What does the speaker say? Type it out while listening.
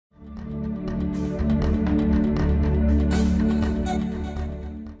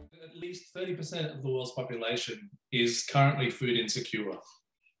30% of the world's population is currently food insecure.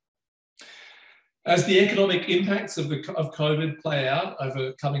 As the economic impacts of COVID play out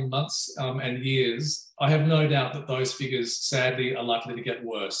over coming months and years, I have no doubt that those figures, sadly, are likely to get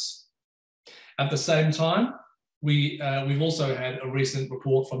worse. At the same time, we've also had a recent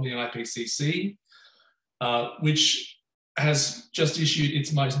report from the IPCC, which has just issued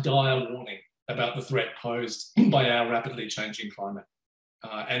its most dire warning about the threat posed by our rapidly changing climate.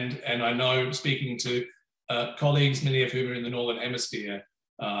 And I know, speaking to colleagues, many of whom are in the Northern Hemisphere,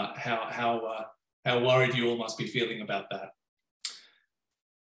 how worried you all must be feeling about that.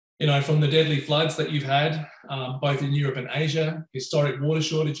 You know, from the deadly floods that you've had, both in Europe and Asia, historic water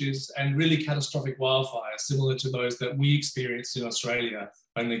shortages, and really catastrophic wildfires similar to those that we experienced in Australia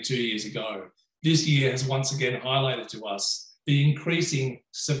only 2 years ago. This year has once again highlighted to us the increasing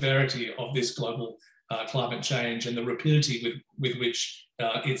severity of this global climate change and the rapidity with which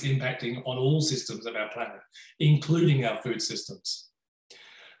it's impacting on all systems of our planet, including our food systems.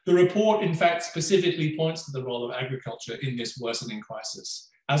 The report, in fact, specifically points to the role of agriculture in this worsening crisis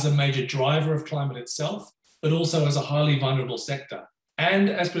as a major driver of climate itself, but also as a highly vulnerable sector and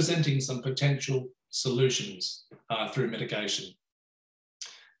as presenting some potential solutions through mitigation.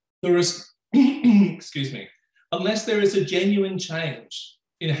 Excuse me, unless there is a genuine change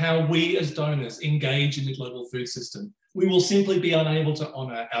in how we as donors engage in the global food system, we will simply be unable to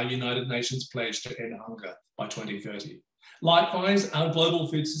honour our United Nations pledge to end hunger by 2030. Likewise, our global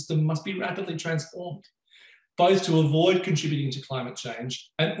food system must be rapidly transformed, both to avoid contributing to climate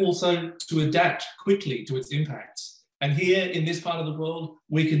change and also to adapt quickly to its impacts. And here in this part of the world,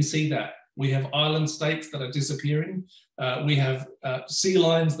 we can see that. We have island states that are disappearing. We have sea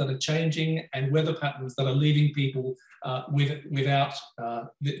lines that are changing and weather patterns that are leaving people without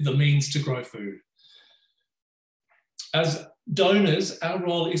the means to grow food. As donors, our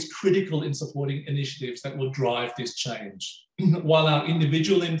role is critical in supporting initiatives that will drive this change. While our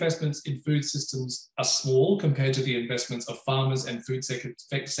individual investments in food systems are small compared to the investments of farmers and food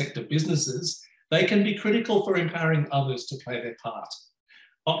sector businesses, they can be critical for empowering others to play their part.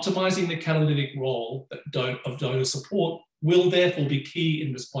 Optimising the catalytic role of donor support will therefore be key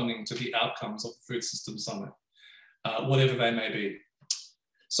in responding to the outcomes of the Food Systems Summit, whatever they may be.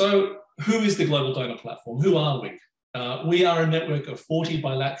 So who is the Global Donor Platform? Who are we? We are a network of 40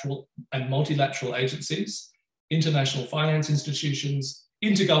 bilateral and multilateral agencies, international finance institutions,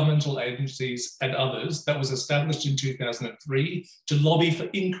 intergovernmental agencies, and others that was established in 2003 to lobby for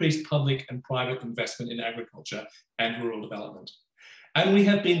increased public and private investment in agriculture and rural development. And we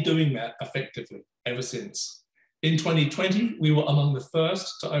have been doing that effectively ever since. In 2020, we were among the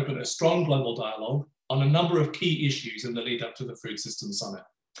first to open a strong global dialogue on a number of key issues in the lead up to the Food Systems Summit.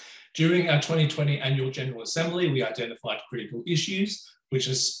 During our 2020 Annual General Assembly, we identified critical issues, which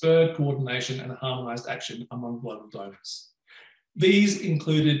has spurred coordination and harmonised action among global donors. These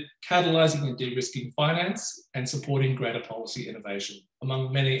included catalysing and de-risking finance and supporting greater policy innovation,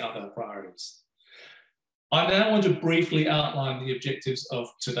 among many other priorities. I now want to briefly outline the objectives of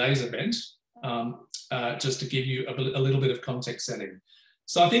today's event, just to give you a little bit of context setting.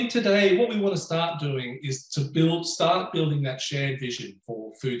 So I think today what we want to start doing is to start building that shared vision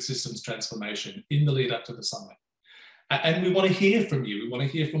for food systems transformation in the lead up to the summit. And we want to hear from you. We want to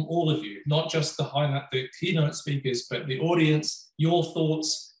hear from all of you, not just the keynote speakers, but the audience, your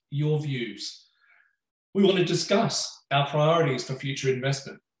thoughts, your views. We want to discuss our priorities for future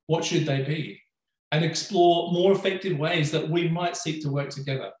investment. What should they be? And explore more effective ways that we might seek to work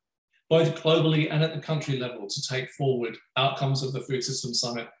together, both globally and at the country level, to take forward outcomes of the Food Systems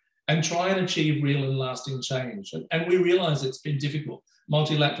Summit and try and achieve real and lasting change. And we realise it's been difficult.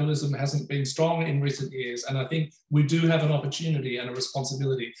 Multilateralism hasn't been strong in recent years, and I think we do have an opportunity and a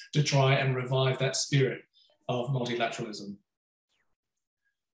responsibility to try and revive that spirit of multilateralism.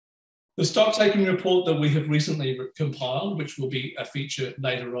 The stock-taking report that we have recently compiled, which will be a feature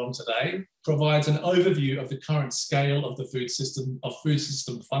later on today, provides an overview of the current scale of the food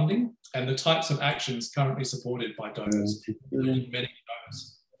system funding and the types of actions currently supported by donors, including many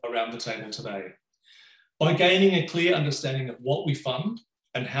donors around the table today. By gaining a clear understanding of what we fund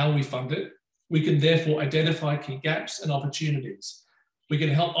and how we fund it, we can therefore identify key gaps and opportunities. We can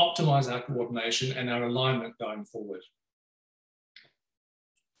help optimise our coordination and our alignment going forward.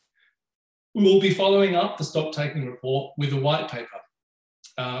 We will be following up the stock-taking report with a white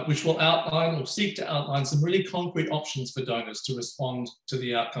paper, which will outline or seek to outline some really concrete options for donors to respond to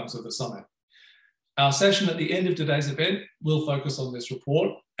the outcomes of the summit. Our session at the end of today's event will focus on this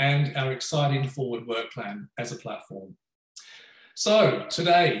report and our exciting forward work plan as a platform. So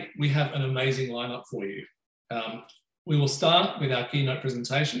today we have an amazing lineup for you. We will start with our keynote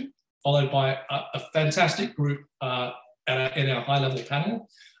presentation, followed by a fantastic group in our high-level panel.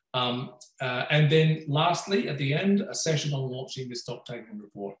 And then lastly, at the end, a session on launching this stock-taking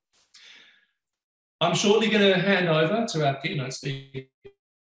report. I'm shortly going to hand over to our keynote speaker,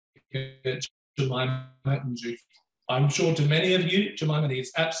 Jemimah Njuki. I'm sure to many of you, Jemimah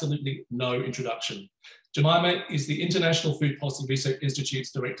needs absolutely no introduction. Jemimah is the International Food Policy Research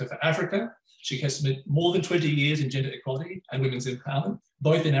Institute's Director for Africa. She has spent more than 20 years in gender equality and women's empowerment,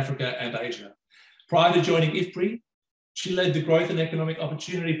 both in Africa and Asia. Prior to joining IFPRI, she led the Growth and Economic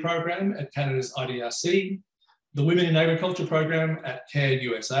Opportunity Program at Canada's IDRC, the Women in Agriculture Program at CARE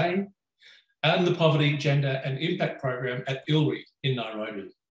USA, and the Poverty, Gender and Impact Program at ILRI in Nairobi.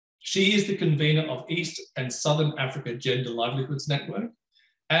 She is the convener of East and Southern Africa Gender Livelihoods Network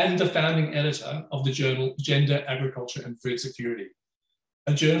and the founding editor of the journal Gender, Agriculture and Food Security,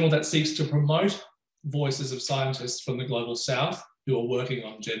 a journal that seeks to promote voices of scientists from the Global South who are working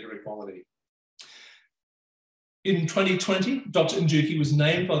on gender equality. In 2020, Dr. Njuki was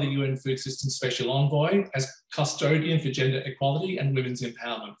named by the UN Food System Special Envoy as custodian for gender equality and women's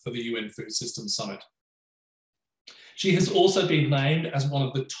empowerment for the UN Food System Summit. She has also been named as one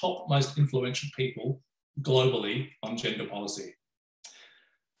of the top most influential people globally on gender policy.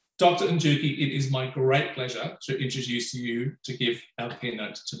 Dr. Njuki, it is my great pleasure to introduce you to give our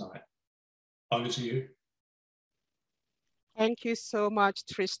keynote tonight. Over to you. Thank you so much,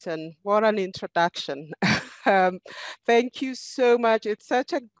 Tristan. What an introduction. Thank you so much. It's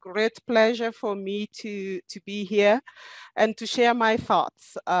such a great pleasure for me to be here and to share my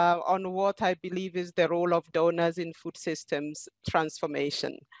thoughts on what I believe is the role of donors in food systems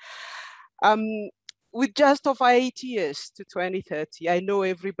transformation. With just over 8 years to 2030, I know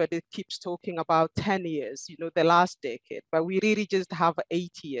everybody keeps talking about 10 years, you know, the last decade, but we really just have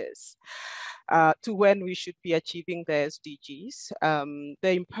 8 years to when we should be achieving the SDGs.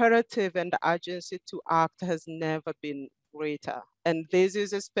 The imperative and the urgency to act has never been greater. And this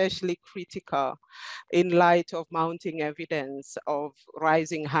is especially critical in light of mounting evidence of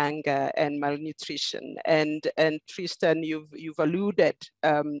rising hunger and malnutrition. And Tristan, you've alluded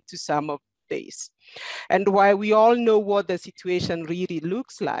to some of this. And while we all know what the situation really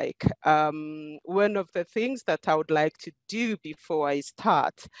looks like, one of the things that I would like to do before I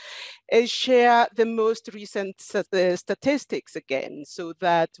start is share the most recent statistics again, so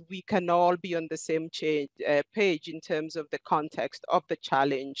that we can all be on the same page in terms of the context of the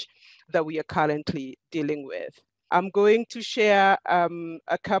challenge that we are currently dealing with. I'm going to share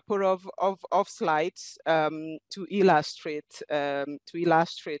a couple of slides to illustrate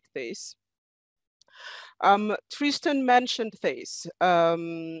this. Tristan mentioned this,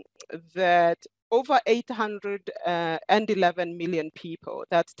 that over 811 million people,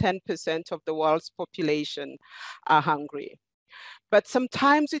 that's 10% of the world's population, are hungry. But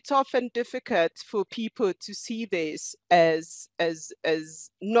sometimes it's often difficult for people to see this as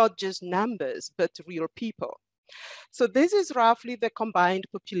not just numbers, but real people. So this is roughly the combined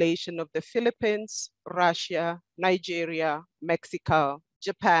population of the Philippines, Russia, Nigeria, Mexico,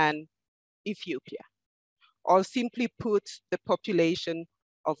 Japan, Ethiopia, or simply put, the population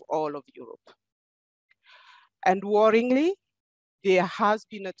of all of Europe. And worryingly, there has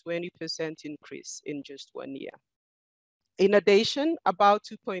been a 20% increase in just 1 year. In addition, about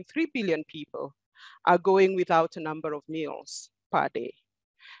 2.3 billion people are going without a number of meals per day.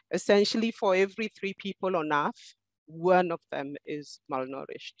 Essentially, for every 3 people on Earth, 1 of them is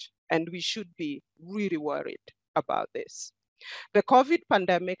malnourished. And we should be really worried about this. The COVID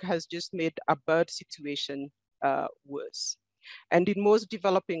pandemic has just made a bad situation worse. And in most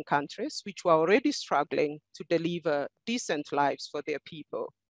developing countries, which were already struggling to deliver decent lives for their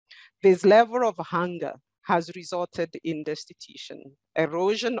people, this level of hunger has resulted in destitution,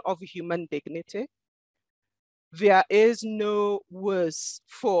 erosion of human dignity. There is no worse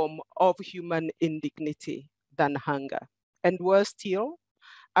form of human indignity than hunger. And worse still,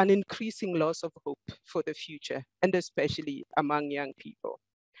 an increasing loss of hope for the future, and especially among young people.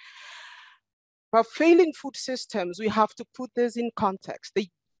 But failing food systems, we have to put this in context. They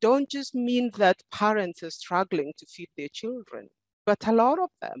don't just mean that parents are struggling to feed their children, but a lot of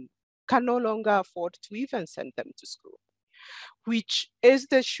them can no longer afford to even send them to school, which is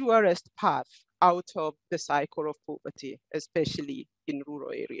the surest path out of the cycle of poverty, especially in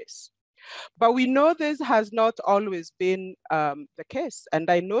rural areas. But we know this has not always been the case. And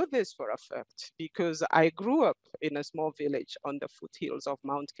I know this for a fact because I grew up in a small village on the foothills of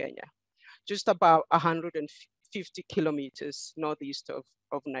Mount Kenya, just about 150 kilometers northeast of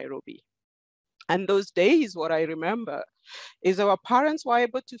Nairobi. And those days, what I remember is our parents were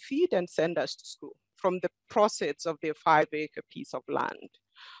able to feed and send us to school from the proceeds of their 5-acre piece of land.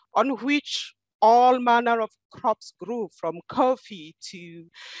 on which all manner of crops grew, from coffee to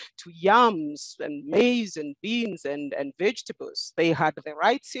yams and maize and beans and vegetables. They had the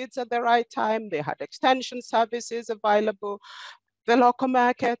right seeds at the right time. They had extension services available. The local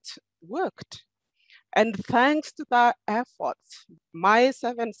market worked. And thanks to that effort, my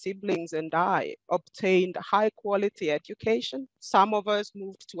 7 siblings and I obtained high quality education. Some of us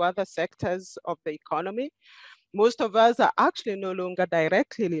moved to other sectors of the economy. Most of us are actually no longer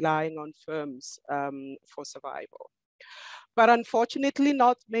directly relying on firms for survival. But unfortunately,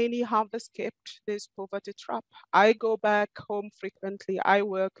 not many have escaped this poverty trap. I go back home frequently. I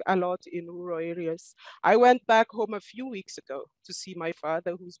work a lot in rural areas. I went back home a few weeks ago to see my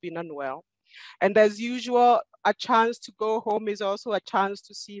father, who's been unwell. And as usual, a chance to go home is also a chance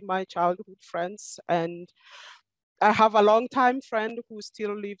to see my childhood friends. And I have a longtime friend who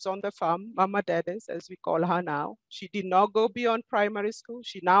still lives on the farm, Mama Dedes, as we call her now. She did not go beyond primary school.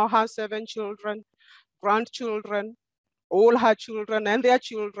 She now has 7 children, grandchildren. All her children and their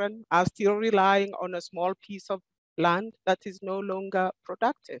children are still relying on a small piece of land that is no longer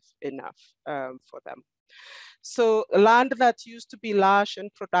productive enough for them. So land that used to be lush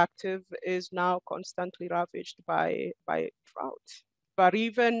and productive is now constantly ravaged by drought. But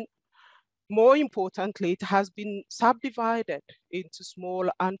even more importantly, it has been subdivided into small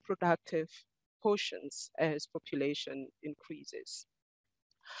unproductive portions as population increases.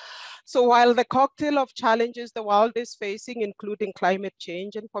 So while the cocktail of challenges the world is facing, including climate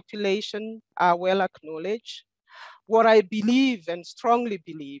change and population, are well acknowledged, what I believe and strongly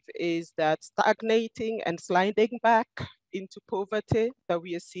believe is that stagnating and sliding back into poverty that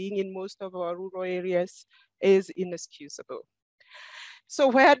we are seeing in most of our rural areas is inexcusable. So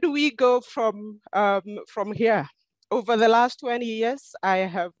where do we go from here? Over the last 20 years, I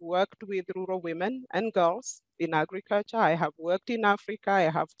have worked with rural women and girls in agriculture. I have worked in Africa. I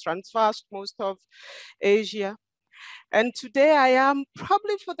have traversed most of Asia. And today I am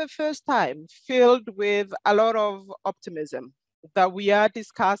probably for the first time filled with a lot of optimism that we are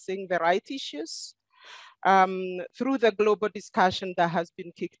discussing the right issues through the global discussion that has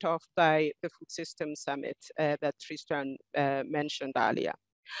been kicked off by the Food Systems Summit that Tristan mentioned earlier.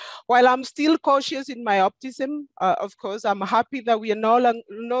 While I'm still cautious in my optimism, of course, I'm happy that we are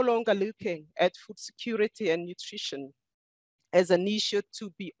no longer looking at food security and nutrition as an issue to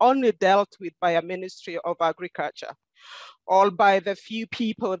be only dealt with by a Ministry of Agriculture, or by the few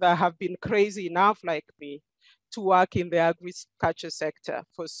people that have been crazy enough like me to work in the agriculture sector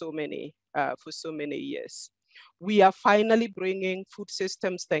for so many years. We are finally bringing food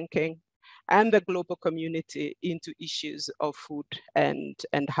systems thinking and the global community into issues of food and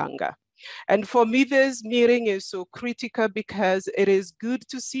hunger. And for me, this meeting is so critical because it is good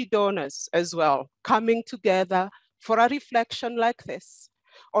to see donors as well coming together for a reflection like this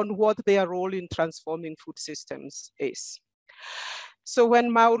on what their role in transforming food systems is. So when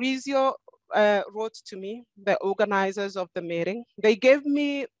Mauricio wrote to me, the organizers of the meeting, they gave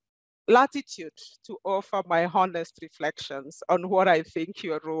me latitude to offer my honest reflections on what I think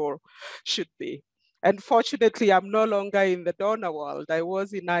your role should be. And fortunately, I'm no longer in the donor world. I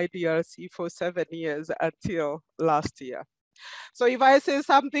was in IDRC for 7 years until last year. So if I say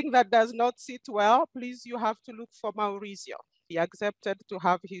something that does not sit well, please, you have to look for Mauricio. He accepted to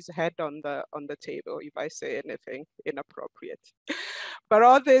have his head on the table if I say anything inappropriate. But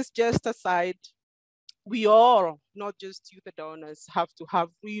all this just aside, we all, not just you, the donors, have to have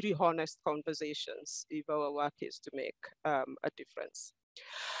really honest conversations if our work is to make a difference.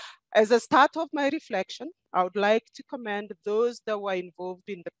 As a start of my reflection, I would like to commend those that were involved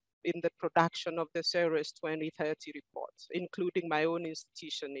in the production of the CERES 2030 report, including my own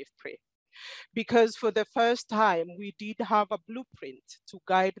institution, IFPRI. Because for the first time, we did have a blueprint to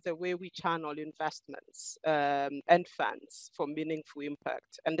guide the way we channel investments and funds for meaningful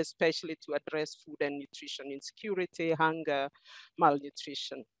impact, and especially to address food and nutrition insecurity, hunger,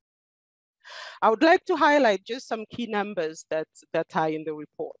 malnutrition. I would like to highlight just some key numbers that are in the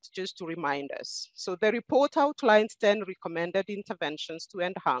report, just to remind us. So the report outlines 10 recommended interventions to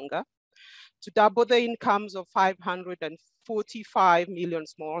end hunger, to double the incomes of 545 million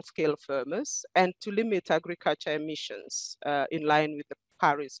small-scale farmers, and to limit agriculture emissions in line with the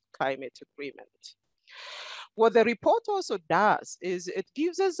Paris Climate Agreement. What the report also does is it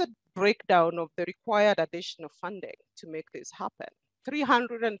gives us a breakdown of the required additional funding to make this happen.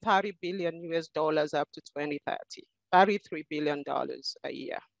 $330 billion up to 2030, $33 billion a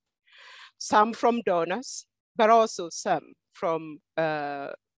year. Some from donors, but also some from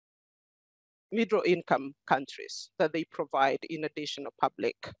middle income countries that they provide in additional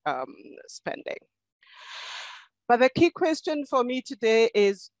public spending. But the key question for me today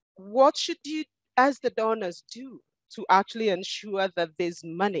is, what should you, as the donors, do to actually ensure that this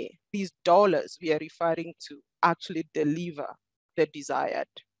money, these dollars we are referring to, actually deliver the desired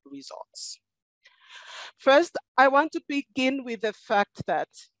results? First, I want to begin with the fact that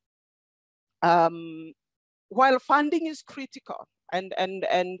while funding is critical, and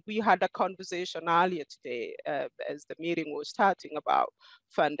we had a conversation earlier today as the meeting was starting about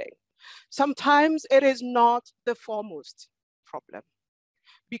funding, sometimes it is not the foremost problem,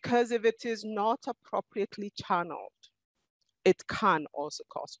 because if it is not appropriately channeled, it can also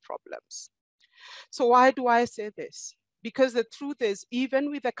cause problems. So why do I say this? Because the truth is,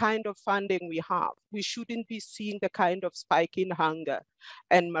 even with the kind of funding we have, we shouldn't be seeing the kind of spike in hunger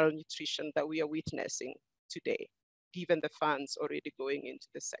and malnutrition that we are witnessing today, given the funds already going into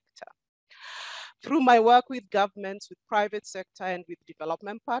the sector. Through my work with governments, with private sector, and with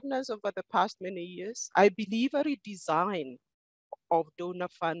development partners over the past many years, I believe a redesign of donor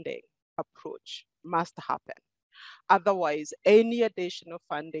funding approach must happen. Otherwise, any additional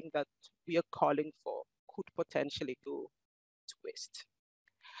funding that we are calling for could potentially go to waste.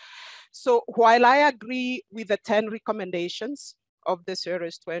 So while I agree with the 10 recommendations of the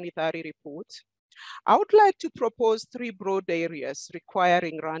CEST 2030 report, I would like to propose 3 broad areas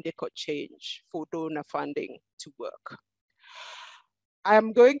requiring radical change for donor funding to work. I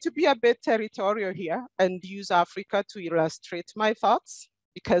am going to be a bit territorial here and use Africa to illustrate my thoughts,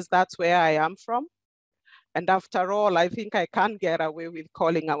 because that's where I am from. And after all, I think I can't get away with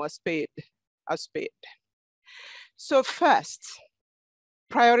calling our spade a spade. So first,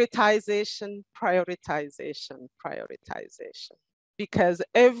 prioritization, prioritization, prioritization. Because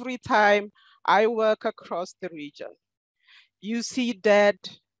every time I work across the region, you see dead,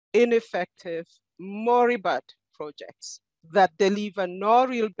 ineffective, moribund projects that deliver no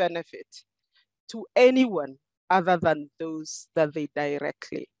real benefit to anyone other than those that they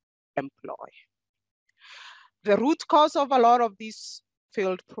directly employ. The root cause of a lot of these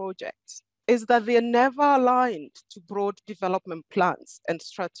failed projects is that they're never aligned to broad development plans and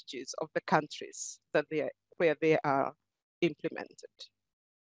strategies of the countries that where they are implemented.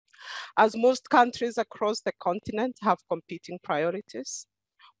 As most countries across the continent have competing priorities,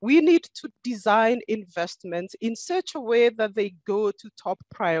 we need to design investments in such a way that they go to top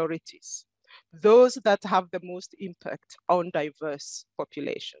priorities, those that have the most impact on diverse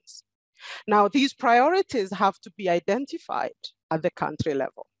populations. Now, these priorities have to be identified at the country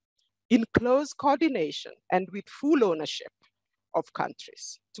level in close coordination and with full ownership of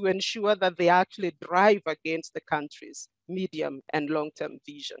countries to ensure that they actually drive against the country's medium and long-term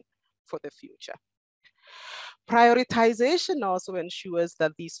vision for the future. Prioritization also ensures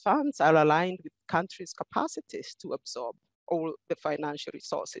that these funds are aligned with countries' capacities to absorb all the financial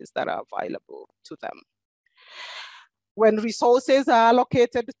resources that are available to them. When resources are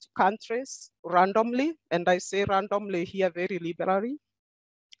allocated to countries randomly, and I say randomly here very liberally,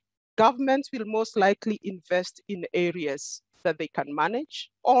 governments will most likely invest in areas that they can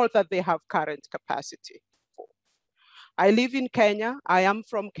manage or that they have current capacity for. I live in Kenya. I am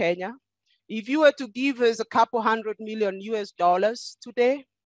from Kenya. If you were to give us a couple $100 million US today,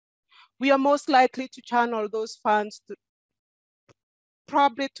 we are most likely to channel those funds to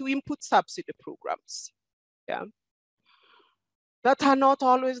probably to input subsidy programs, yeah, that are not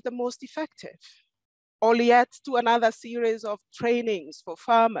always the most effective, or yet to another series of trainings for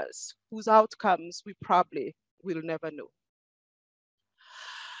farmers whose outcomes we probably will never know.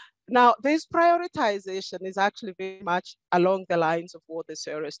 Now, this prioritization is actually very much along the lines of what the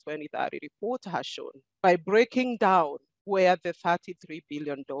CEST 2030 report has shown by breaking down where the $33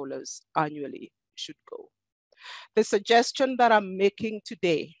 billion annually should go. The suggestion that I'm making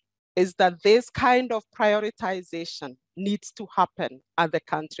today is that this kind of prioritization needs to happen at the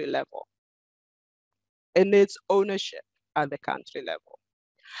country level. It needs ownership at the country level.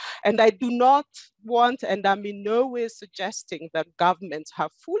 And I do not want, and I'm in no way suggesting that governments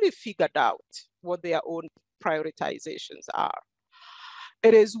have fully figured out what their own prioritizations are.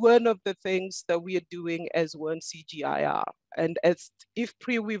 It is one of the things that we are doing as one CGIAR. And as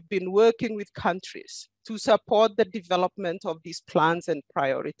IFPRI, we've been working with countries to support the development of these plans and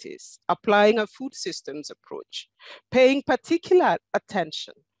priorities, applying a food systems approach, paying particular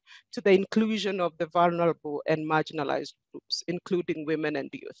attention to the inclusion of the vulnerable and marginalized groups, including women and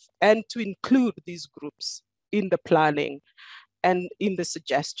youth, and to include these groups in the planning and in the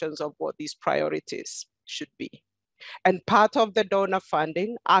suggestions of what these priorities should be. And part of the donor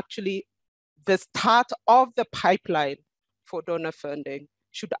funding, actually, the start of the pipeline for donor funding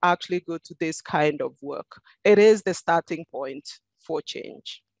should actually go to this kind of work. It is the starting point for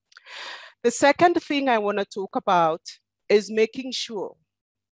change. The second thing I want to talk about is making sure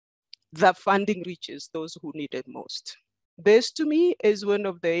the funding reaches those who need it most. This, to me, is one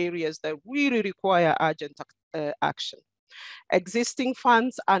of the areas that really require urgent action. Existing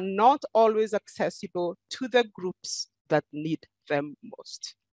funds are not always accessible to the groups that need them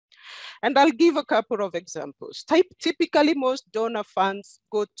most. And I'll give a couple of examples. Typically, most donor funds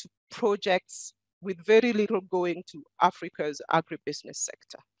go to projects with very little going to Africa's agribusiness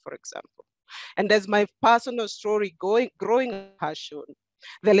sector, for example. And as my personal story growing has shown,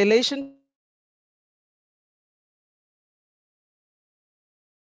 the relation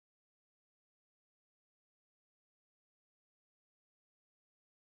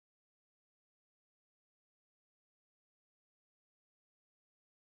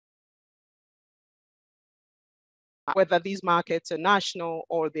whether these markets are national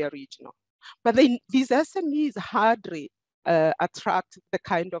or they're regional. But these SMEs hardly attract the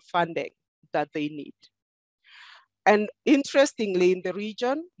kind of funding that they need. And interestingly, in the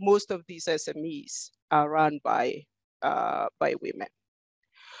region, most of these SMEs are run by women.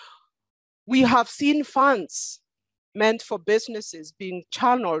 We have seen funds meant for businesses being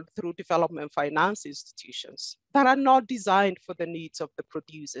channeled through development finance institutions that are not designed for the needs of the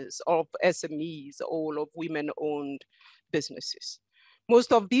producers, of SMEs, or of women-owned businesses.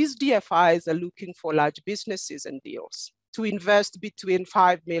 Most of these DFIs are looking for large businesses and deals to invest between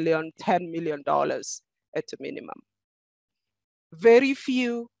 $5 million, $10 million at a minimum. Very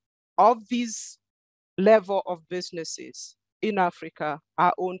few of these level of businesses in Africa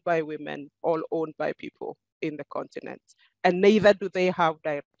are owned by women or owned by people in the continent. And neither do they have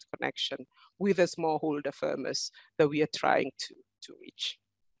direct connection with the smallholder farmers that we are trying to reach.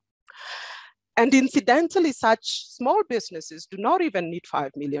 And incidentally, such small businesses do not even need $5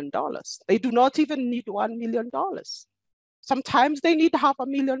 million. They do not even need $1 million. Sometimes they need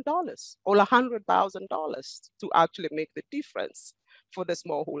 $500,000 or $100,000 to actually make the difference for the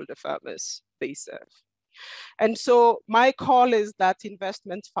smallholder farmers they serve. And so my call is that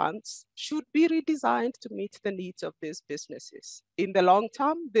investment funds should be redesigned to meet the needs of these businesses. In the long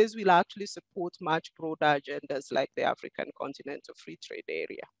term, this will actually support much broader agendas like the African Continental Free Trade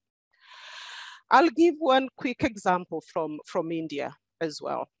Area. I'll give one quick example from India as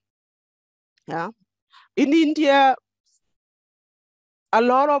well. Yeah. In India, a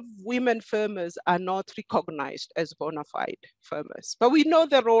lot of women farmers are not recognized as bona fide farmers, but we know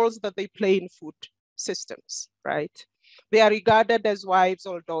the roles that they play in food systems, right? They are regarded as wives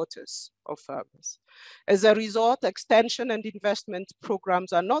or daughters of farmers. As a result, extension and investment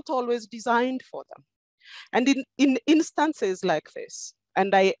programs are not always designed for them. And in instances like this,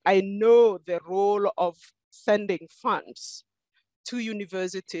 and I know the role of sending funds to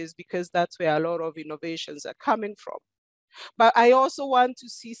universities because that's where a lot of innovations are coming from. But I also want to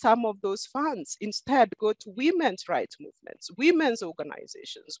see some of those funds instead go to women's rights movements, women's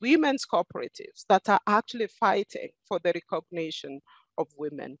organizations, women's cooperatives that are actually fighting for the recognition of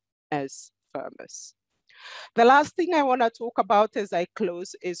women as farmers. The last thing I want to talk about as I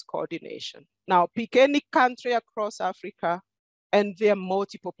close is coordination. Now, pick any country across Africa, and there are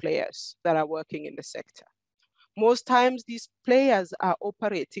multiple players that are working in the sector. Most times, these players are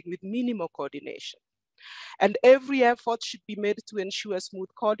operating with minimal coordination. And every effort should be made to ensure smooth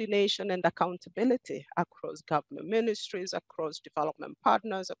coordination and accountability across government ministries, across development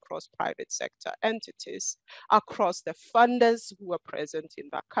partners, across private sector entities, across the funders who are present in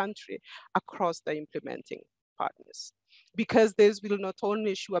that country, across the implementing partners. Because this will not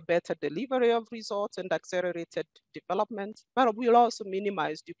only ensure better delivery of results and accelerated development, but will also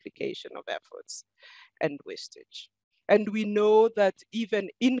minimize duplication of efforts and wastage. And we know that even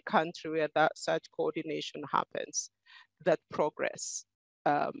in country where that such coordination happens, that progress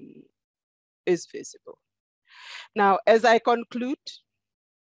is visible. Now, as I conclude,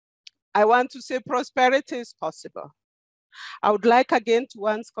 I want to say prosperity is possible. I would like again to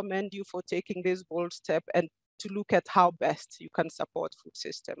once commend you for taking this bold step and to look at how best you can support food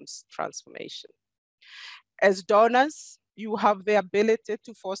systems transformation. As donors, you have the ability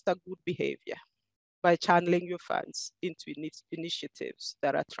to foster good behavior by channeling your funds into initiatives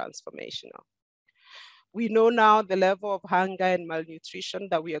that are transformational. We know now the level of hunger and malnutrition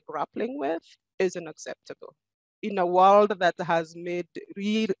that we are grappling with is unacceptable. In a world that has made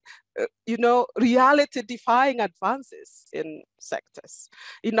reality-defying advances in sectors,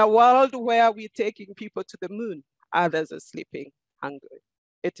 in a world where we're taking people to the moon, others are sleeping hungry.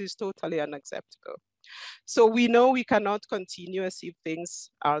 It is totally unacceptable. So we know we cannot continue as if things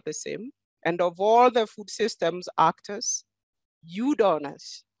are the same. And of all the food systems actors, you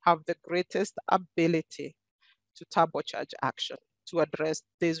donors have the greatest ability to turbocharge action to address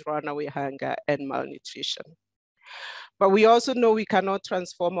this runaway hunger and malnutrition. But we also know we cannot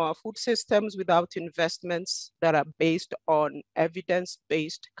transform our food systems without investments that are based on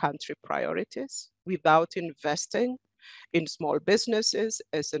evidence-based country priorities, without investing in small businesses,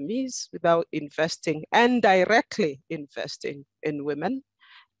 SMEs, without investing and directly investing in women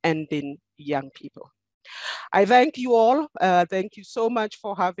and in young people. I thank you all. Thank you so much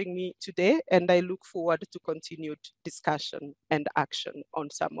for having me today, and I look forward to continued discussion and action on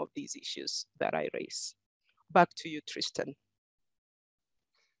some of these issues that I raise. Back to you, Tristan.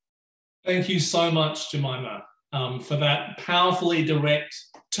 Thank you so much, Jemimah, for that powerfully direct,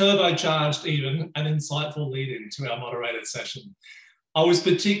 turbocharged even, and insightful lead-in to our moderated session. I was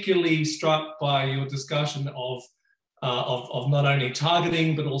particularly struck by your discussion of not only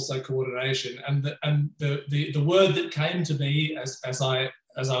targeting, but also coordination. And the word that came to me as I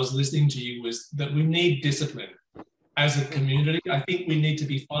was listening to you was that we need discipline. As a community, I think we need to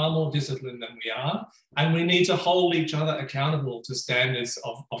be far more disciplined than we are, and we need to hold each other accountable to standards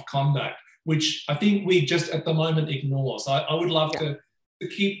of conduct, which I think we just at the moment ignore. So I would love to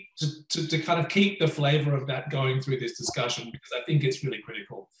kind of keep the flavor of that going through this discussion, because I think it's really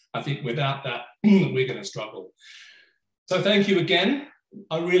critical. I think without that, we're going to struggle. So thank you again.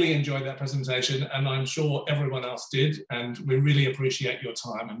 I really enjoyed that presentation, and I'm sure everyone else did, and we really appreciate your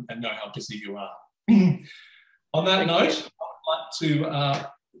time and know how busy you are. On that note, I would like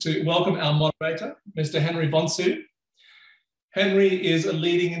to welcome our moderator, Mr. Henry Bonsu. Henry is a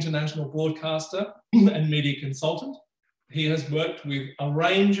leading international broadcaster and media consultant. He has worked with a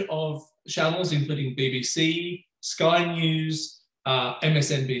range of channels, including BBC, Sky News,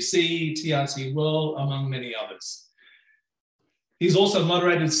 MSNBC, TRT World, among many others. He's also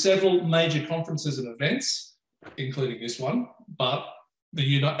moderated several major conferences and events, including this one, but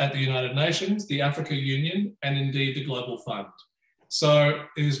at the United Nations, the Africa Union, and indeed the Global Fund. So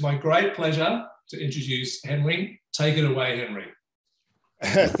it is my great pleasure to introduce Henry. Take it away, Henry.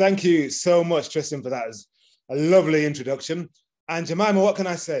 Thank you so much, Tristan, for that. It was a lovely introduction. And Jemimah, what can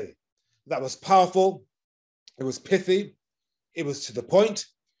I say? That was powerful. It was pithy. It was to the point.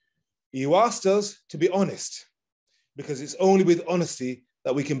 You asked us to be honest, because it's only with honesty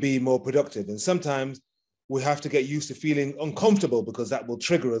that we can be more productive. And sometimes we have to get used to feeling uncomfortable, because that will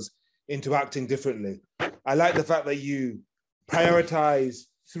trigger us into acting differently. I like the fact that you prioritize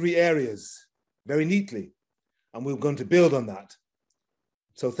 3 areas very neatly, and we're going to build on that.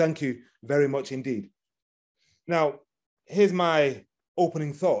 So thank you very much indeed. Now, here's my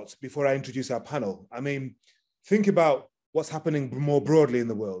opening thoughts before I introduce our panel. I mean, think about what's happening more broadly in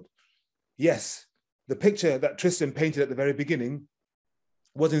the world. Yes, the picture that Tristan painted at the very beginning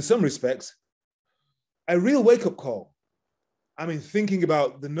was in some respects a real wake-up call. I mean, thinking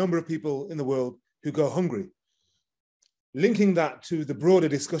about the number of people in the world who go hungry, linking that to the broader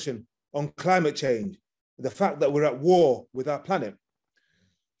discussion on climate change, the fact that we're at war with our planet.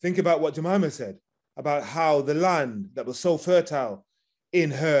 Think about what Jemimah said about how the land that was so fertile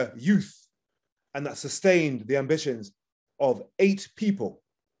in her youth and that sustained the ambitions of 8 people,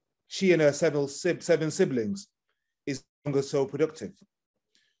 she and her 7 siblings, is no longer so productive.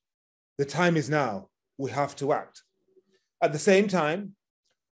 The time is now. We have to act. At the same time,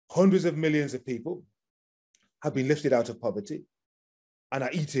 hundreds of millions of people have been lifted out of poverty and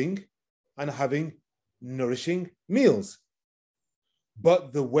are eating and are having nourishing meals.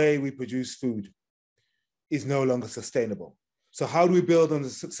 But the way we produce food is no longer sustainable. So how do we build on the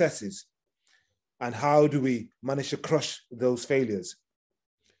successes? And how do we manage to crush those failures?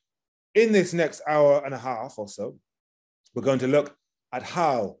 In this next hour and a half or so, we're going to look at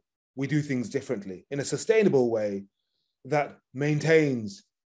how we do things differently in a sustainable way that maintains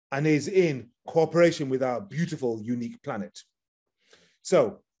and is in cooperation with our beautiful, unique planet.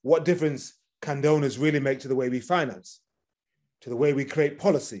 So what difference can donors really make to the way we finance, to the way we create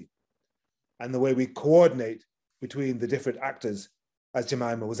policy, and the way we coordinate between the different actors, as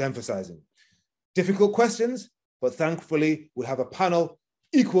Jemimah was emphasizing? Difficult questions, but thankfully we have a panel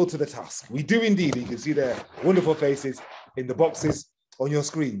equal to the task. We do indeed. You can see their wonderful faces in the boxes on your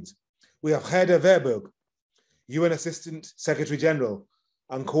screens. We have Gerda Verburg, UN Assistant Secretary General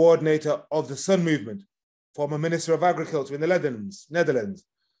and coordinator of the Sun Movement, former Minister of Agriculture in the Netherlands,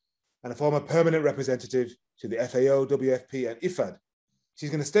 and a former permanent representative to the FAO, WFP, and IFAD. She's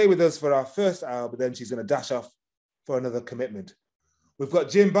going to stay with us for our first hour, but then she's going to dash off for another commitment. We've got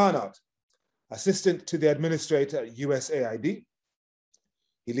Jim Barnard, Assistant to the Administrator at USAID.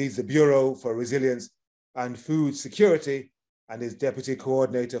 He leads the Bureau for Resilience and Food Security and is Deputy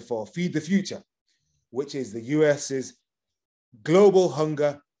Coordinator for Feed the Future, which is the US's Global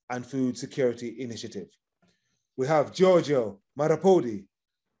Hunger and Food Security Initiative. We have Giorgio Marapodi,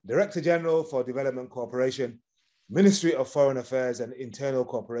 Director General for Development Cooperation, Ministry of Foreign Affairs and Internal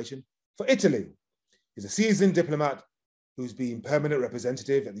Cooperation for Italy. He's a seasoned diplomat who's been permanent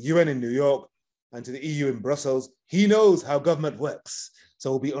representative at the UN in New York and to the EU in Brussels. He knows how government works, so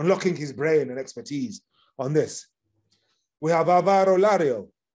we'll be unlocking his brain and expertise on this. We have Alvaro Lario,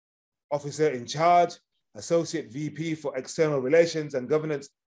 Officer in Charge, Associate VP for External Relations and Governance,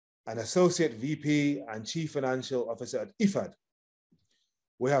 and Associate VP and Chief Financial Officer at IFPRI.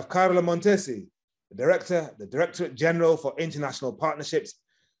 We have Carla Montesi, the Directorate General for International Partnerships.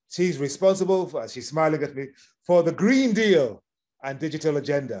 She's responsible for, she's smiling at me, for the Green Deal and Digital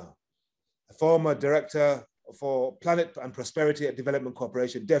Agenda. A former Director for Planet and Prosperity at Development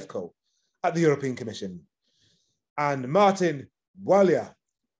Corporation, DEVCO, at the European Commission. And Martin Bwalia,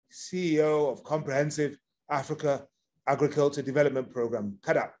 CEO of Comprehensive Africa Agriculture Development Program,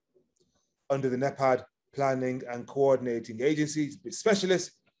 CADAP, under the NEPAD Planning and Coordinating Agency,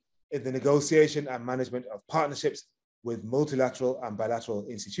 specialist in the negotiation and management of partnerships with multilateral and bilateral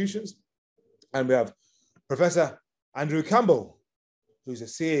institutions. And we have Professor Andrew Campbell, who's the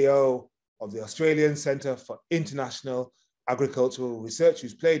CEO of the Australian Centre for International Agricultural Research,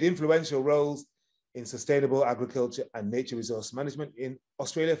 who's played influential roles in sustainable agriculture and nature resource management in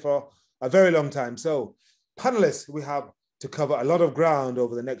Australia for a very long time. So panelists, we have to cover a lot of ground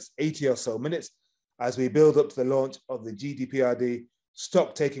over the next 80 or so minutes as we build up to the launch of the GDPRD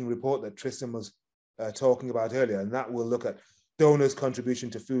stock-taking report that Tristan was talking about earlier, and that will look at donors' contribution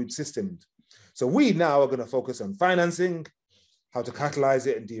to food systems. So we now are going to focus on financing, how to catalyze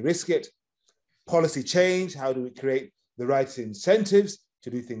it and de-risk it, policy change, how do we create the right incentives to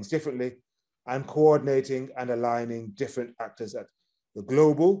do things differently, and coordinating and aligning different actors at the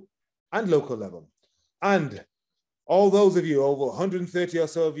global and local level. And all those of you, over 130 or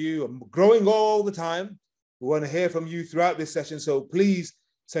so of you, are growing all the time. We want to hear from you throughout this session, so please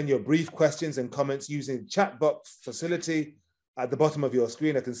send your brief questions and comments using the chat box facility at the bottom of your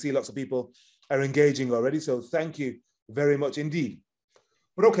screen. I can see lots of people are engaging already, so thank you very much indeed.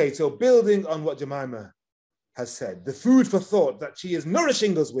 But okay, so building on what Jemimah has said, the food for thought that she is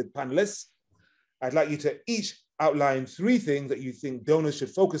nourishing us with, panelists, I'd like you to each outline 3 things that you think donors should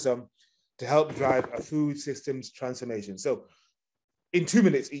focus on to help drive a food systems transformation. So in 2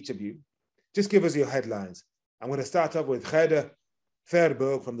 minutes, each of you, just give us your headlines. I'm going to start off with Gerda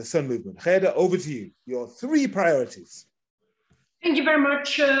Verburg from the Sun Movement. Gerda, over to you. Your 3 priorities. Thank you very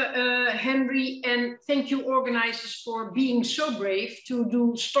much, Henry, and thank you organizers for being so brave to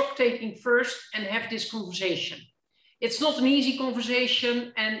do stock taking first and have this conversation. It's not an easy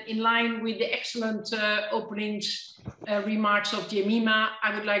conversation, and in line with the excellent openings remarks of Jemimah,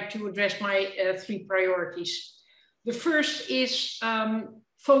 I would like to address my 3 priorities. The first is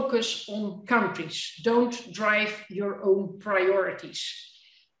focus on countries. Don't drive your own priorities.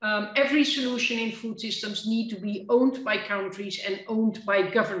 Every solution in food systems need to be owned by countries and owned by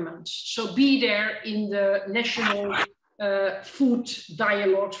governments. So be there in the national food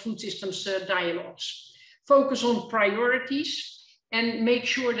dialogues, food systems dialogues. Focus on priorities and make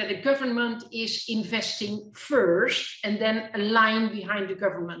sure that the government is investing first and then align behind the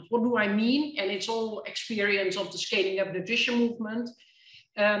government. What do I mean? And it's all experience of the scaling up nutrition movement.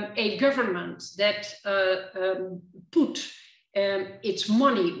 A government that put its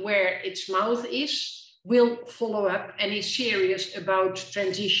money where its mouth is will follow up and is serious about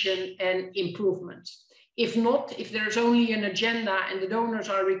transition and improvement. If not, if there's only an agenda and the donors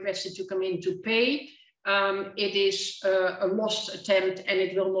are requested to come in to pay, it is a lost attempt and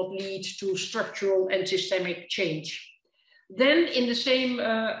it will not lead to structural and systemic change. Then in the same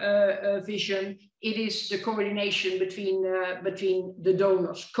vision, it is the coordination between the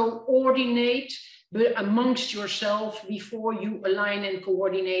donors. Coordinate amongst yourself before you align and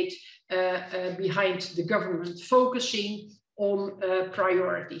coordinate behind the government, focusing on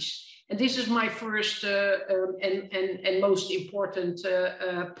priorities. And this is my first and most important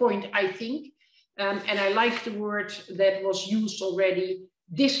point, I think. And I like the word that was used already,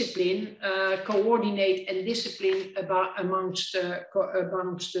 discipline, coordinate and discipline amongst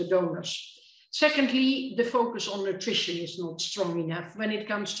the donors. Secondly, the focus on nutrition is not strong enough when it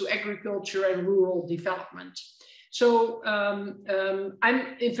comes to agriculture and rural development. So I'm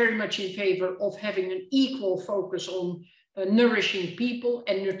very much in favor of having an equal focus on nourishing people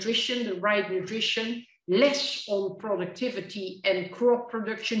and nutrition, the right nutrition, less on productivity and crop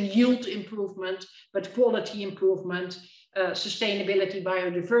production, yield improvement, but quality improvement, sustainability,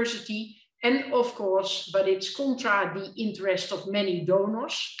 biodiversity, and of course, but it's contra the interest of many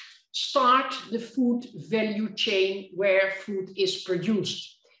donors, start the food value chain where food is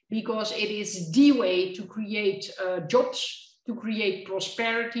produced, because it is the way to create jobs, to create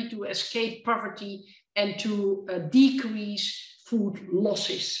prosperity, to escape poverty, and to decrease food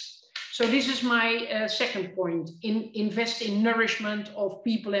losses. So this is my second point: invest in nourishment of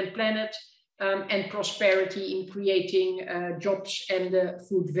people and planet, and prosperity in creating jobs and the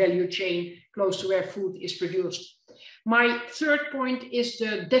food value chain close to where food is produced. My third point is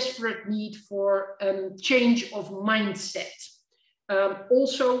the desperate need for change of mindset.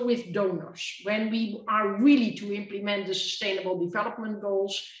 Also with donors. When we are really to implement the Sustainable Development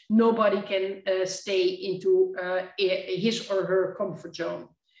Goals, nobody can stay into his or her comfort zone.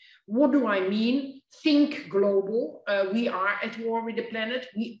 What do I mean? Think global. We are at war with the planet.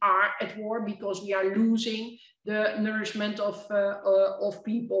 We are at war because we are losing the nourishment of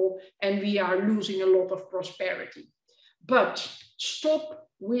people, and we are losing a lot of prosperity. But stop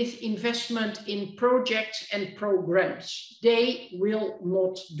with investment in projects and programs. They will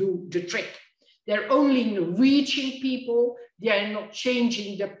not do the trick. They're only reaching people. They are not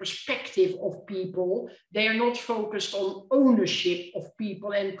changing the perspective of people. They are not focused on ownership of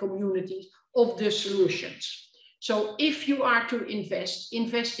people and communities of the solutions. So if you are to invest in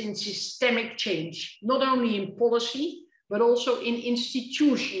systemic change, not only in policy, but also in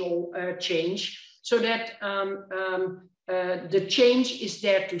institutional change, so that the change is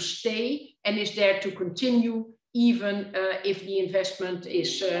there to stay and is there to continue, even if the investment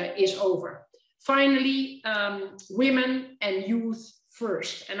is over. Finally, women and youth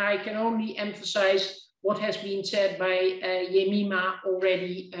first. And I can only emphasize what has been said by Jemimah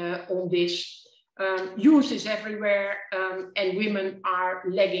already on this. Youth is everywhere, and women are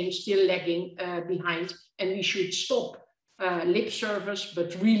still lagging behind. And we should stop lip service,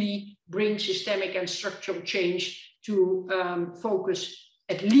 but really bring systemic and structural change to focus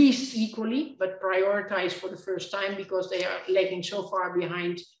at least equally, but prioritize for the first time, because they are lagging so far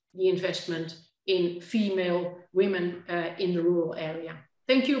behind the investment in female women in the rural area.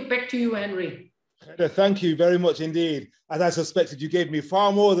 Thank you. Back to you, Henry. Thank you very much indeed. As I suspected, you gave me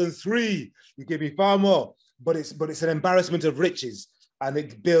far more than 3. You gave me far more, but it's an embarrassment of riches, and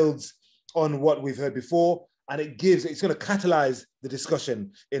it builds on what we've heard before, and it's going to catalyze the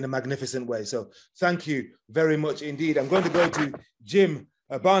discussion in a magnificent way. So thank you very much indeed. I'm going to go to Jim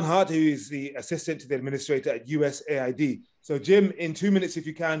Barnhart, who is the assistant to the administrator at USAID. So Jim, in 2 minutes, if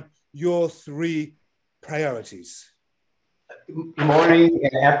you can, your 3 priorities. Good morning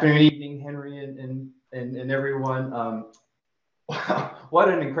and afternoon, evening, Henry and everyone. Wow, what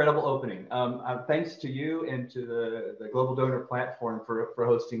an incredible opening. Thanks to you and to the Global Donor Platform for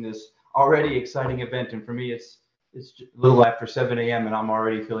hosting this already exciting event. And for me, it's a little after 7 a.m. and I'm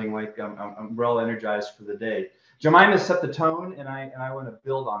already feeling like I'm well energized for the day. Jemimah set the tone, and I want to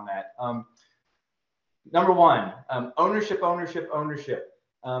build on that. Number 1, ownership.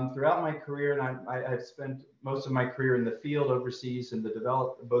 Throughout my career, and I've spent most of my career in the field overseas and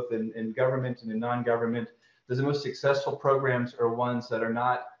both in government and in non-government. The most successful programs are ones that are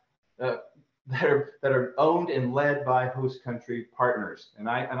not that are owned and led by host country partners, and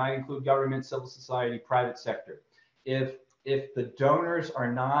I include government, civil society, private sector. If the donors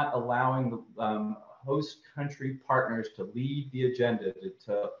are not allowing the host country partners to lead the agenda,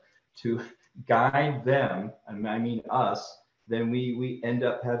 to guide them, and I mean us, then we end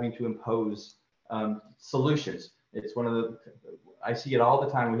up having to impose solutions. It's one of the, I see it all the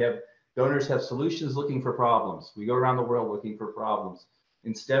time. Donors have solutions looking for problems. We go around the world looking for problems.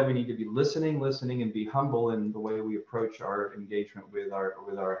 Instead, we need to be listening, and be humble in the way we approach our engagement with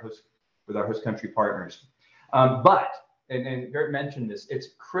our host country partners. And Gert mentioned this, it's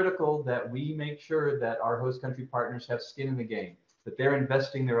critical that we make sure that our host country partners have skin in the game, that they're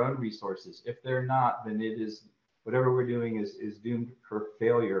investing their own resources. If they're not, then it is, whatever we're doing is doomed for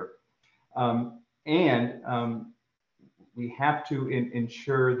failure. We have to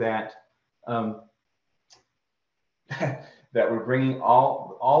ensure that that we're bringing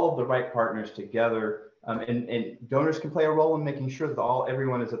all of the right partners together, and donors can play a role in making sure that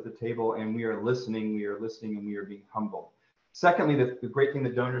everyone is at the table and we are listening, and we are being humble. Secondly, the great thing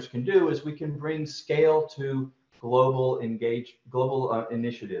that donors can do is we can bring scale to global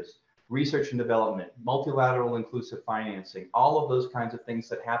initiatives, research and development, multilateral inclusive financing, all of those kinds of things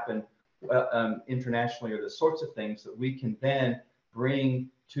that happen internationally are the sorts of things that we can then bring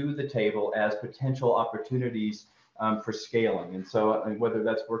to the table as potential opportunities for scaling. And so whether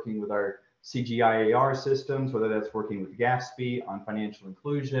that's working with our CGIAR systems, whether that's working with GASP on financial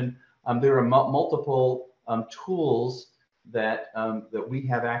inclusion, there are multiple tools that we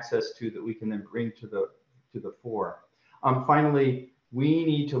have access to that we can then bring to the fore. Finally, we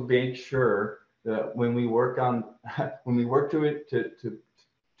need to make sure that when we work to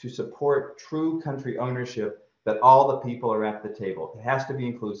support true country ownership, that all the people are at the table. It has to be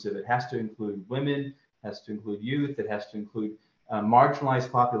inclusive. It has to include women, it has to include youth, it has to include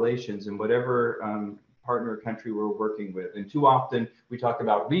marginalized populations in whatever partner country we're working with. And too often we talk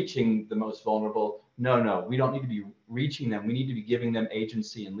about reaching the most vulnerable. No, we don't need to be reaching them. We need to be giving them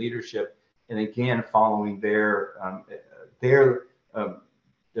agency and leadership. And again, following their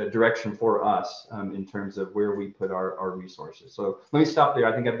direction for us in terms of where we put our resources. So let me stop there.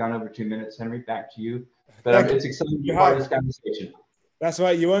 I think I've gone over 2 minutes, Henry, back to you. But it's exciting to be part of this conversation. That's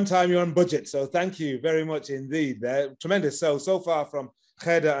right. You're on time, you're on budget. So thank you very much indeed there. Tremendous. So far from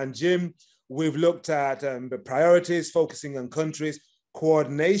Kheda and Jim, we've looked at the priorities, focusing on countries,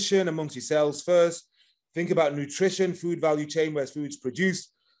 coordination amongst yourselves first, think about nutrition, food value chain, where food's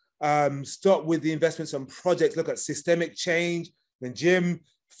produced, stop with the investments on projects, look at systemic change. Then Jim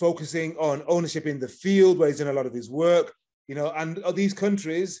focusing on ownership in the field, where he's done a lot of his work, you know, and these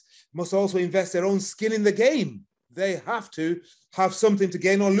countries must also invest their own skin in the game. They have to have something to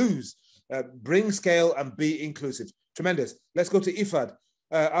gain or lose, bring scale and be inclusive. Tremendous. Let's go to IFAD.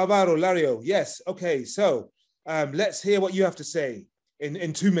 Alvaro, Lario, yes. Okay, so let's hear what you have to say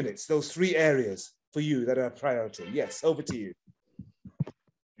in 2 minutes, those 3 areas for you that are a priority. Yes, over to you.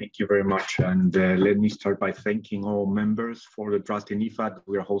 Thank you very much. And let me start by thanking all members for the trust in IFAD.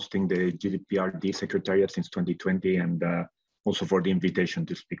 We are hosting the GDPRD Secretariat since 2020 and also for the invitation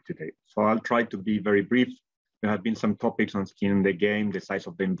to speak today. So I'll try to be very brief. There have been some topics on skin in the game, the size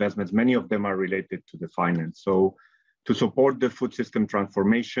of the investments. Many of them are related to the finance. So to support the food system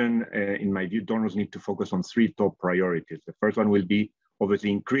transformation, in my view, donors need to focus on 3 top priorities. The first one will be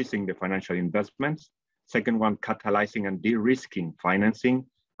obviously increasing the financial investments. Second one, catalyzing and de-risking financing.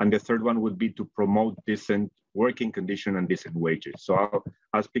 And the third one would be to promote decent working conditions and decent wages. So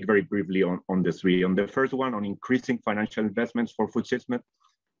I'll speak very briefly on the 3. On the first one, on increasing financial investments for food systems,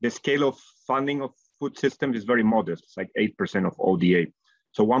 the scale of funding of food systems is very modest. It's like 8% of ODA.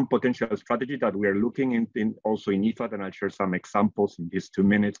 So one potential strategy that we are looking in also in IFAD, and I'll share some examples in these 2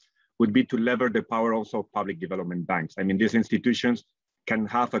 minutes, would be to lever the power also of public development banks. I mean, these institutions can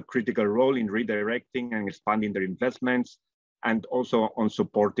have a critical role in redirecting and expanding their investments, and also on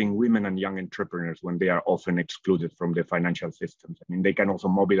supporting women and young entrepreneurs when they are often excluded from the financial systems. I mean, they can also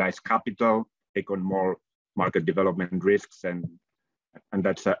mobilize capital, take on more market development risks, and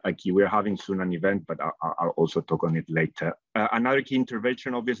that's a key. We're having soon an event, but I'll also talk on it later. Another key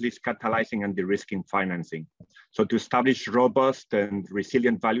intervention, obviously, is catalyzing and de-risking financing. So to establish robust and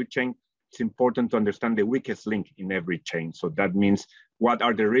resilient value chain, it's important to understand the weakest link in every chain. So that means what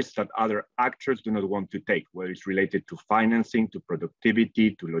are the risks that other actors do not want to take, whether it's related to financing, to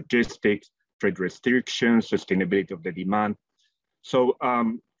productivity, to logistics, trade restrictions, sustainability of the demand. So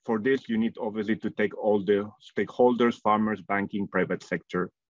for this, you need obviously to take all the stakeholders, farmers, banking, private sector.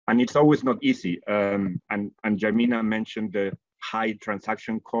 And it's always not easy. And Jemimah mentioned the high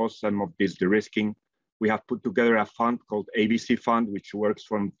transaction costs, some of this de-risking. We have put together a fund called ABC Fund, which works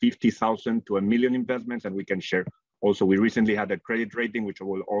from 50,000 to 1 million investments, and we can share. Also, we recently had a credit rating, which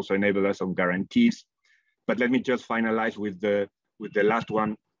will also enable us on guarantees. But let me just finalize with the last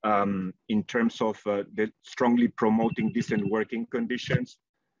one in terms of the strongly promoting decent working conditions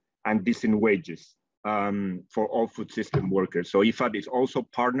and decent wages for all food system workers. So IFAD is also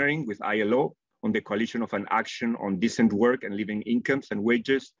partnering with ILO on the coalition of an action on decent work and living incomes and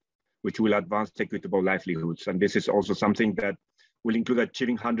wages, which will advance equitable livelihoods. And this is also something that will include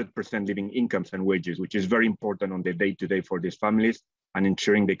achieving 100% living incomes and wages, which is very important on the day-to-day for these families and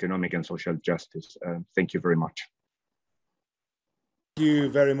ensuring the economic and social justice. Thank you very much. Thank you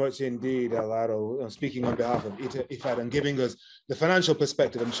very much indeed, Alvaro, speaking on behalf of IFAD and giving us the financial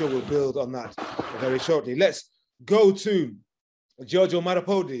perspective. I'm sure we'll build on that very shortly. Let's go to Giorgio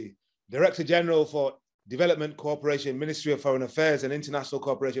Marapodi, Director General for Development Cooperation, Ministry of Foreign Affairs and International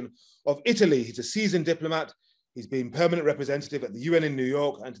Cooperation of Italy. He's a seasoned diplomat. He's been permanent representative at the UN in New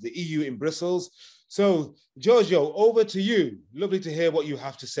York and to the EU in Brussels. So, Giorgio, over to you. Lovely to hear what you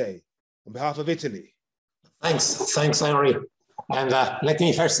have to say on behalf of Italy. Thanks, Henry. And let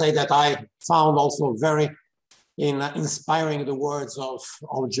me first say that I found also very inspiring the words of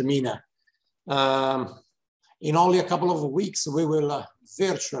Jemimah. In only a couple of weeks, we will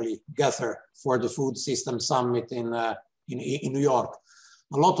virtually gather for the Food System Summit in New York.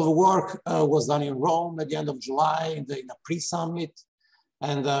 A lot of work was done in Rome at the end of July in a pre-summit,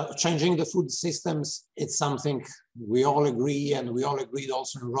 and changing the food systems, it's something we all agree, and we all agreed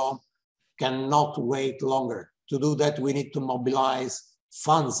also in Rome, cannot wait longer. To do that, we need to mobilize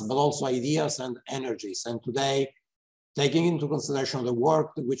funds, but also ideas and energies. And today, taking into consideration the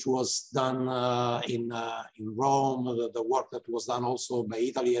work which was done in Rome, the work that was done also by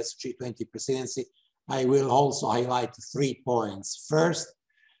Italy as G20 presidency, I will also highlight 3 points. First,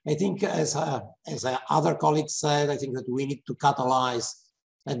 I think as other colleagues said, I think that we need to catalyze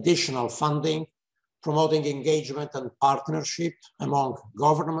additional funding, promoting engagement and partnership among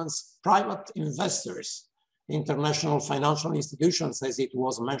governments, private investors, international financial institutions, as it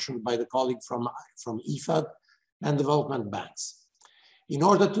was mentioned by the colleague from IFAD, and development banks. In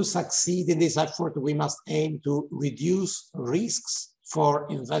order to succeed in this effort, we must aim to reduce risks for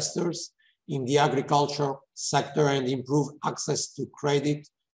investors in the agriculture sector and improve access to credit,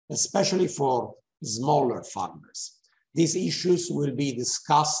 especially for smaller farmers. These issues will be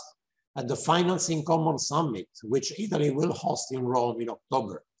discussed at the Financing Common Summit, which Italy will host in Rome in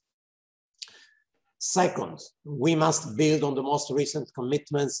October. Second, we must build on the most recent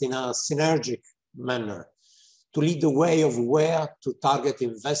commitments in a synergic manner. To lead the way of where to target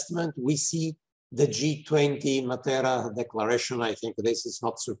investment, we see the G20 Matera Declaration, I think this is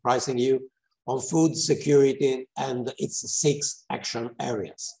not surprising you, on food security and its 6 action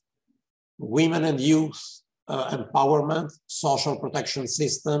areas. Women and youth empowerment, social protection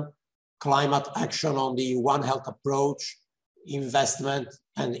system, climate action on the One Health approach, investment,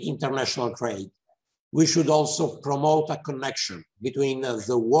 and international trade. We should also promote a connection between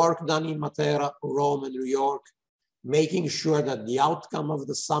the work done in Matera, Rome, and New York, making sure that the outcome of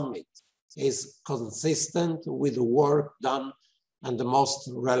the summit is consistent with the work done and the most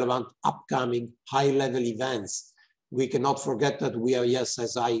relevant upcoming high-level events. We cannot forget that we are, yes,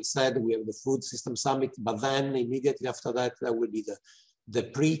 as I said, we have the Food System Summit, but then immediately after that, there will be the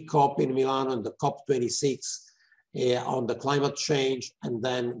pre-COP in Milan and the COP26 on the climate change, and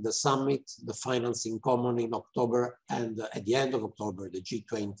then the summit, the Financing Common in October, and at the end of October, the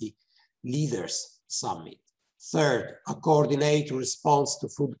G20 Leaders Summit. Third, a coordinated response to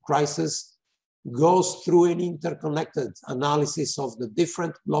food crisis goes through an interconnected analysis of the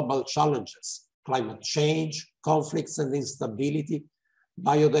different global challenges: climate change, conflicts and instability,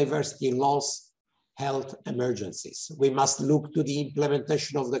 biodiversity loss, health emergencies. We must look to the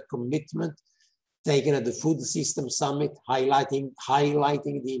implementation of the commitment taken at the Food System Summit, highlighting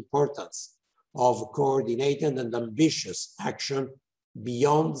the importance of coordinated and ambitious action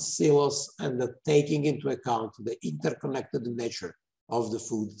beyond silos and the taking into account the interconnected nature of the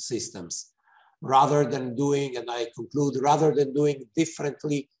food systems. Rather than doing, and I conclude, rather than doing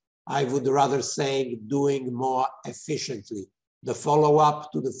differently, I would rather say doing more efficiently. The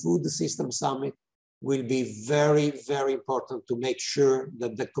follow-up to the Food System Summit will be very, very important to make sure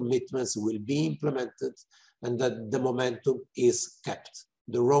that the commitments will be implemented and that the momentum is kept.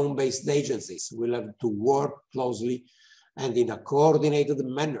 The Rome-based agencies will have to work closely and in a coordinated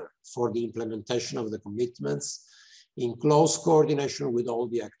manner for the implementation of the commitments, in close coordination with all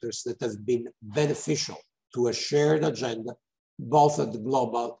the actors that have been beneficial to a shared agenda, both at the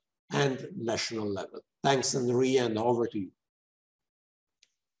global and national level. Thanks, Henry, and over to you.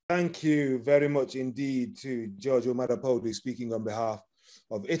 Thank you very much indeed to Giorgio Marapodi, speaking on behalf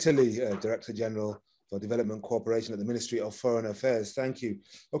of Italy, Director General for Development Cooperation at the Ministry of Foreign Affairs. Thank you.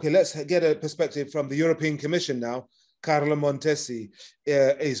 Okay, let's get a perspective from the European Commission now. Carla Montesi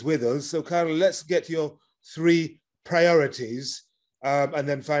is with us. So Carla, let's get your 3 priorities, and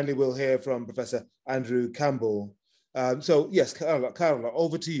then finally we'll hear from Professor Andrew Campbell. So yes, Carla,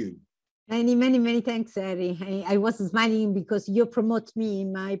 over to you. Many thanks, Harry. I was smiling because you promote me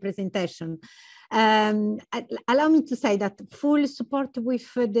in my presentation. Allow me to say that full support with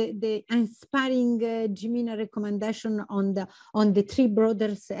the inspiring Jemimah recommendation on the 3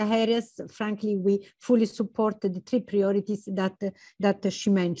 broader areas. Frankly, we fully support the 3 priorities that she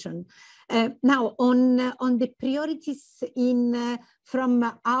mentioned. Now, on the priorities from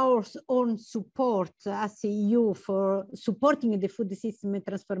our own support as EU for supporting the food system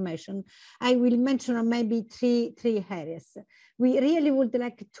transformation, I will mention maybe three areas. We really would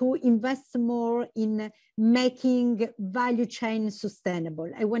like to invest more in making value chain sustainable.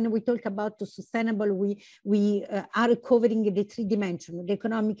 And when we talk about sustainable, we are covering the 3 dimensions: the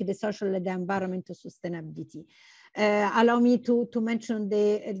economic, the social, and the environmental sustainability. Allow me to mention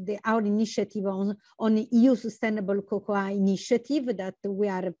our initiative on EU Sustainable Cocoa Initiative that we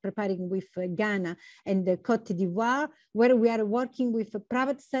are preparing with Ghana and Côte d'Ivoire, where we are working with the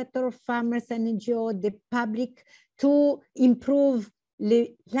private sector, farmers and NGO, the public, to improve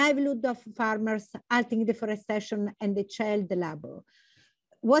the livelihood of farmers, halting deforestation and the child labor.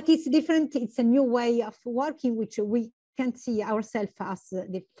 What is different, it's a new way of working, which we can see ourselves as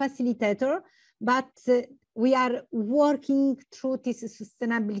the facilitator, but we are working through this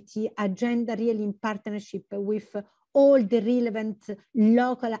sustainability agenda really in partnership with all the relevant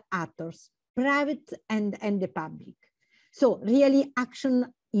local actors, private and the public. So really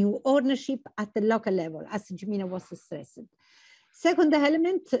action in ownership at the local level, as Jemimah was stressed. Second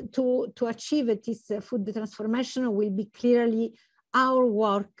element to achieve this food transformation will be clearly our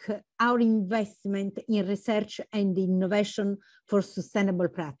work, our investment in research and innovation for sustainable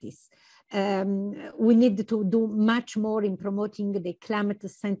practice. We need to do much more in promoting the climate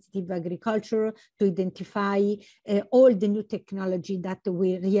sensitive agriculture, to identify all the new technology that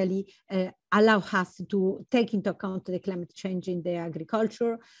will really allow us to take into account the climate change in the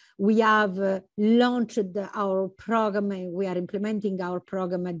agriculture. We have launched our program, and we are implementing our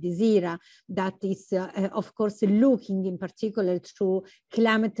program at DESIRA that is, of course, looking in particular to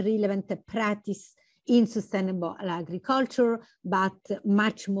climate relevant practice in sustainable agriculture, but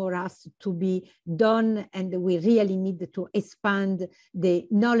much more has to be done, and we really need to expand the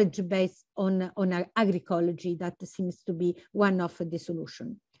knowledge base on agroecology. That seems to be one of the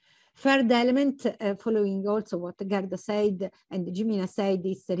solutions. Third element, following also what Gerda said and Jemimah said,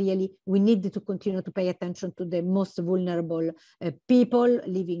 is really we need to continue to pay attention to the most vulnerable people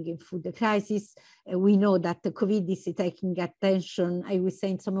living in food crisis. We know that the COVID is taking attention, I would say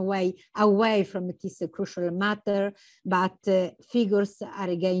in some way, away from this crucial matter, but figures are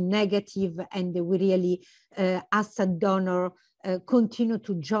again negative, and we really, as a donor, continue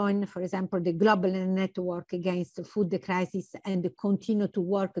to join, for example, the global network against the food crisis, and continue to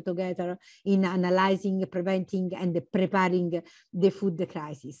work together in analyzing, preventing, and preparing the food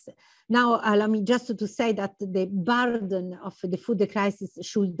crisis. Now, allow me just to say that the burden of the food crisis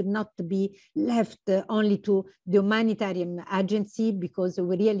should not be left only to the humanitarian agency, because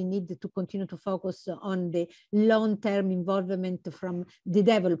we really need to continue to focus on the long-term involvement from the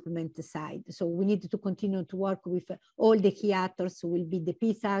development side. So we need to continue to work with all the key actors, who will be the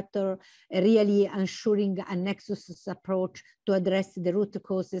peace actor, really ensuring a nexus approach to address the root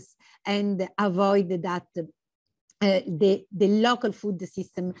causes and avoid that the local food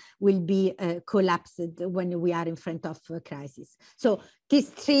system will be collapsed when we are in front of a crisis. So these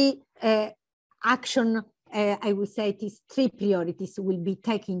three action, I would say these three priorities will be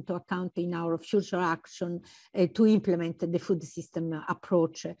taken into account in our future action to implement the food system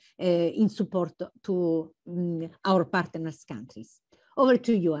approach in support to our partners countries. Over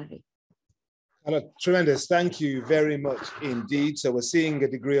to you, Henry. Tremendous. Thank you very much indeed. So we're seeing a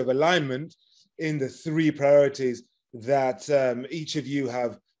degree of alignment in the three priorities that each of you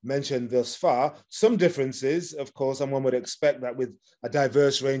have mentioned thus far. Some differences, of course, and one would expect that with a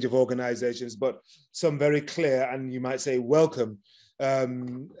diverse range of organizations, but some very clear and you might say welcome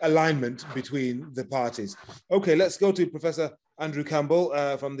alignment between the parties. Okay, let's go to Professor Andrew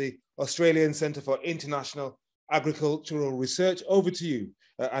Campbell from the Australian Centre for International Agricultural Research. Over to you,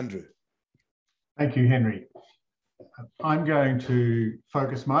 Andrew. Thank you, Henry. I'm going to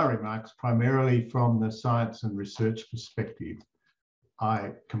focus my remarks primarily from the science and research perspective.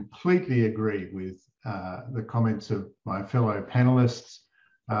 I completely agree with the comments of my fellow panelists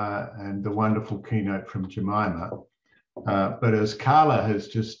and the wonderful keynote from Jemimah. But as Carla has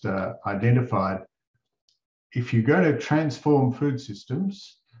just identified, if you're going to transform food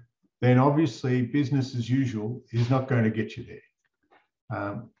systems, then obviously business as usual is not going to get you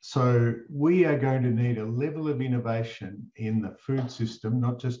there. So we are going to need a level of innovation in the food system,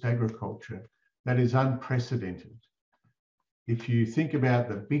 not just agriculture, that is unprecedented. If you think about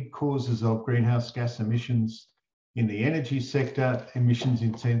the big causes of greenhouse gas emissions, in the energy sector, emissions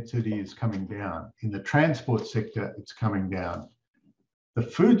intensity is coming down. In the transport sector, it's coming down. The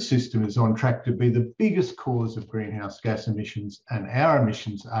food system is on track to be the biggest cause of greenhouse gas emissions, and our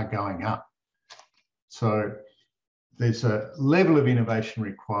emissions are going up. So there's a level of innovation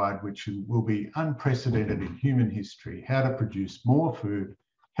required which will be unprecedented in human history, how to produce more food,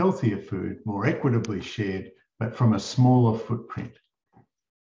 healthier food, more equitably shared, but from a smaller footprint.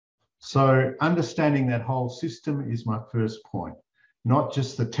 So understanding that whole system is my first point, not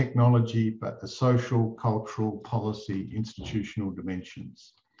just the technology, but the social, cultural, policy, institutional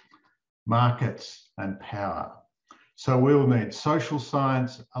dimensions, markets and power. So we'll need social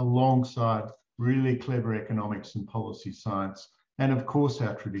science alongside really clever economics and policy science, and of course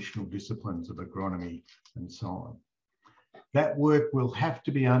our traditional disciplines of agronomy and so on. That work will have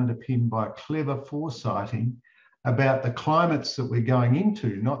to be underpinned by clever foresighting about the climates that we're going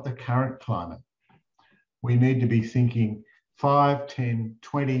into, not the current climate. We need to be thinking 5, 10,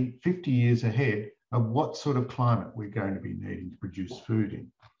 20, 50 years ahead of what sort of climate we're going to be needing to produce food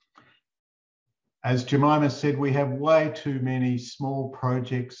in. As Jemimah said, we have way too many small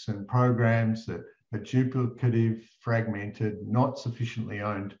projects and programs that are duplicative, fragmented, not sufficiently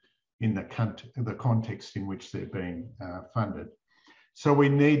owned in the context in which they're being funded. So we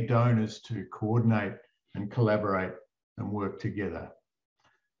need donors to coordinate and collaborate and work together.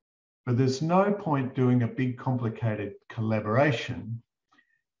 But there's no point doing a big complicated collaboration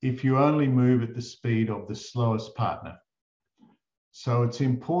if you only move at the speed of the slowest partner. So it's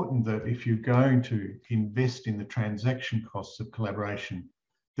important that if you're going to invest in the transaction costs of collaboration,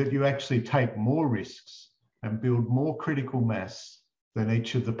 that you actually take more risks and build more critical mass than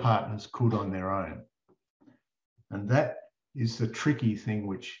each of the partners could on their own. And that is the tricky thing,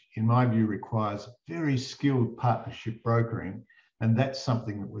 which in my view requires very skilled partnership brokering. And that's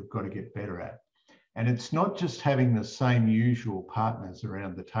something that we've got to get better at. And it's not just having the same usual partners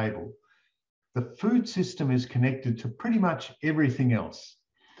around the table. The food system is connected to pretty much everything else.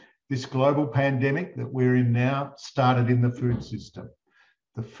 This global pandemic that we're in now started in the food system.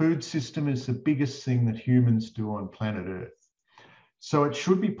 The food system is the biggest thing that humans do on planet Earth. So it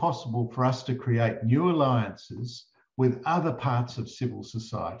should be possible for us to create new alliances with other parts of civil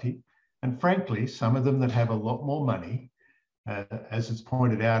society, and frankly, some of them that have a lot more money. As it's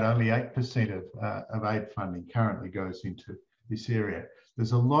pointed out, only 8% of aid funding currently goes into this area.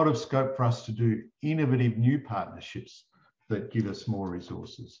 There's a lot of scope for us to do innovative new partnerships that give us more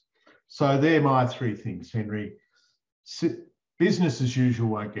resources. So they're my three things, Henry. Business as usual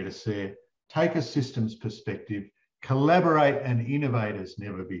won't get us there. Take a systems perspective, collaborate and innovate as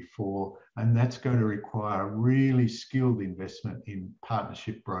never before, and that's going to require really skilled investment in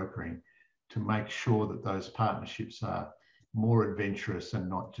partnership brokering to make sure that those partnerships are more adventurous and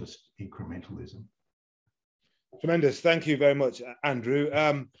not just incrementalism. Tremendous. Thank you very much, Andrew.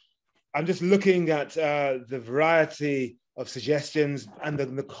 I'm just looking at the variety of suggestions and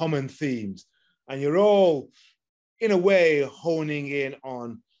the common themes, and you're all, in a way, honing in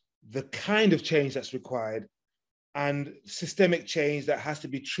on the kind of change that's required and systemic change that has to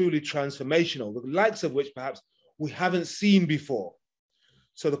be truly transformational, the likes of which perhaps we haven't seen before.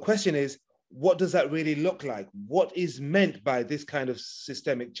 So the question is, what does that really look like? What is meant by this kind of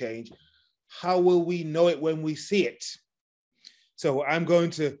systemic change? How will we know it when we see it? So I'm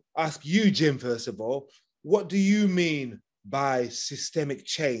going to ask you, Jim, first of all, what do you mean by systemic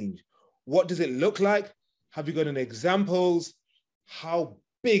change? What does it look like? Have you got any examples? How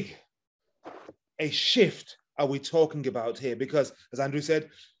big a shift are we talking about here? Because as Andrew said,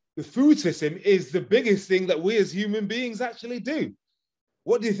 the food system is the biggest thing that we as human beings actually do.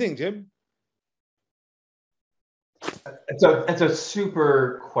 What do you think, Jim? It's a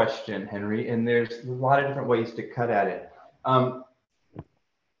super question, Henry, and there's a lot of different ways to cut at it.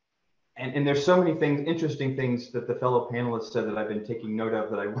 And there's so many things, interesting things that the fellow panelists said that I've been taking note of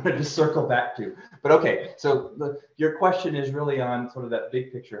that I wanted to circle back to. But okay, so your question is really on sort of that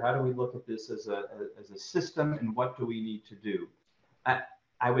big picture. How do we look at this as a system, and what do we need to do?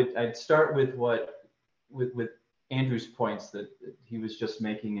 I'd start with with Andrew's points that he was just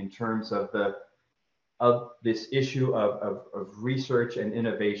making in terms of this issue of research and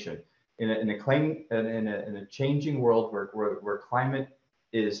innovation in a changing world where climate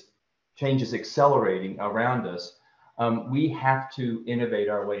change is accelerating around us. We have to innovate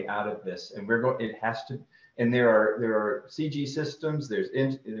our way out of this, and there are CG systems,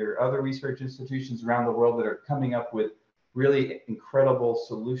 there are other research institutions around the world that are coming up with really incredible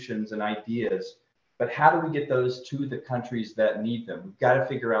solutions and ideas. But how do we get those to the countries that need them? We've got to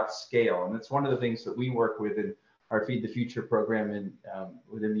figure out scale. And that's one of the things that we work with in our Feed the Future program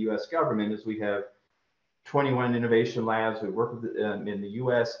within the US government is we have 21 innovation labs. We work with in the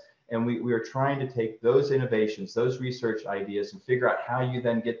US, and we are trying to take those innovations, those research ideas, and figure out how you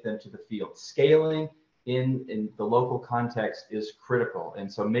then get them to the field. Scaling in the local context is critical.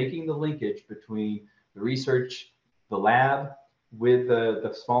 And so making the linkage between the research, the lab, with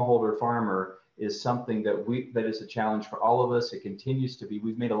the smallholder farmer is something that is a challenge for all of us. It continues to be.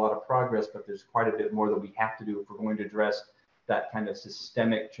 We've made a lot of progress, but there's quite a bit more that we have to do if we're going to address that kind of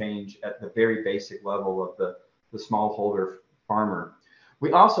systemic change at the very basic level of the smallholder farmer.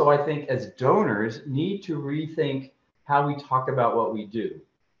 We also, I think, as donors, need to rethink how we talk about what we do.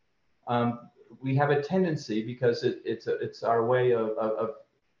 We have a tendency, because it's our way of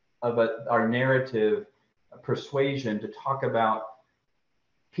our narrative persuasion, to talk about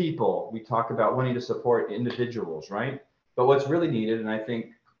people. We talk about wanting to support individuals, right? But what's really needed, and I think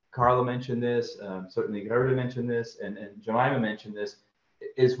Carla mentioned this, certainly Gerda mentioned this, and Jemimah mentioned this,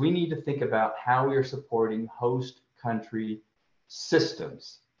 is we need to think about how we are supporting host country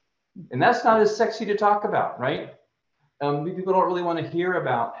systems. And that's not as sexy to talk about, right? People don't really want to hear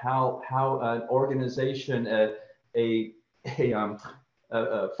about how an organization, a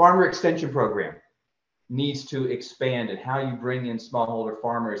farmer extension program needs to expand, and how you bring in smallholder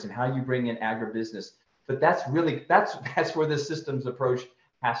farmers and how you bring in agribusiness. But that's where the systems approach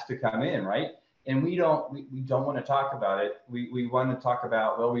has to come in, right? And we don't want to talk about it. We want to talk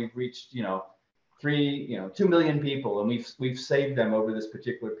about, well, we've reached, 2 million people, and we've saved them over this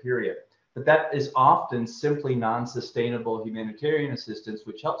particular period. But that is often simply non-sustainable humanitarian assistance,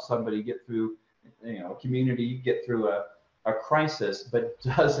 which helps somebody get through, a community, get through a crisis, but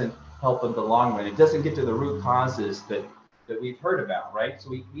doesn't help in the long run. It doesn't get to the root causes that we've heard about, right? So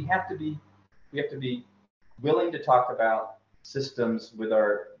we have to be willing to talk about systems with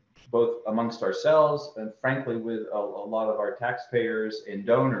both amongst ourselves and frankly with a lot of our taxpayers and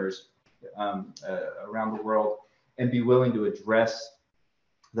donors around the world, and be willing to address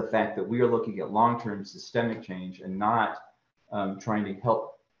the fact that we are looking at long-term systemic change and not trying to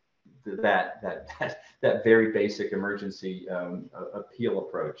help that very basic emergency appeal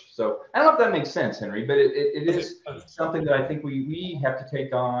approach. So I don't know if that makes sense, Henry, but it is something that I think we have to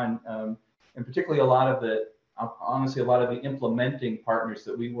take on, and particularly a lot of the implementing partners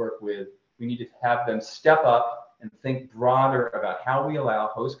that we work with, we need to have them step up and think broader about how we allow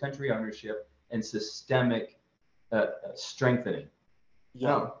host country ownership and systemic strengthening.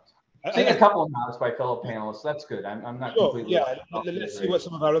 Yeah. Seeing a couple of nods by fellow panelists, that's good. I'm not completely. Yeah, let's see what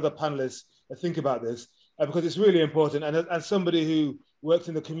some of our other panelists think about this, because it's really important. And as somebody who works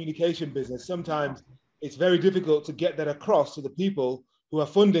in the communication business, sometimes it's very difficult to get that across to the people who are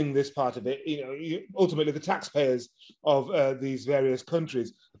funding this part of it, ultimately the taxpayers of these various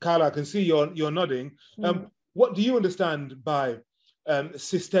countries. Carla, I can see you're nodding. What do you understand by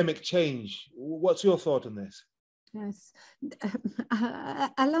systemic change? What's your thought on this? Yes,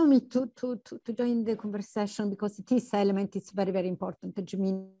 allow me to join the conversation, because this element is very, very important.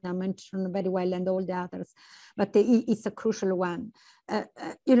 Jemimah mentioned very well, and all the others, but it's a crucial one.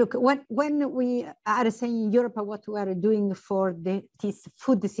 You look, when we are saying in Europe what we are doing for this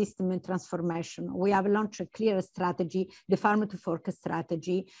food system and transformation, we have launched a clear strategy, the farm to fork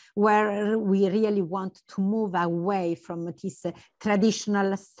strategy, where we really want to move away from this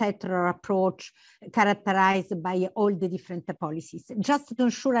traditional sector approach characterized by all the different policies, just to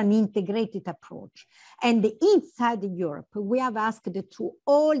ensure an integrated approach. And inside Europe, we have asked to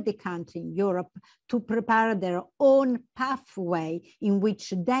all the countries in Europe to prepare their own pathway in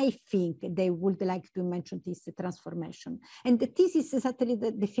which they think they would like to mention this transformation. And this is exactly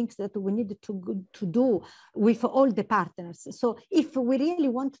the things that we need to do with all the partners. So if we really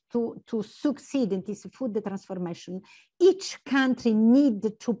want to succeed in this food transformation, each country needs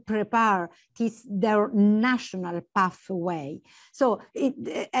to prepare their national pathway. So,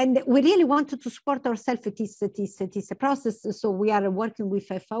 and we really wanted to support ourselves this process. So we are working with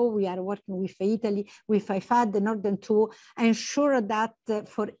FAO, we are working with Italy, with IFPRI in order to ensure that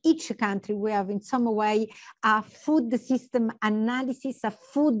for each country we have in some way a food system analysis, a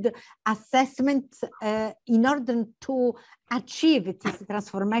food assessment in order to achieve this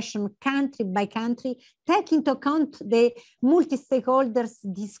transformation country by country, take into account the multi-stakeholders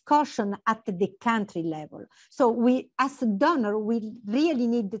discussion at the country level. So we, as a donor, we really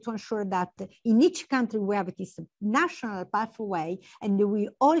need to ensure that in each country we have this national pathway, and we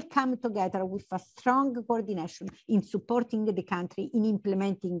all come together with a strong coordination in supporting the country in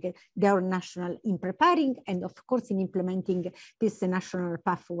implementing their national, in preparing, and of course in implementing this national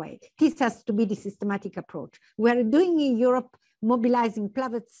pathway. This has to be the systematic approach. We are doing in Europe, mobilizing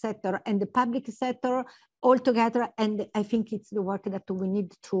private sector and the public sector all together, and I think it's the work that we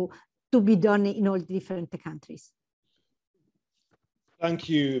need to be done in all different countries. Thank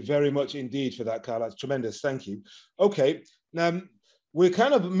you very much indeed for that, Carla. That's tremendous. Thank you. Okay, now we're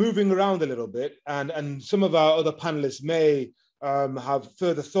kind of moving around a little bit, and some of our other panelists may have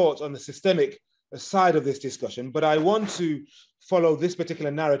further thoughts on the systemic side of this discussion, but I want to follow this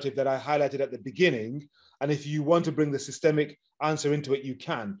particular narrative that I highlighted at the beginning. And if you want to bring the systemic answer into it, you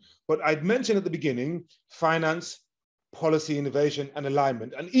can. But I'd mentioned at the beginning, finance, policy, innovation, and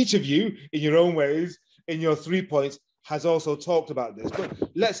alignment. And each of you, in your own ways, in your 3 points, has also talked about this. But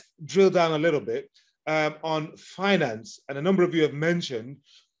let's drill down a little bit on finance. And a number of you have mentioned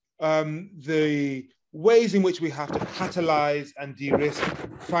the ways in which we have to catalyze and de-risk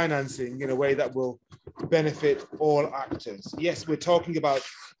financing in a way that will benefit all actors. Yes, we're talking about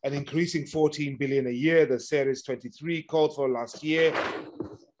an increasing 14 billion a year, the Series 23 called for last year.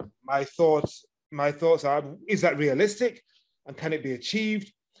 My thoughts are, is that realistic? And can it be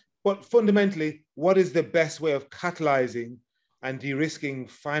achieved? But fundamentally, what is the best way of catalyzing and de-risking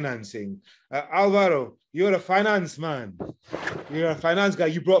financing? Alvaro, you're a finance man. You're a finance guy.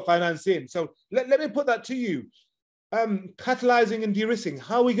 You brought finance in. So let me put that to you. Catalyzing and de-risking,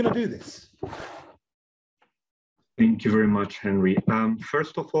 how are we going to do this? Thank you very much, Henry.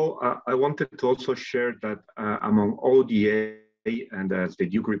 First of all, I wanted to also share that among all the and as the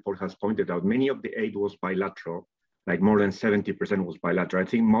Duke report has pointed out, many of the aid was bilateral, like more than 70% was bilateral. I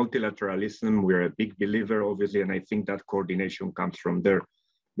think multilateralism, we're a big believer, obviously, and I think that coordination comes from there.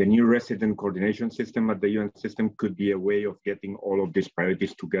 The new resident coordination system at the UN system could be a way of getting all of these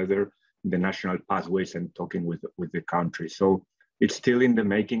priorities together in the national pathways and talking with the country. So it's still in the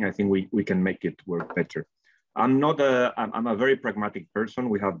making. I think we can make it work better. I'm a very pragmatic person.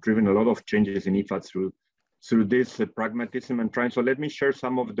 We have driven a lot of changes in IFPRI through this pragmatism and trying. So let me share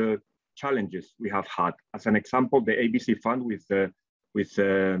some of the challenges we have had. As an example, the ABC Fund with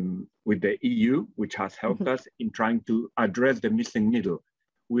the EU, which has helped us in trying to address the missing middle.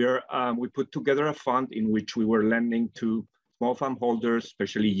 We put together a fund in which we were lending to small farm holders,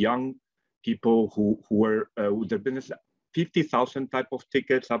 especially young people who were with their business, 50,000 type of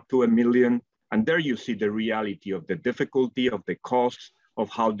tickets up to $1 million. And there you see the reality of the difficulty, of the costs, of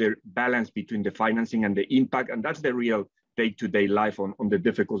how the balance between the financing and the impact. And that's the real day-to-day life on the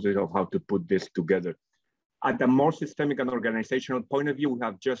difficulties of how to put this together. At a more systemic and organizational point of view, we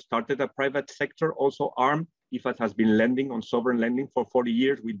have just started a private sector, also armed. IFPRI has been lending on sovereign lending for 40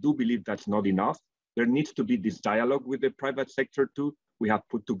 years. We do believe that's not enough. There needs to be this dialogue with the private sector too. We have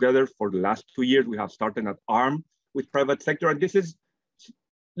put together for the last 2 years, we have started at arm with private sector. And this is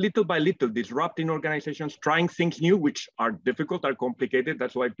little by little disrupting organizations, trying things new, which are difficult, are complicated.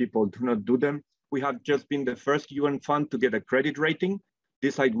 That's why people do not do them. We have just been the first UN fund to get a credit rating.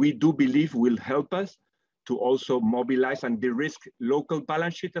 This we do believe will help us to also mobilize and de-risk local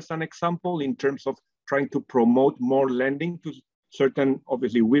balance sheet as an example in terms of trying to promote more lending to certain,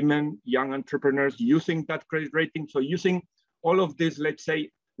 obviously, women, young entrepreneurs using that credit rating. So using all of this, let's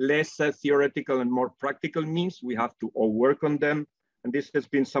say, less theoretical and more practical means, we have to all work on them. And this has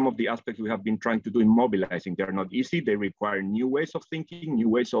been some of the aspects we have been trying to do in mobilizing. They're not easy. They require new ways of thinking, new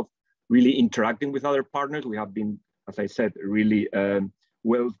ways of really interacting with other partners. We have been, as I said, really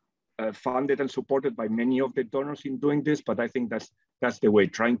well funded and supported by many of the donors in doing this. But I think that's the way,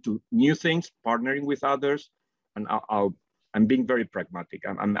 trying to new things, partnering with others. And I'm being very pragmatic.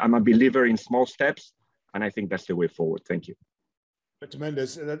 I'm a believer in small steps. And I think that's the way forward. Thank you.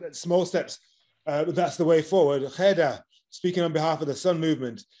 Tremendous. Small steps. That's the way forward. Gerda, speaking on behalf of the Sun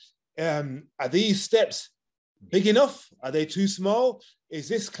Movement, are these steps big enough? Are they too small? Is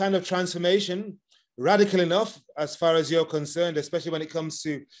this kind of transformation radical enough as far as you're concerned, especially when it comes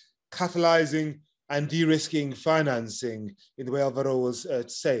to catalyzing and de-risking financing in the way Alvaro was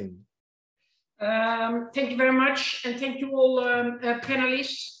saying? Thank you very much, and thank you all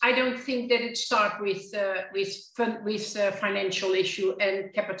panelists. I don't think that it starts with financial issue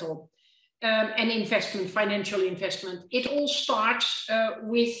and capital and investment, financial investment. It all starts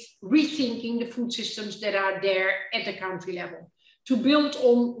with rethinking the food systems that are there at the country level, to build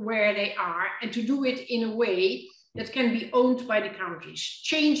on where they are and to do it in a way that can be owned by the countries.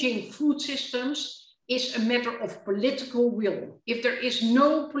 Changing food systems is a matter of political will. If there is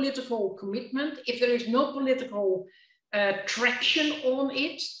no political commitment, if there is no political traction on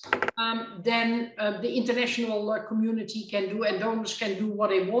it, then the international community can do, and donors can do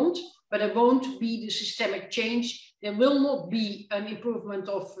what they want, but there won't be the systemic change. There will not be an improvement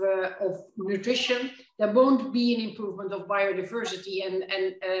of nutrition. There won't be an improvement of biodiversity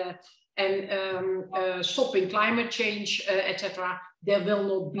and stopping climate change, etc. There will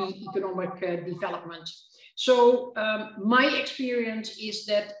not be economic development. So my experience is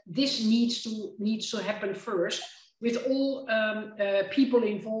that this needs to happen first, with all people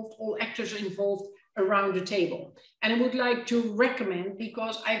involved, all actors involved around the table. And I would like to recommend,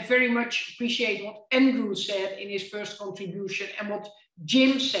 because I very much appreciate what Andrew said in his first contribution and what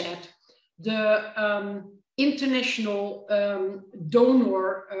Jim said, the international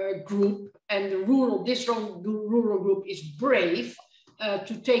donor group and this rural group is brave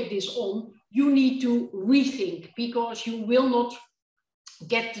to take this on. You need to rethink, because you will not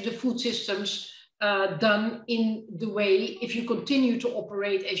get the food systems done in the way if you continue to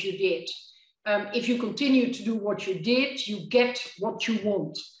operate as you did. If you continue to do what you did, you get what you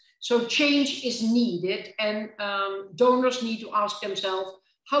want. So change is needed, and donors need to ask themselves,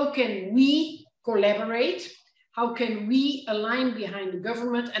 how can we collaborate? How can we align behind the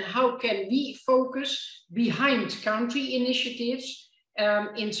government, and how can we focus behind country initiatives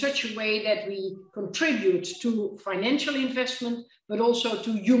in such a way that we contribute to financial investment, but also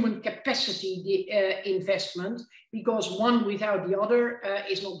to human capacity investment, because one without the other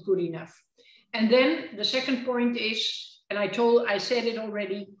is not good enough. And then the second point is, and I said it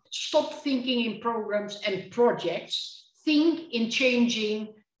already, stop thinking in programs and projects. Think in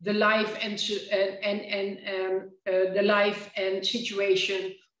changing the life and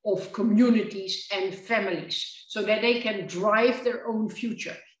situation of communities and families so that they can drive their own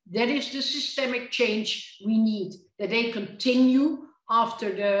future. That is the systemic change we need, that they continue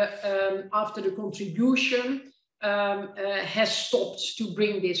after the contribution has stopped to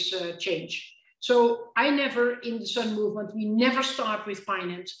bring this change. So I never, in the Sun Movement, we never start with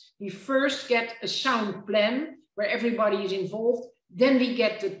finance. We first get a sound plan where everybody is involved. Then we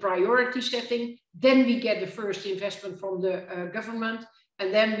get the priority setting. Then we get the first investment from the government.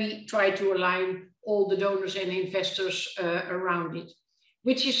 And then we try to align all the donors and investors around it,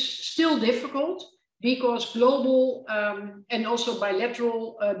 which is still difficult because global and also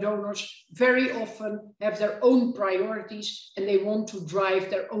bilateral donors very often have their own priorities and they want to drive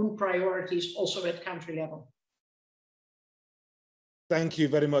their own priorities also at country level. Thank you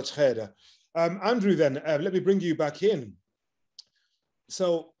very much, Gerda. Andrew, then, let me bring you back in.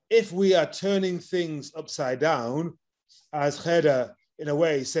 So if we are turning things upside down, as Gerda in a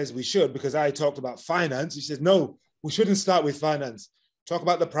way says we should, because I talked about finance, he says, no, we shouldn't start with finance. Talk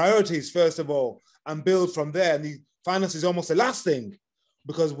about the priorities first of all and build from there. And the finance is almost the last thing,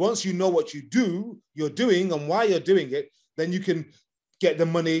 because once you know what you're doing and why you're doing it, then you can get the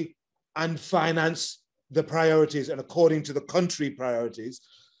money and finance the priorities and according to the country priorities.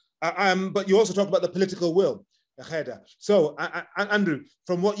 But you also talk about the political will, Gerda. So Andrew,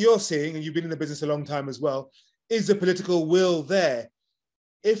 from what you're seeing, and you've been in the business a long time as well, is the political will there?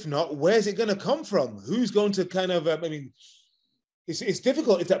 If not, where's it going to come from? Who's going to kind of, I mean, it's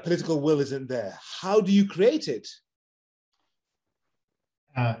difficult if that political will isn't there. How do you create it?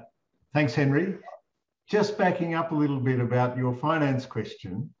 Thanks, Henry. Just backing up a little bit about your finance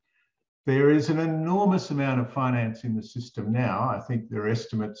question, there is an enormous amount of finance in the system now. I think there are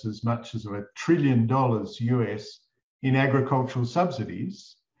estimates as much as $1 trillion US in agricultural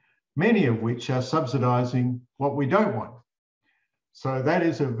subsidies, many of which are subsidizing what we don't want. So that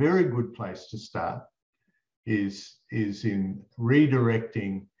is a very good place to start, is in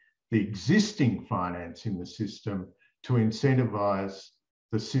redirecting the existing finance in the system to incentivize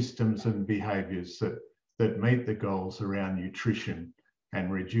the systems and behaviors that meet the goals around nutrition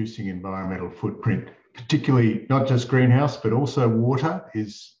and reducing environmental footprint, particularly not just greenhouse, but also water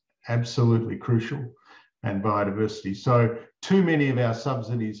is absolutely crucial, and biodiversity. So too many of our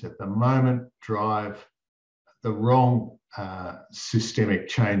subsidies at the moment drive the wrong systemic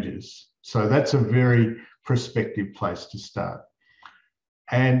changes. So that's a very prospective place to start.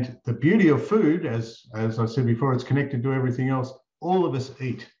 And the beauty of food, as I said before, it's connected to everything else. All of us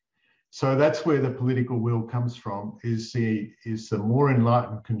eat. So that's where the political will comes from, is the more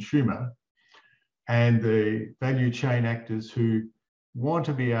enlightened consumer and the value chain actors who want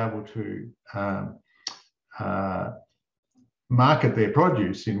to be able to market their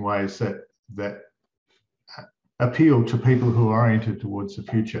produce in ways that appeal to people who are oriented towards the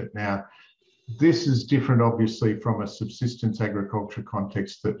future. Now, this is different, obviously, from a subsistence agriculture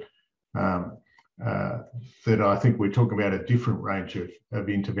context that I think we're talking about a different range of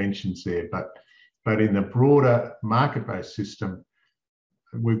interventions there. But in the broader market-based system,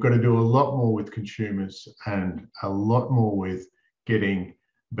 we've got to do a lot more with consumers and a lot more with getting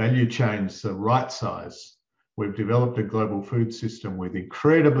value chains the right size. We've developed a global food system with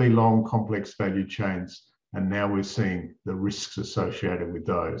incredibly long, complex value chains, and now we're seeing the risks associated with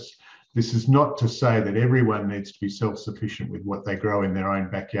those. This is not to say that everyone needs to be self-sufficient with what they grow in their own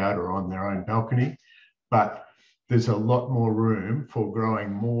backyard or on their own balcony, but there's a lot more room for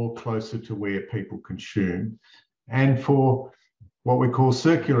growing more closer to where people consume, and for what we call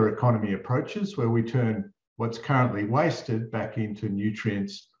circular economy approaches, where we turn what's currently wasted back into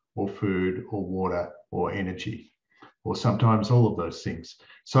nutrients or food or water or energy, or sometimes all of those things.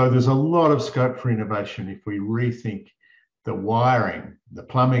 So there's a lot of scope for innovation if we rethink the wiring, the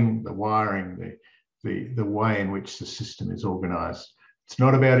plumbing, the wiring, the way in which the system is organised. It's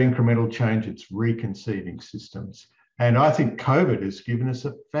not about incremental change, it's reconceiving systems. And I think COVID has given us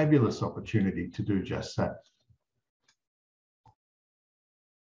a fabulous opportunity to do just that.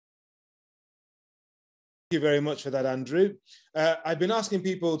 Thank you very much for that, Andrew. I've been asking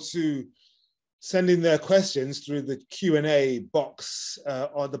people to send in their questions through the Q&A box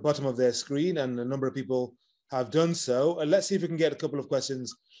on the bottom of their screen, and a number of people have done so. Let's see if we can get a couple of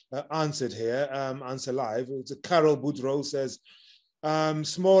questions answered here, answer live. Carol Boudreau says,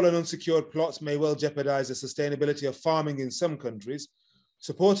 small and unsecured plots may well jeopardize the sustainability of farming in some countries.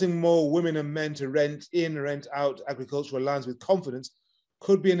 Supporting more women and men to rent in, rent out agricultural lands with confidence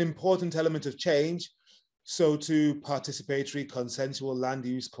could be an important element of change. So to participatory consensual land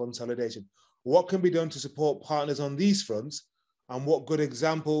use consolidation. What can be done to support partners on these fronts, and what good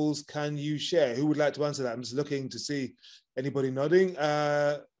examples can you share? Who would like to answer that? I'm just looking to see anybody nodding.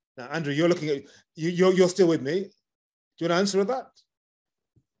 Now, Andrew, you're looking at, you're still with me. Do you want to answer that?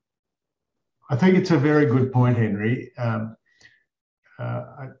 I think it's a very good point, Henry. From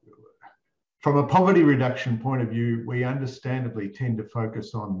a poverty reduction point of view, we understandably tend to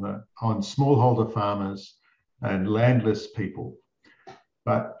focus on smallholder farmers and landless people.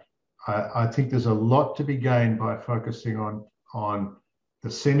 But I think there's a lot to be gained by focusing on the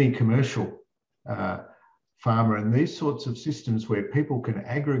semi-commercial farmer and these sorts of systems where people can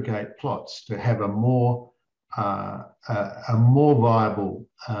aggregate plots to have a more viable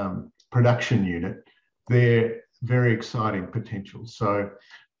production unit. They're very exciting potential. So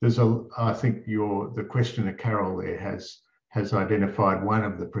I think the questioner Carol there has identified one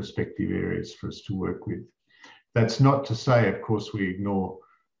of the prospective areas for us to work with. That's not to say, of course, we ignore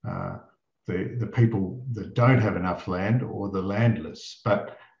the people that don't have enough land or the landless,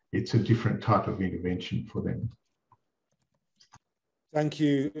 but it's a different type of intervention for them. Thank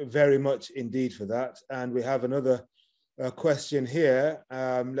you very much indeed for that. And we have another question here.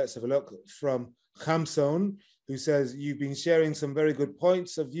 Let's have a look from Khamson, who says, you've been sharing some very good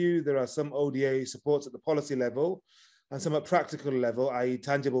points of view. There are some ODA supports at the policy level and some at practical level, i.e.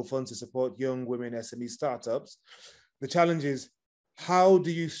 tangible funds to support young women SME startups. The challenge is, how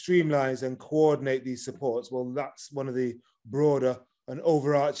do you streamline and coordinate these supports? Well, that's one of the broader and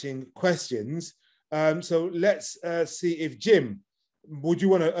overarching questions. So let's see if Jim, would you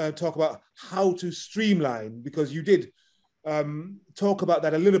want to talk about how to streamline? Because you did talk about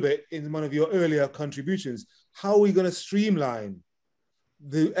that a little bit in one of your earlier contributions. How are we going to streamline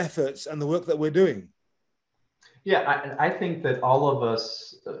the efforts and the work that we're doing? Yeah, I think that all of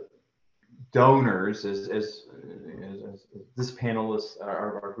us donors, as this panelist,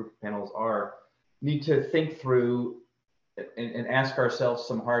 our group of panels are, need to think through and ask ourselves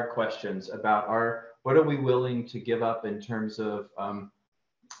some hard questions about what are we willing to give up in terms of our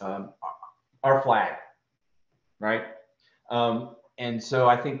flag, right? And so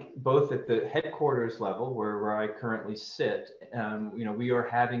I think both at the headquarters level, where I currently sit, we are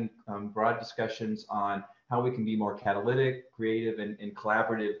having broad discussions on how we can be more catalytic, creative, and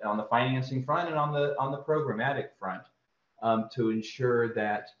collaborative on the financing front and on the programmatic front, to ensure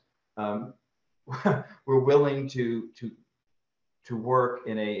that we're willing to work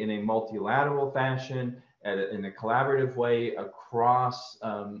in a multilateral fashion, in a collaborative way across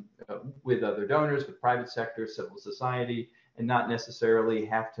with other donors, with private sector, civil society, and not necessarily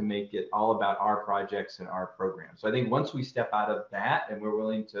have to make it all about our projects and our programs. So I think once we step out of that and we're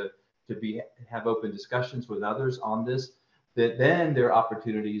willing to have open discussions with others on this, that then there are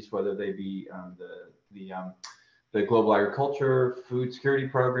opportunities, whether they be the Global Agriculture Food Security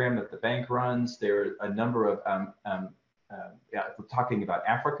Program that the bank runs. There are a number of, if we're talking about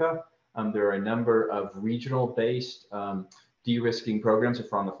Africa, there are a number of regional-based de-risking programs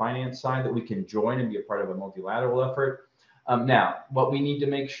if we're on the finance side that we can join and be a part of a multilateral effort. Now, what we need to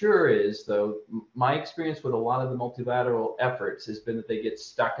make sure is, though, my experience with a lot of the multilateral efforts has been that they get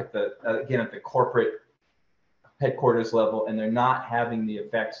stuck at the corporate headquarters level, and they're not having the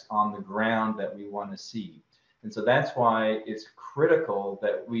effects on the ground that we want to see. And so that's why it's critical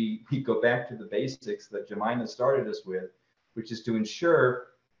that we go back to the basics that Jemimah started us with, which is to ensure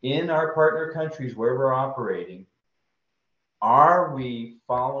in our partner countries where we're operating, are we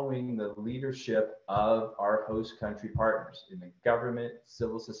following the leadership of our host country partners in the government,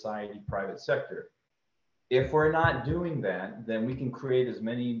 civil society, private sector? If we're not doing that, then we can create as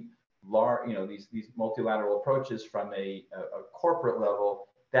many large, these multilateral approaches from a corporate level.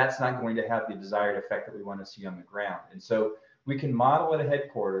 That's not going to have the desired effect that we want to see on the ground. And so we can model at a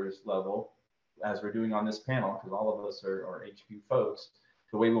headquarters level, as we're doing on this panel, because all of us are HQ folks,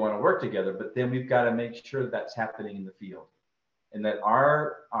 the way we want to work together. But then we've got to make sure that that's happening in the field, and that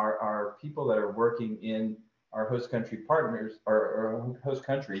our people that are working in our host country partners or host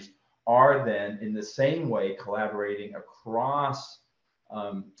countries are then in the same way collaborating across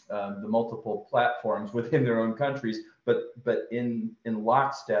the multiple platforms within their own countries, but in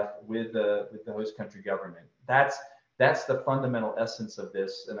lockstep with the host country government. That's the fundamental essence of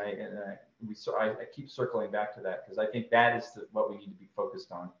this, and I keep circling back to that because I think that is what we need to be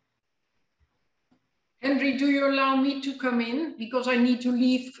focused on. Henry, do you allow me to come in because I need to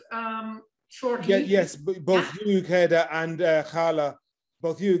leave shortly? Yes, both you, Gerda, and Khala,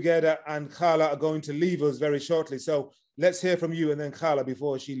 are going to leave us very shortly. So let's hear from you and then Khala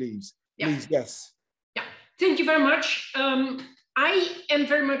before she leaves. Please, yes. Yeah, thank you very much. I am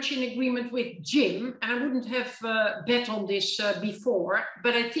very much in agreement with Jim, and I wouldn't have bet on this before,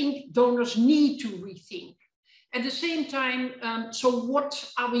 but I think donors need to rethink. At the same time, so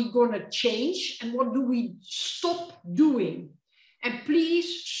what are we going to change and what do we stop doing? And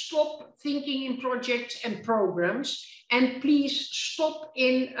please stop thinking in projects and programs, and please stop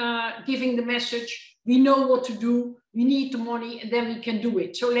in giving the message, we know what to do, we need the money, and then we can do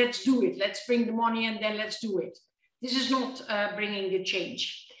it. So let's do it. Let's bring the money and then let's do it. This is not bringing the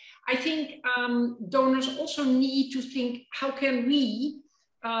change. I think donors also need to think, how can we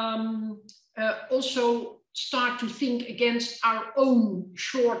also start to think against our own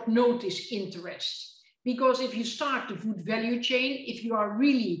short notice interest? Because if you start the food value chain, if you are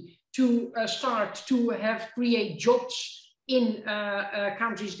really to start to create jobs in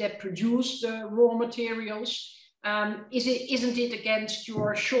countries that produce the raw materials, isn't it against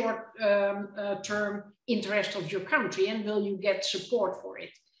your short-term interest of your country, and will you get support for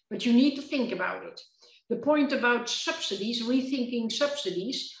it? But you need to think about it. The point about subsidies, rethinking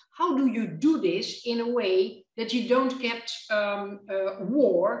subsidies, how do you do this in a way that you don't get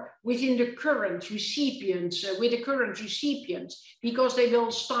war within the current recipients, with the current recipients, because they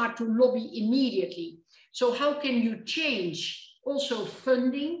will start to lobby immediately. So how can you change also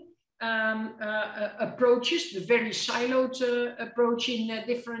funding approaches, the very siloed approach in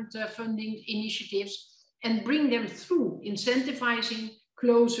different funding initiatives, and bring them through incentivizing,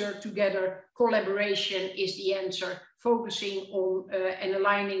 closer together, collaboration is the answer. Focusing on and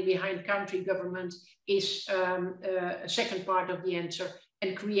aligning behind country government is a second part of the answer,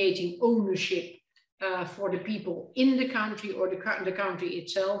 and creating ownership for the people in the country or the country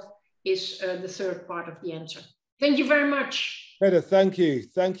itself is the third part of the answer. Thank you very much. Peter, thank you.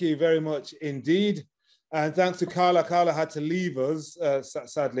 Thank you very much indeed. And thanks to Carla. Carla had to leave us,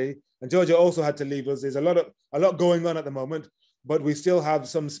 sadly. And Georgia also had to leave us. There's a lot going on at the moment, but we still have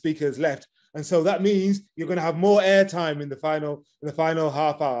some speakers left. And so that means you're going to have more airtime in the final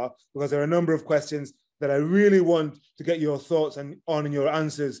half hour, because there are a number of questions that I really want to get your thoughts on and your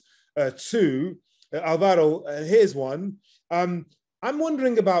answers to. Alvaro, here's one. I'm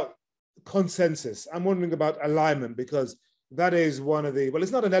wondering about consensus. I'm wondering about alignment, because that is one of the, well,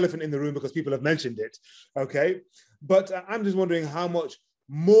 it's not an elephant in the room because people have mentioned it, okay? But I'm just wondering how much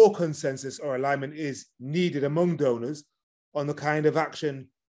more consensus or alignment is needed among donors on the kind of action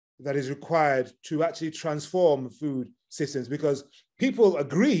that is required to actually transform food systems, because people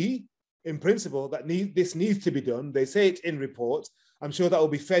agree in principle that this needs to be done. They say it in reports. I'm sure that will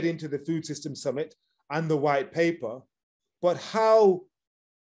be fed into the Food System Summit and the white paper. But how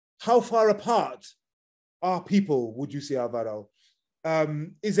far apart are people, would you say, Alvaro?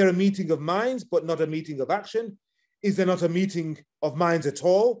 Is there a meeting of minds, but not a meeting of action? Is there not a meeting of minds at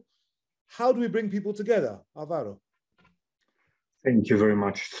all? How do we bring people together, Alvaro? Thank you very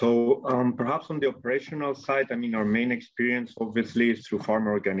much. So perhaps on the operational side, I mean, our main experience obviously is through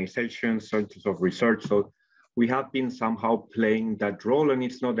farmer organizations, centers of research. So we have been somehow playing that role, and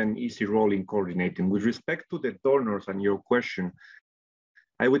it's not an easy role in coordinating. With respect to the donors and your question,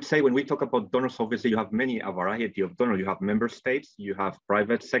 I would say when we talk about donors, obviously you have a variety of donors. You have member states, you have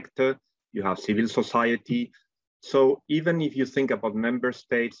private sector, you have civil society. So even if you think about member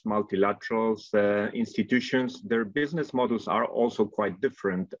states, multilaterals, institutions, their business models are also quite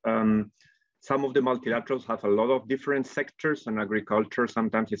different. Some of the multilaterals have a lot of different sectors, and agriculture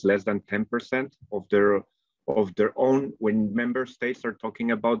sometimes is less than 10% of their own. When member states are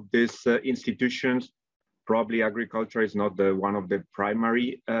talking about these institutions, probably agriculture is not one of the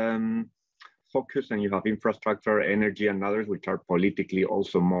primary focus, and you have infrastructure, energy, and others, which are politically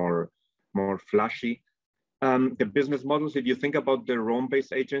also more flashy. The business models, if you think about the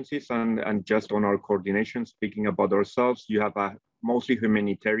Rome-based agencies and just on our coordination, speaking about ourselves, you have a mostly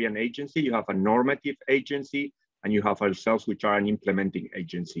humanitarian agency, you have a normative agency, and you have ourselves, which are an implementing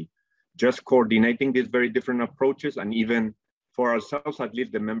agency. Just coordinating these very different approaches, and even for ourselves, at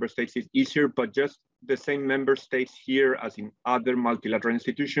least the member states is easier, but just the same member states here as in other multilateral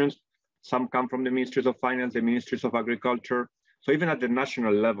institutions. Some come from the ministries of finance, the ministries of agriculture. So even at the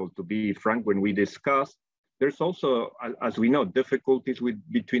national level, to be frank, when we discuss, there's also, as we know, difficulties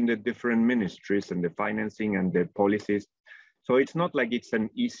between the different ministries and the financing and the policies. So it's not like it's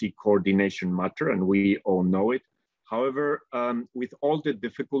an easy coordination matter, and we all know it. However, with all the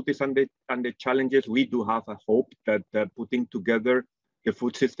difficulties and the challenges, we do have a hope that putting together the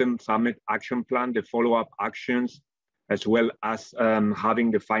Food System Summit Action Plan, the follow-up actions, as well as having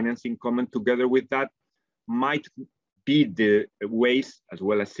the financing coming together with that, might be the ways, as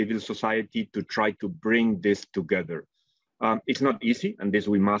well as civil society, to try to bring this together. It's not easy, and this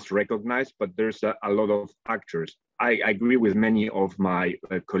we must recognize, but there's a lot of actors. I agree with many of my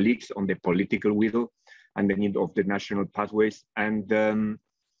colleagues on the political will and the need of the national pathways. And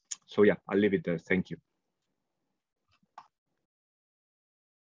so, yeah, I'll leave it there. Thank you.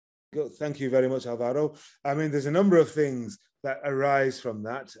 Thank you very much, Alvaro. I mean, there's a number of things that arise from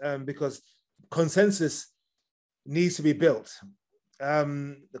that, because consensus needs to be built.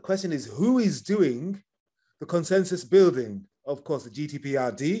 The question is, who is doing the consensus building? Of course, the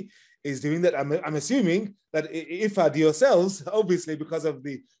GDPRD is doing that. I'm assuming that IFPRI yourselves, obviously, because of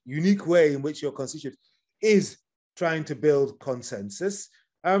the unique way in which your constituent is trying to build consensus.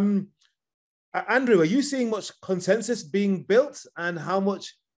 Andrew, are you seeing much consensus being built, and how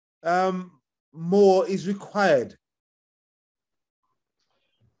much more is required?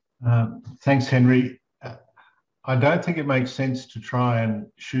 Thanks, Henry. I don't think it makes sense to try and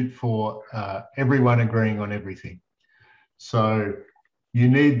shoot for everyone agreeing on everything. So you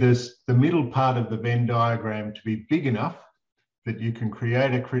need the middle part of the Venn diagram to be big enough that you can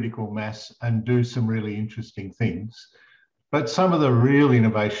create a critical mass and do some really interesting things. But some of the real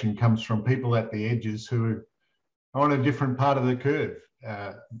innovation comes from people at the edges who are on a different part of the curve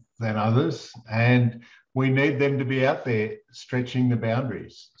than others. And we need them to be out there stretching the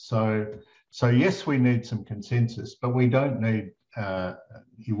boundaries. So yes, we need some consensus, but we don't need,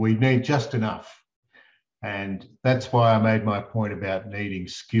 we need just enough. And that's why I made my point about needing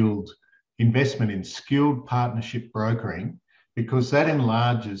skilled investment in skilled partnership brokering, because that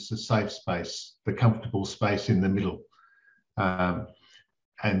enlarges the safe space, the comfortable space in the middle. And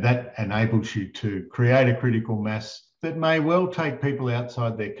that enables you to create a critical mass that may well take people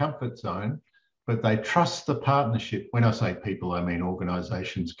outside their comfort zone, but they trust the partnership. When I say people, I mean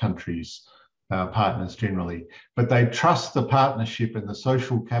organisations, countries, partners generally, but they trust the partnership and the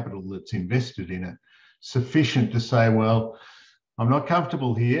social capital that's invested in it sufficient to say, well, I'm not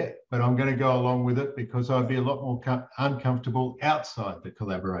comfortable here, but I'm going to go along with it because I'd be a lot more uncomfortable outside the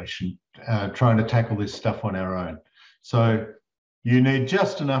collaboration, trying to tackle this stuff on our own. So you need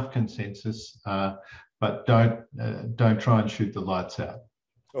just enough consensus, but don't try and shoot the lights out.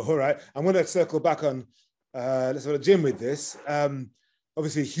 All right, I'm going to circle back on let's go to Jim with this.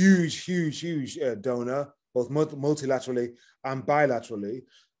 Obviously, huge donor, both multilaterally and bilaterally.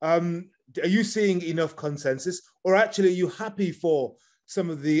 Are you seeing enough consensus, or actually are you happy for some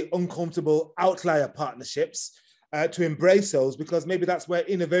of the uncomfortable outlier partnerships to embrace those, because maybe that's where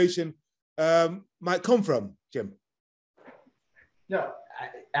innovation might come from, Jim? No,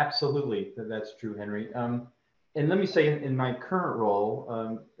 absolutely, that's true, Henry. And let me say, in my current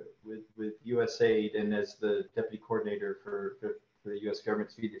role with USAID and as the deputy coordinator for the U.S.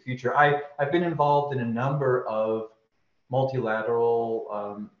 government's Feed the Future, I've been involved in a number of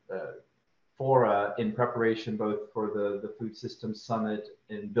multilateral fora in preparation both for the Food Systems Summit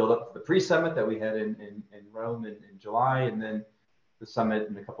and build up to the pre-summit that we had in Rome in July, and then the summit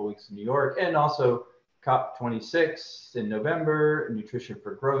in a couple of weeks in New York, and also COP26 in November, Nutrition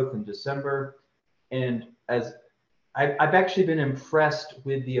for Growth in December. And as I've actually been impressed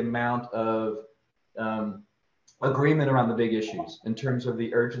with the amount of agreement around the big issues in terms of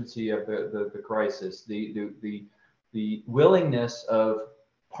the urgency of the crisis, the willingness of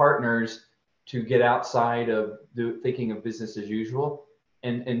partners to get outside of thinking of business as usual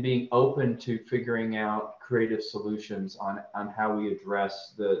and being open to figuring out creative solutions on how we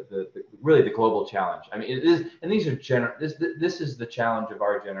address really the global challenge. I mean, it is, and these are this is the challenge of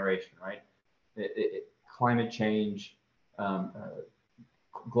our generation, right? Climate change,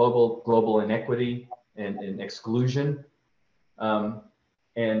 global inequity and exclusion, and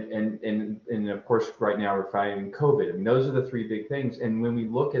of course right now we're fighting COVID. I mean, those are the three big things. And when we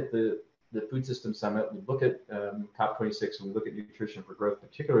look at the Food Systems Summit, we look at COP26, and we look at Nutrition for Growth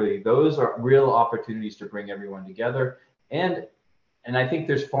particularly, those are real opportunities to bring everyone together. And I think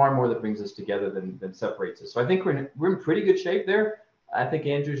there's far more that brings us together than separates us. So I think we're in pretty good shape there. I think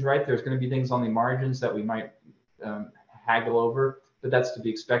Andrew's right. There's going to be things on the margins that we might haggle over, but that's to be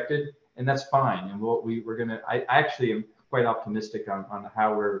expected, and that's fine. And we're going to, I actually am quite optimistic on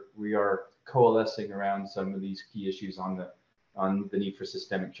how we are coalescing around some of these key issues on the need for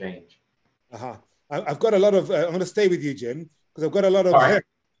systemic change. I've got a lot of, I'm going to stay with you, Jim, because I've got a lot of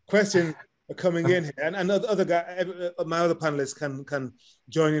questions coming in here, and other guy, my other panelists can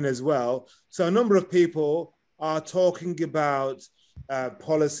join in as well. So a number of people are talking about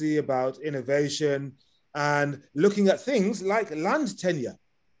policy, about innovation, and looking at things like land tenure,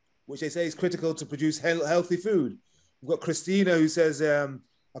 which they say is critical to produce healthy food. We've got Christina who says,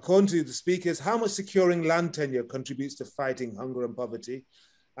 according to the speakers, how much securing land tenure contributes to fighting hunger and poverty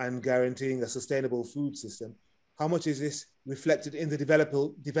and guaranteeing a sustainable food system? How much is this reflected in the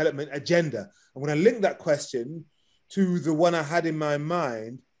development agenda? I'm going to link that question to the one I had in my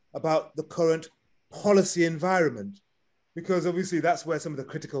mind about the current policy environment, because obviously that's where some of the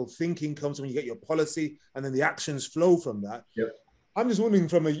critical thinking comes when you get your policy and then the actions flow from that. Yep. I'm just wondering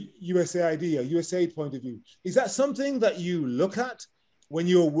from a USAID or USAID point of view, is that something that you look at when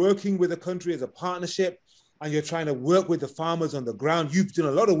you're working with a country as a partnership and you're trying to work with the farmers on the ground? You've done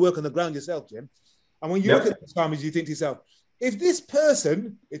a lot of work on the ground yourself, Jim. And when you look at the farmers, you think to yourself, if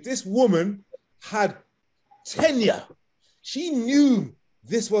this woman had tenure, she knew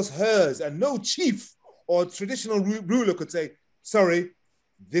this was hers and no chief or traditional ruler could say, sorry,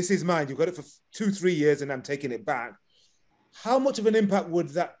 this is mine. You've got it for 2-3 years and I'm taking it back. How much of an impact would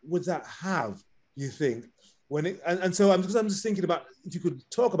that have, you think? So I'm just thinking about if you could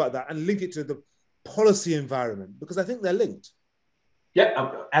talk about that and link it to the policy environment, because I think they're linked.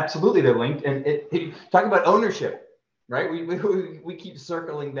 Yeah, absolutely, they're linked. And talk about ownership, right? We keep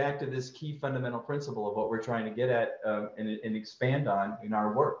circling back to this key fundamental principle of what we're trying to get at and expand on in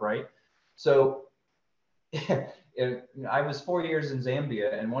our work, right? So I was 4 years in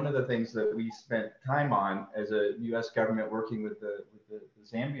Zambia, and one of the things that we spent time on as a U.S. government working with the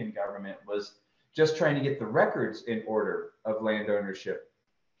Zambian government was just trying to get the records in order of land ownership.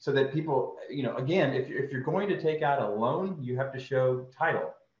 So that people, again, if you're going to take out a loan, you have to show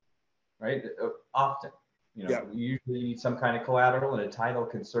title, right? Often, you usually need some kind of collateral, and a title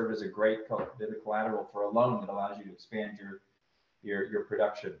can serve as a great bit of collateral for a loan that allows you to expand your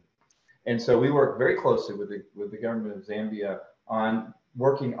production. And so we work very closely with the government of Zambia on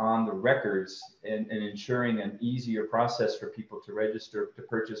working on the records and ensuring an easier process for people to register, to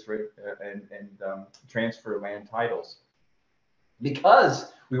purchase and transfer land titles.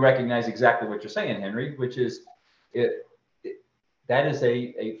 Because we recognize exactly what you're saying, Henry, which is that is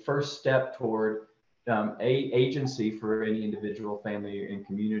a first step toward agency for any individual, family, and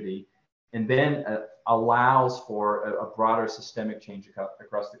community, and then allows for a broader systemic change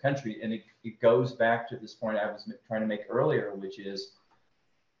across the country. And it goes back to this point I was trying to make earlier, which is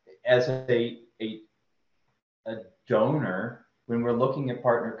as a donor, when we're looking at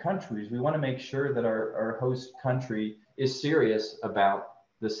partner countries, we want to make sure that our host country is serious about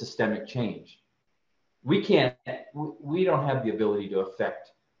the systemic change. We don't have the ability to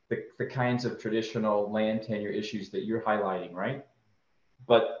affect the kinds of traditional land tenure issues that you're highlighting, right?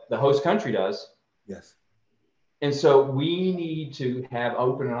 But the host country does. Yes. And so we need to have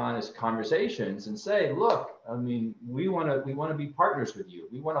open and honest conversations and say, look, I mean, we want to be partners with you.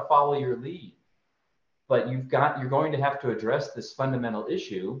 We want to follow your lead. But you're going to have to address this fundamental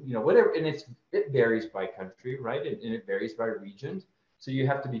issue, whatever, and it varies by country, right? And it varies by region. So you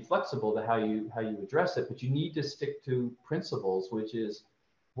have to be flexible to how you address it, but you need to stick to principles, which is,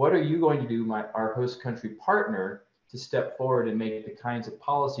 what are you going to do, our host country partner, to step forward and make the kinds of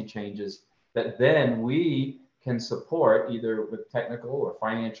policy changes that then we can support, either with technical or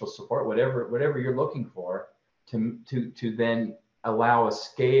financial support, whatever you're looking for, to then allow a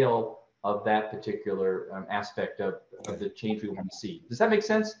scale of that particular aspect of the change we want to see. Does that make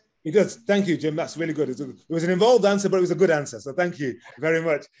sense? It does. Thank you, Jim. That's really good. It was an involved answer, but it was a good answer. So thank you very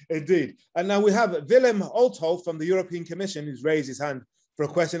much indeed. And now we have Willem Althoff from the European Commission, who's raised his hand for a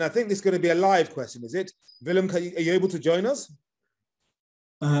question. I think this is going to be a live question, is it? Willem, are you able to join us?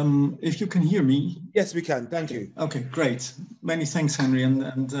 If you can hear me. Yes, we can. Thank you. Okay, great. Many thanks, Henry,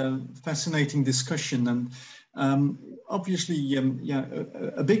 and fascinating discussion. And obviously,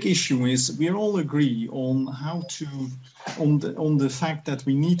 a big issue is we all agree on on the fact that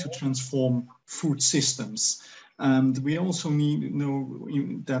we need to transform food systems. And we also need to know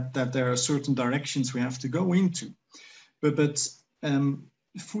that there are certain directions we have to go into. But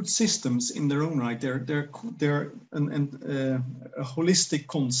food systems in their own right, they're a holistic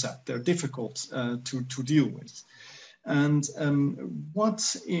concept. They're difficult to deal with. And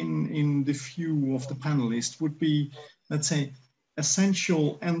what in the view of the panelists would be, let's say,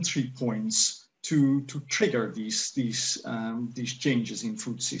 essential entry points to trigger these changes in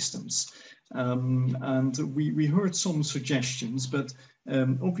food systems? And we heard some suggestions, but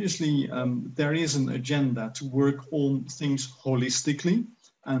obviously there is an agenda to work on things holistically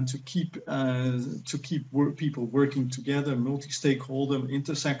and to keep people working together, multi-stakeholder,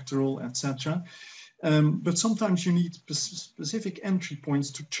 intersectoral, etc. But sometimes you need specific entry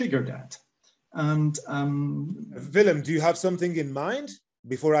points to trigger that. And Willem, do you have something in mind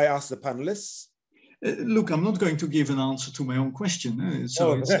before I ask the panelists? Look, I'm not going to give an answer to my own question.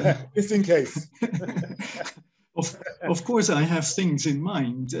 Just in case. Of course, I have things in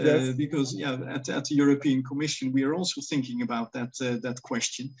mind yes. Because at the European Commission, we are also thinking about that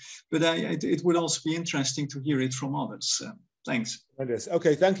question. But it would also be interesting to hear it from others. Thanks.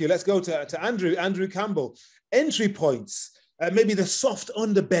 Okay, thank you. Let's go to Andrew Campbell. Entry points, maybe the soft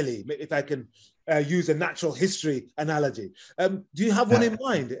underbelly, if I can use a natural history analogy. Do you have one in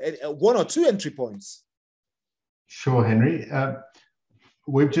mind? One or two entry points? Sure, Henry.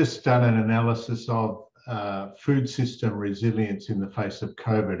 we've just done an analysis of food system resilience in the face of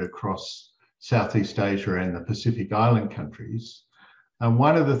COVID across Southeast Asia and the Pacific Island countries. And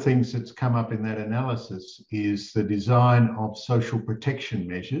one of the things that's come up in that analysis is the design of social protection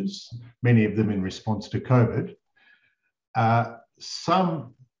measures, many of them in response to COVID.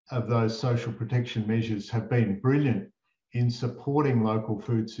 Some of those social protection measures have been brilliant in supporting local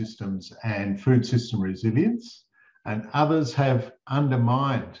food systems and food system resilience, and others have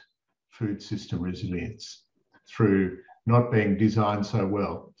undermined food system resilience through not being designed so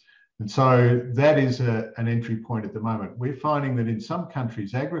well. And so that is an entry point at the moment. We're finding that in some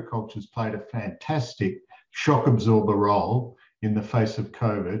countries, agriculture's played a fantastic shock absorber role in the face of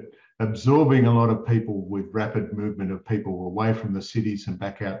COVID, absorbing a lot of people with rapid movement of people away from the cities and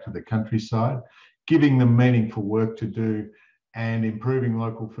back out to the countryside, giving them meaningful work to do and improving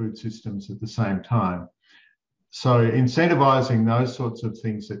local food systems at the same time. So incentivizing those sorts of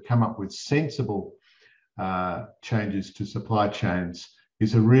things that come up with sensible changes to supply chains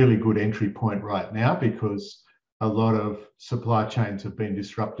is a really good entry point right now, because a lot of supply chains have been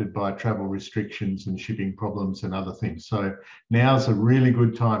disrupted by travel restrictions and shipping problems and other things. So now's a really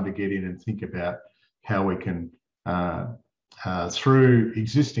good time to get in and think about how we can, through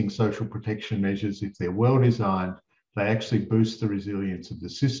existing social protection measures, if they're well designed, they actually boost the resilience of the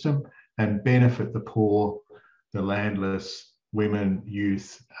system and benefit the poor, the landless, women,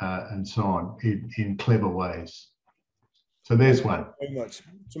 youth, and so on in clever ways. So there's one. Thank you very much.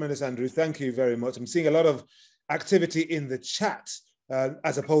 Tremendous, Andrew. Thank you very much. I'm seeing a lot of activity in the chat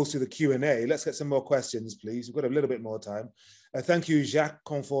as opposed to the Q&A. Let's get some more questions, please. We've got a little bit more time. Thank you, Jacques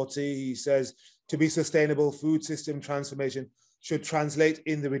Conforti. He says, to be sustainable, food system transformation should translate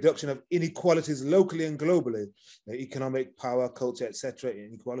in the reduction of inequalities locally and globally, economic, power, culture, etc.,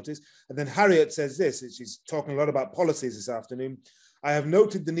 inequalities. And then Harriet says this, she's talking a lot about policies this afternoon. I have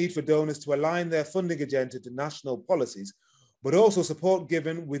noted the need for donors to align their funding agenda to national policies, but also support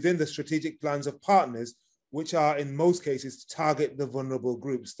given within the strategic plans of partners, which are in most cases to target the vulnerable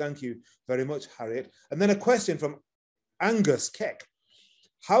groups. Thank you very much, Harriet. And then a question from Angus Keck.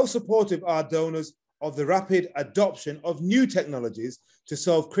 How supportive are donors of the rapid adoption of new technologies to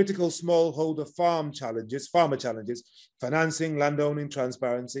solve critical smallholder farmer challenges, financing, landowning,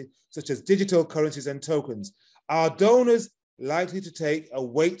 transparency, such as digital currencies and tokens? Are donors likely to take a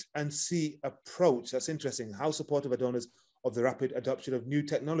wait and see approach? That's interesting. How supportive are donors of the rapid adoption of new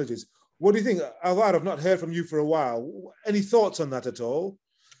technologies? What do you think? Alvaro, I've not heard from you for a while. Any thoughts on that at all?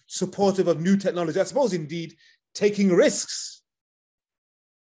 Supportive of new technology, I suppose indeed taking risks.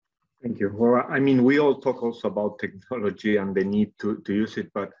 Thank you. Well, I mean, we all talk also about technology and the need to use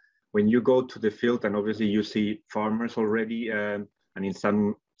it, but when you go to the field and obviously you see farmers already, and in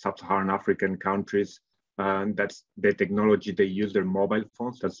some sub-Saharan African countries, that's the technology they use, their mobile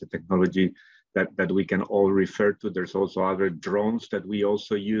phones. That's the technology that we can all refer to. There's also other drones that we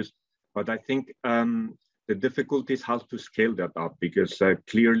also use. But I think the difficulty is how to scale that up, because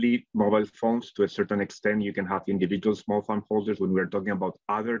clearly mobile phones, to a certain extent, you can have individual small farm holders. When we're talking about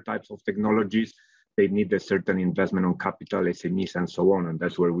other types of technologies, they need a certain investment on capital, SMEs, and so on. And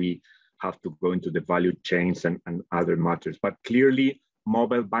that's where we have to go into the value chains and other matters. But clearly,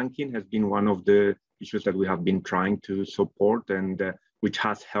 mobile banking has been one of the issues that we have been trying to support, and which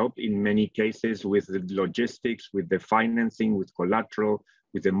has helped in many cases with the logistics, with the financing, with collateral,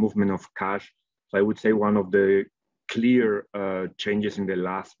 with the movement of cash. So I would say one of the clear changes in the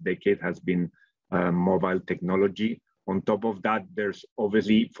last decade has been mobile technology. On top of that, there's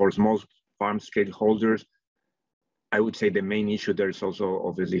obviously for small farm scale holders, I would say the main issue there is also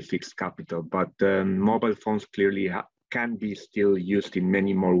obviously fixed capital, but mobile phones clearly can be still used in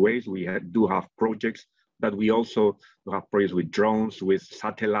many more ways. We do have projects that we also have projects with drones, with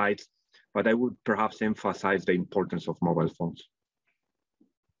satellites, but I would perhaps emphasize the importance of mobile phones.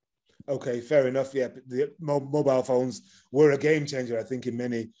 Okay, fair enough. Yeah, the mobile phones were a game changer, I think, in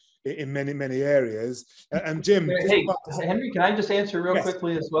many areas. And Jim, hey, Henry, can I just answer real yes,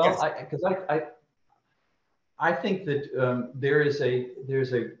 quickly as well? Yes. Because I think that there's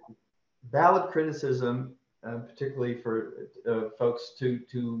a valid criticism, particularly for folks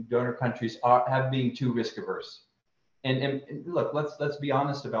to donor countries have being too risk averse. And look, let's be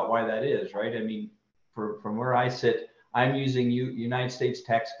honest about why that is, right? I mean, from where I sit, I'm using United States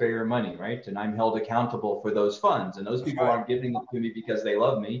taxpayer money, right? And I'm held accountable for those funds. And those people aren't giving them to me because they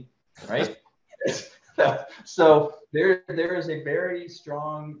love me, right? So there is a very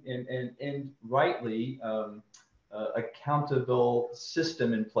strong and rightly accountable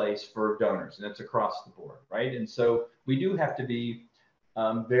system in place for donors, and it's across the board, right? And so we do have to be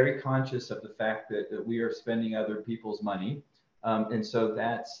very conscious of the fact that we are spending other people's money. And so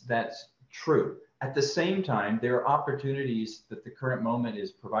that's true. At the same time, there are opportunities that the current moment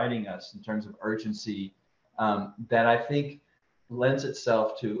is providing us in terms of urgency that I think lends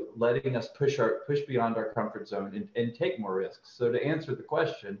itself to letting us push beyond our comfort zone and take more risks. So to answer the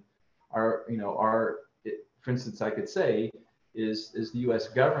question, for instance, I could say, is the U.S.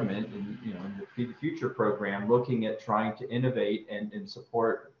 government in the Feed the Future program looking at trying to innovate and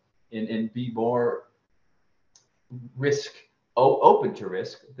support and be more open to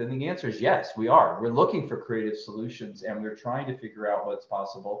risk? Then the answer is yes, we are. We're looking for creative solutions and we're trying to figure out what's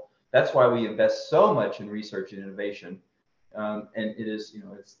possible. That's why we invest so much in research and innovation. And it is,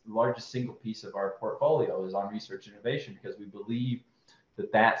 it's the largest single piece of our portfolio is on research and innovation, because we believe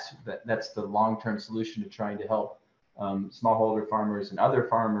that's the long-term solution to trying to help smallholder farmers and other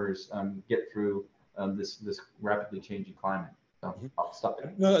farmers get through this rapidly changing climate. So I'll stop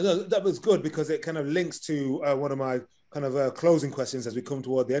there. No, that was good, because it kind of links to one of my kind of closing questions as we come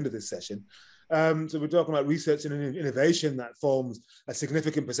toward the end of this session. So we're talking about research and innovation that forms a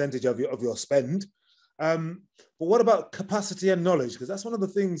significant percentage of your spend. But what about capacity and knowledge? Because that's one of the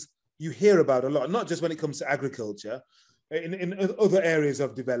things you hear about a lot, not just when it comes to agriculture, in other areas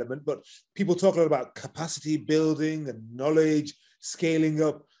of development, but people talk a lot about capacity building and knowledge, scaling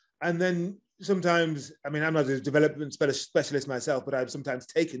up. And then sometimes, I mean, I'm not a development specialist myself, but I've sometimes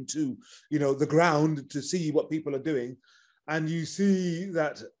taken to, the ground to see what people are doing. And you see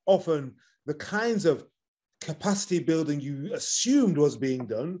that often the kinds of capacity building you assumed was being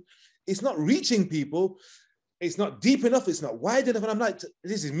done, it's not reaching people. It's not deep enough. It's not wide enough. And I'm like,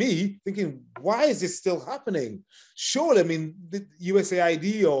 this is me thinking, why is this still happening? Surely, I mean, the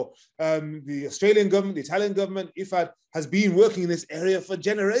USAID or the Australian government, the Italian government, IFPRI has been working in this area for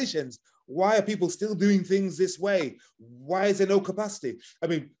generations. Why are people still doing things this way? Why is there no capacity? I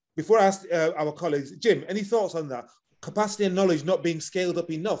mean, before I ask our colleagues, Jim, any thoughts on that? Capacity and knowledge not being scaled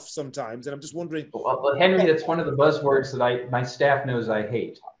up enough sometimes. And I'm just wondering. Well, Henry, that's one of the buzzwords that my staff knows I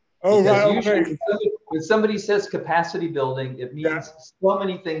hate. Oh, because right. Usually when somebody says capacity building, it means so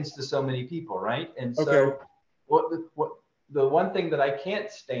many things to so many people, right? And so the one thing that I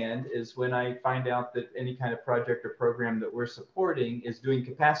can't stand is when I find out that any kind of project or program that we're supporting is doing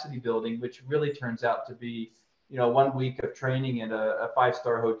capacity building, which really turns out to be, 1 week of training at a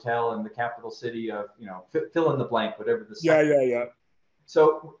 5-star hotel in the capital city of, fill in the blank, whatever the Yeah.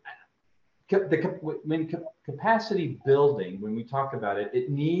 So when capacity building, when we talk about it, it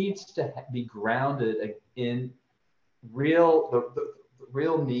needs to be grounded in the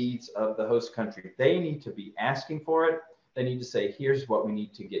real needs of the host country. They need to be asking for it. They need to say, here's what we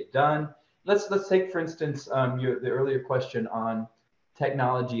need to get done. Let's take, for instance, the earlier question on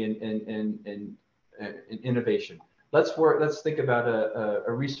technology and innovation. Let's think about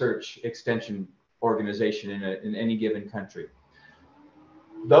a research extension organization in any given country.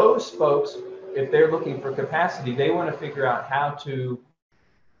 Those folks, if they're looking for capacity, they want to figure out how to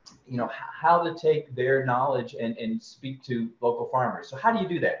take their knowledge and speak to local farmers. So how do you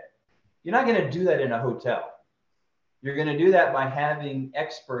do that? You're not going to do that in a hotel. You're going to do that by having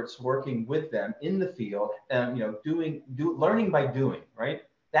experts working with them in the field, learning by doing, right?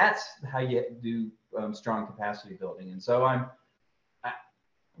 That's how you do strong capacity building. And so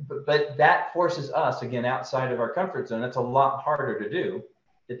but that forces us, again, outside of our comfort zone. That's a lot harder to do.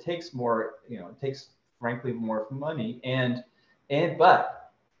 It takes more, it takes frankly more money,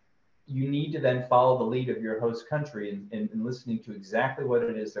 but you need to then follow the lead of your host country and listening to exactly what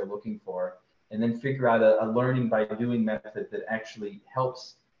it is they're looking for, and then figure out a learning by doing method that actually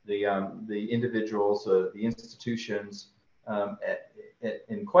helps the individuals, the institutions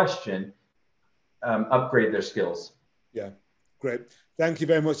in question upgrade their skills. Yeah, great. Thank you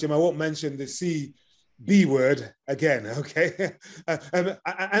very much, Jim. I won't mention the CB word again, okay?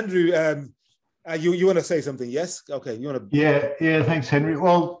 Andrew, you want to say something? Yes? Okay, you want to... Yeah, thanks, Henry.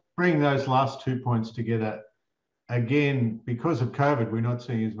 Well, bringing those last 2 points together, again, because of COVID, we're not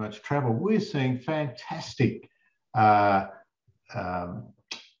seeing as much travel. We're seeing fantastic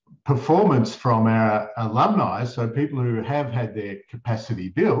performance from our alumni, so people who have had their capacity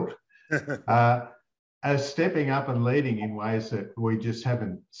built, are stepping up and leading in ways that we just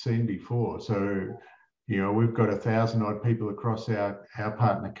haven't seen before. So, we've got 1,000 odd people across our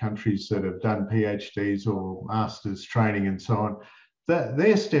partner countries that have done PhDs or masters training and so on.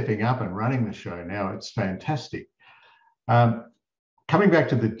 They're stepping up and running the show now. It's fantastic. Coming back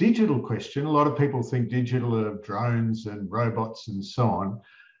to the digital question, a lot of people think digital of drones and robots and so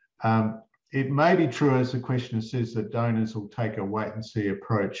on. It may be true, as the questioner says, that donors will take a wait and see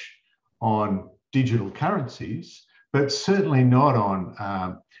approach on digital currencies, but certainly not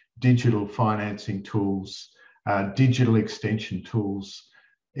on digital financing tools digital extension tools,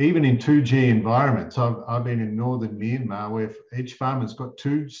 even in 2G environments. I've been in northern Myanmar where each farmer's got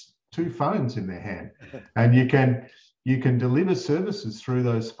two phones in their hand, and you can deliver services through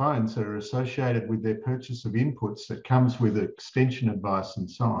those phones that are associated with their purchase of inputs that comes with extension advice and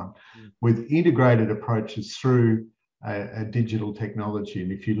so on, with integrated approaches through a digital technology.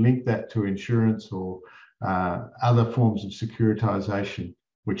 And if you link that to insurance or other forms of securitization,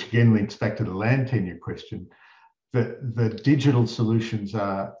 which again links back to the land tenure question, the digital solutions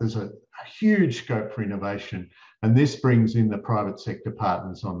there's a huge scope for innovation, and this brings in the private sector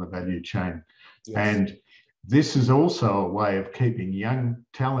partners on the value chain. Yes. And this is also a way of keeping young,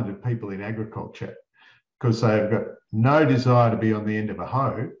 talented people in agriculture, because they've got no desire to be on the end of a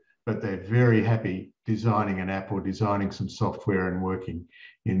hoe, but they're very happy designing an app or designing some software and working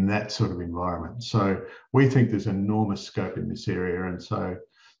in that sort of environment. So we think there's enormous scope in this area. And so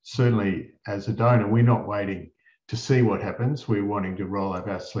certainly as a donor, we're not waiting to see what happens. We're wanting to roll up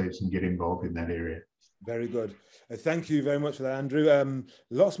our sleeves and get involved in that area. Very good. Thank you very much for that, Andrew.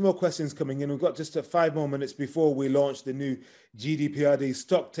 Lots more questions coming in. We've got just 5 more minutes before we launch the new GDPRD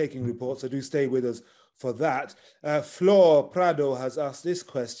stock taking report, so do stay with us for that. Flor Prado has asked this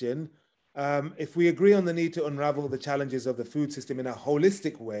question. If we agree on the need to unravel the challenges of the food system in a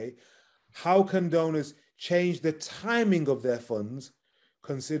holistic way, how can donors change the timing of their funds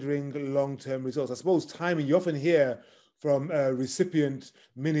considering long-term results? I suppose timing, you often hear from recipient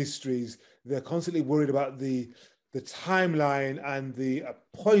ministries, they're constantly worried about the timeline and the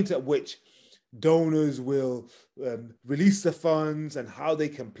point at which donors will release the funds and how they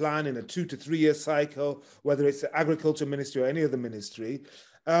can plan in a 2 to 3 year cycle, whether it's the agriculture ministry or any other ministry.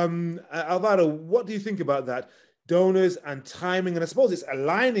 Alvaro, what do you think about that? Donors and timing, and I suppose it's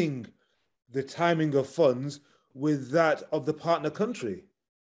aligning the timing of funds with that of the partner country.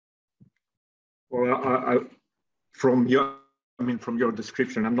 Well, from your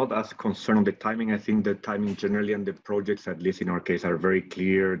description, I'm not as concerned on the timing. I think the timing generally and the projects, at least in our case, are very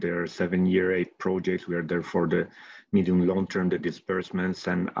clear. There are 7-year, 8 projects. We are there for the medium, long term. The disbursements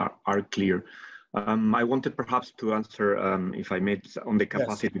and are clear. I wanted perhaps to answer, if I may, on the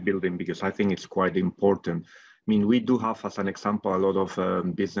capacity building, because I think it's quite important. I mean, we do have, as an example, a lot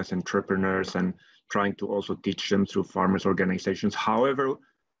of business entrepreneurs and trying to also teach them through farmers organizations. However,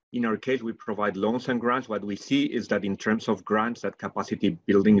 in our case, we provide loans and grants. What we see is that in terms of grants, that capacity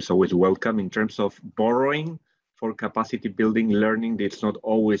building is always welcome. In terms of borrowing for capacity building, learning, it's not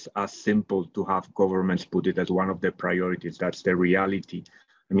always as simple to have governments put it as one of their priorities. That's the reality.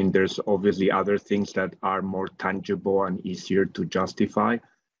 I mean, there's obviously other things that are more tangible and easier to justify.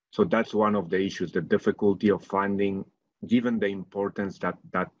 So that's one of the issues, the difficulty of finding, given the importance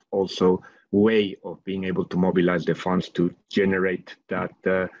that also way of being able to mobilize the funds to generate that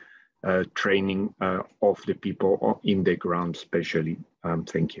training of the people in the ground, especially.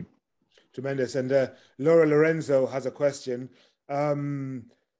 Thank you. Tremendous. And Laura Lorenzo has a question. I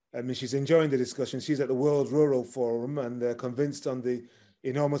mean, she's enjoying the discussion. She's at the World Rural Forum and convinced on the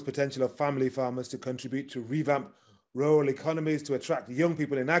enormous potential of family farmers to contribute to revamp rural economies, to attract young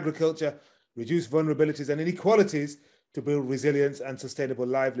people in agriculture, reduce vulnerabilities and inequalities, to build resilience and sustainable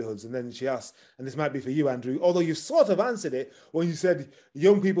livelihoods. And then she asks, and this might be for you, Andrew, although you sort of answered it when you said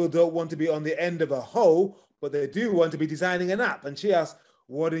young people don't want to be on the end of a hoe, but they do want to be designing an app. And she asks,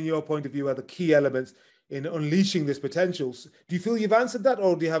 what in your point of view are the key elements in unleashing this potential? Do you feel you've answered that,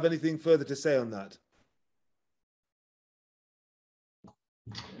 or do you have anything further to say on that?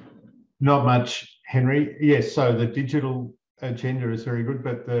 Not much, Henry. Yes, so the digital agenda is very good,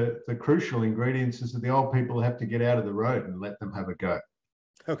 but the crucial ingredients is that the old people have to get out of the road and let them have a go.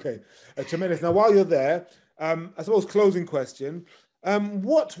 Okay, tremendous. Now, while you're there, I suppose closing question,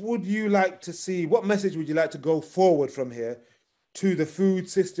 what would you like to see, what message would you like to go forward from here to the Food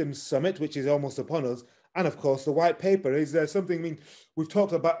Systems Summit, which is almost upon us, and of course the white paper? Is there something, I mean, we've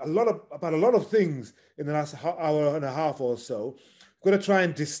talked about a lot of things in the last hour and a half or so. We've got to try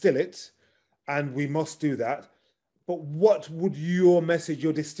and distill it, and we must do that. But what would your message,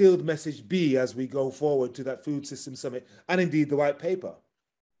 your distilled message be as we go forward to that Food Systems Summit and indeed the white paper?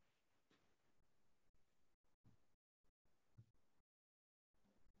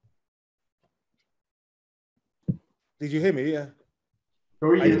 Did you hear me? Yeah.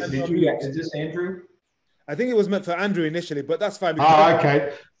 Oh, yes. Is this Andrew? I think it was meant for Andrew initially, but that's fine. Oh,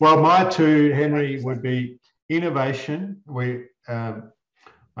 okay. Well, my two, Henry, would be innovation.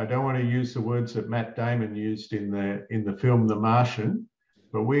 I don't want to use the words that Matt Damon used in the film The Martian,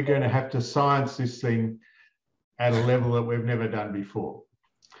 but we're going to have to science this thing at a level that we've never done before.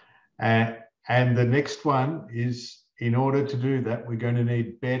 And the next one is in order to do that, we're going to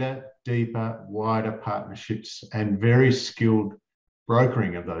need better, deeper, wider partnerships and very skilled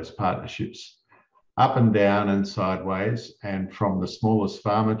brokering of those partnerships, up and down and sideways, and from the smallest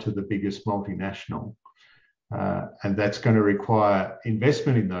farmer to the biggest multinational. And that's going to require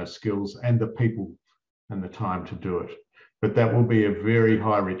investment in those skills and the people and the time to do it. But that will be a very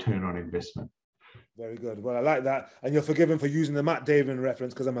high return on investment. Very good. Well, I like that. And you're forgiven for using the Matt Damon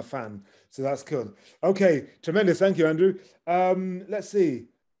reference because I'm a fan. So that's good. Okay, tremendous. Thank you, Andrew. Let's see.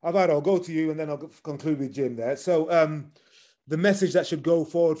 Alvaro, I'll go to you and then I'll conclude with Jim there. So the message that should go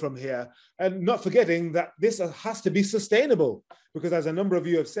forward from here, and not forgetting that this has to be sustainable, because as a number of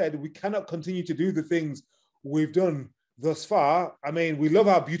you have said, we cannot continue to do the things we've done thus far. I mean, we love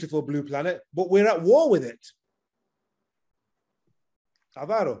our beautiful blue planet, but we're at war with it.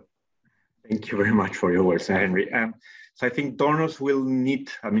 Alvaro. Thank you very much for your words, Henry. So I think donors will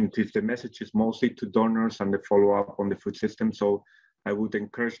need, the message is mostly to donors and the follow-up on the food system. So I would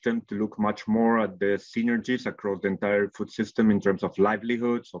encourage them to look much more at the synergies across the entire food system in terms of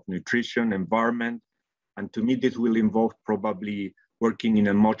livelihoods, of nutrition, environment. And to me, this will involve probably working in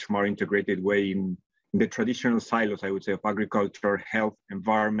a much more integrated way in the traditional silos, I would say, of agriculture, health,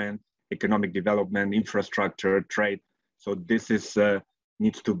 environment, economic development, infrastructure, trade. So this is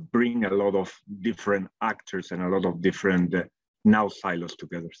needs to bring a lot of different actors and a lot of different now silos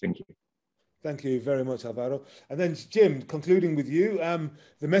together. Thank you. Thank you very much, Alvaro. And then Jim, concluding with you,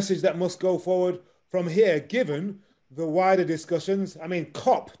 the message that must go forward from here, given the wider discussions. I mean,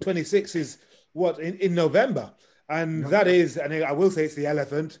 COP26 is what, in November? And that is, and I will say it's the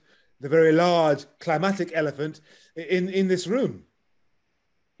elephant, the very large climatic elephant in this room.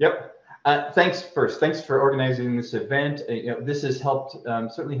 Yep. Thanks for organizing this event. This has helped,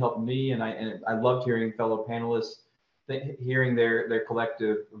 certainly helped me, and I loved hearing fellow panelists, hearing their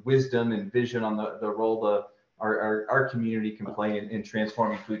collective wisdom and vision on the role our community can play in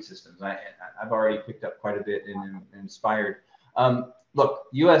transforming food systems. I've already picked up quite a bit and inspired. Look,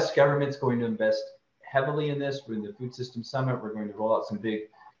 U.S. government's going to invest heavily in this. We're in the Food System Summit. We're going to roll out some big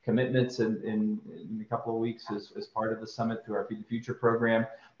commitments in a couple of weeks as part of the summit through our Feed the Future program.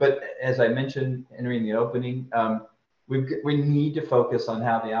 But as I mentioned, Henry, in the opening, we need to focus on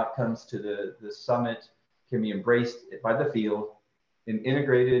how the outcomes to the summit can be embraced by the field and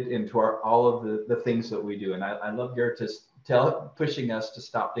integrated into all of the things that we do. And I love Garrett pushing us to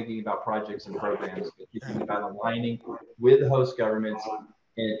stop thinking about projects and programs, but thinking about aligning with the host governments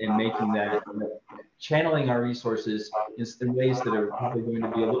and making that, channeling our resources in ways that are probably going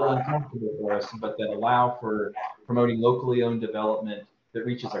to be a little uncomfortable for us, but that allow for promoting locally owned development that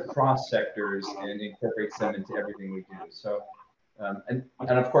reaches across sectors and incorporates them into everything we do. So, and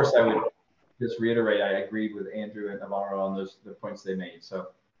of course, I would just reiterate, I agreed with Andrew and Alvaro on the points they made. So,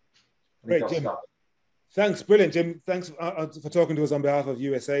 great, Jim. Thanks, brilliant, Jim. Thanks for talking to us on behalf of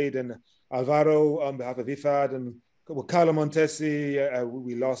USAID, and Alvaro on behalf of IFAD, and Carlo Montesi,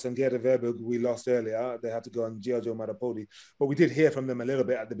 we lost, and Gerda Verburg, we lost earlier. They had to go on Giorgio Marapodi, but we did hear from them a little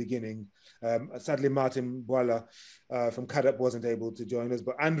bit at the beginning. Sadly, Martin Boila from CADUP wasn't able to join us,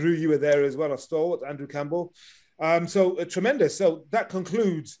 but Andrew, you were there as well, a stalwart, Andrew Campbell. So tremendous. So that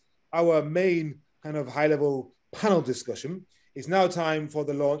concludes our main kind of high-level panel discussion. It's now time for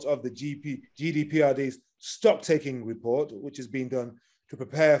the launch of the GDPRD's stock-taking report, which has been done to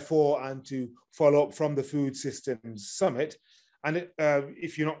prepare for and to follow up from the Food Systems Summit. And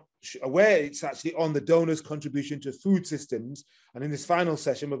if you're not aware, it's actually on the donors' contribution to food systems. And in this final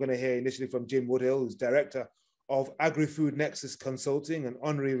session, we're going to hear initially from Jim Woodhill, who's Director of AgriFoodNexus Consulting and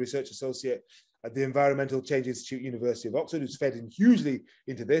Honorary Research Associate at the Environmental Change Institute, University of Oxford, who's fed in hugely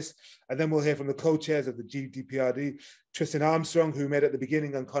into this. And then we'll hear from the co-chairs of the GDPRD, Tristan Armstrong, who met at the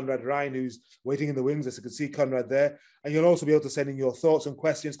beginning, and Conrad Rein, who's waiting in the wings, as you can see Conrad there. And you'll also be able to send in your thoughts and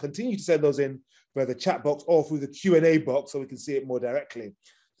questions. Continue to send those in via the chat box or through the Q&A box so we can see it more directly.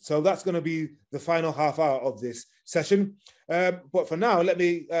 So that's going to be the final half hour of this session. But for now, let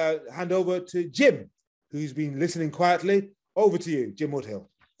me hand over to Jim, who's been listening quietly. Over to you, Jim Woodhill.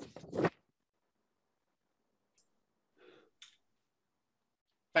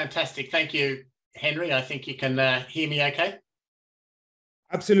 Fantastic. Thank you, Henry. I think you can hear me okay?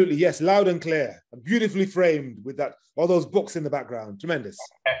 Absolutely, yes. Loud and clear. Beautifully framed with all those books in the background. Tremendous.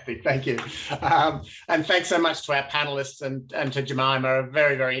 Fantastic. Thank you. And thanks so much to our panelists and to Jemimah. A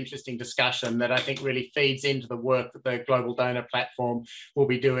very, very interesting discussion that I think really feeds into the work that the Global Donor Platform will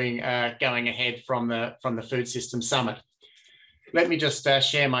be doing going ahead from the Food Systems Summit. Let me just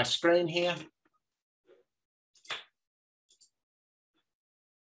share my screen here.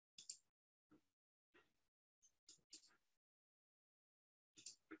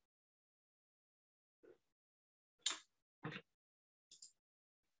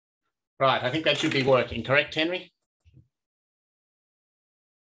 Right, I think that should be working, correct, Henry?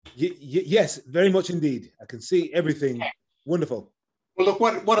 Yes, very much indeed. I can see everything. Wonderful. Well, look,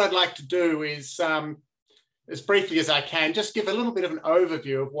 what I'd like to do is, as briefly as I can, just give a little bit of an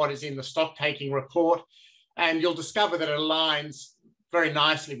overview of what is in the stock-taking report, and you'll discover that it aligns very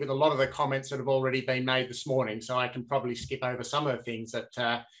nicely with a lot of the comments that have already been made this morning, so I can probably skip over some of the things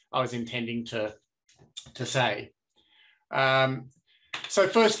that I was intending to say. So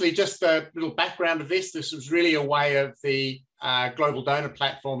firstly, just a little background of this. This was really a way of the Global Donor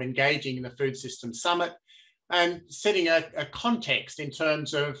Platform engaging in the Food Systems Summit and setting a context in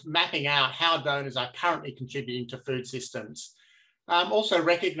terms of mapping out how donors are currently contributing to food systems. Also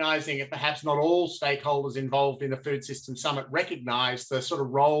recognising that perhaps not all stakeholders involved in the Food Systems Summit recognise the sort of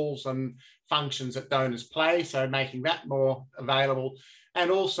roles and functions that donors play, so making that more available,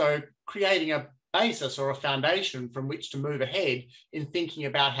 and also creating a basis or a foundation from which to move ahead in thinking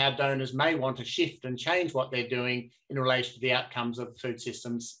about how donors may want to shift and change what they're doing in relation to the outcomes of the Food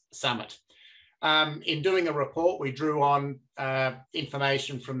Systems Summit. In doing the report, we drew on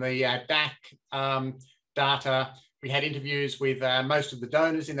information from the DAC data. We had interviews with most of the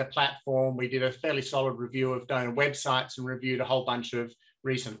donors in the platform. We did a fairly solid review of donor websites and reviewed a whole bunch of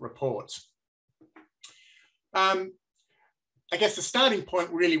recent reports. I guess the starting point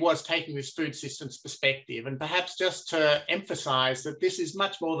really was taking this food systems perspective, and perhaps just to emphasise that this is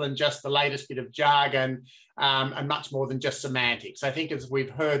much more than just the latest bit of jargon and much more than just semantics. I think, as we've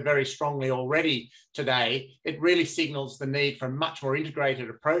heard very strongly already today, it really signals the need for a much more integrated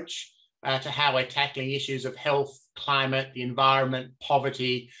approach to how we're tackling issues of health, climate, the environment,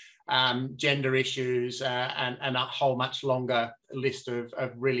 poverty, gender issues, and a whole much longer list of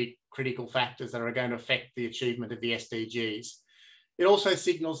really critical factors that are going to affect the achievement of the SDGs. It also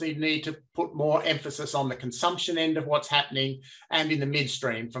signals the need to put more emphasis on the consumption end of what's happening and in the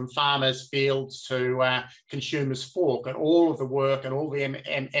midstream, from farmers' fields to consumers' fork, and all of the work and all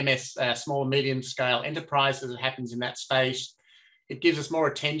the small and medium scale enterprises that happens in that space. It gives us more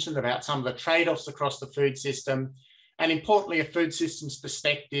attention about some of the trade-offs across the food system. And importantly, a food systems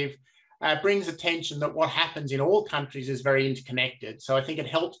perspective brings attention that what happens in all countries is very interconnected. So I think it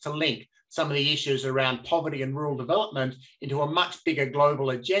helps to link some of the issues around poverty and rural development into a much bigger global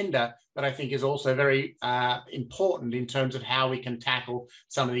agenda that I think is also very important in terms of how we can tackle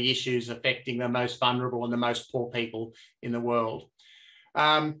some of the issues affecting the most vulnerable and the most poor people in the world.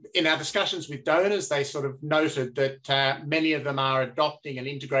 In our discussions with donors, they sort of noted that many of them are adopting and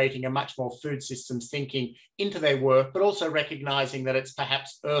integrating a much more food systems thinking into their work, but also recognising that it's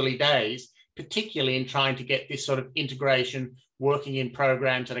perhaps early days, particularly in trying to get this sort of integration working in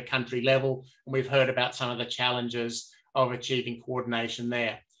programs at a country level. And we've heard about some of the challenges of achieving coordination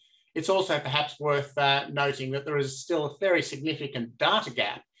there. It's also perhaps worth noting that there is still a very significant data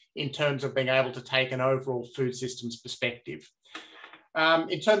gap in terms of being able to take an overall food systems perspective.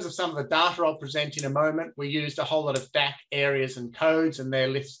 In terms of some of the data I'll present in a moment, we used a whole lot of DAC areas and codes, and they're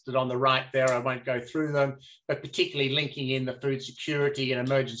listed on the right there. I won't go through them, but particularly linking in the food security and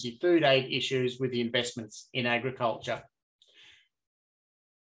emergency food aid issues with the investments in agriculture.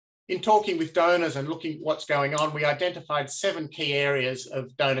 In talking with donors and looking at what's going on, we identified 7 key areas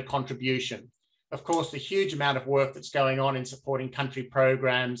of donor contribution. Of course, the huge amount of work that's going on in supporting country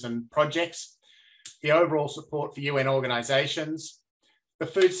programs and projects, the overall support for UN organisations, the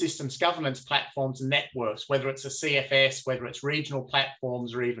food systems governance platforms and networks, whether it's a CFS, whether it's regional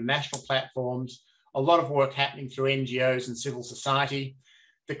platforms or even national platforms, a lot of work happening through NGOs and civil society,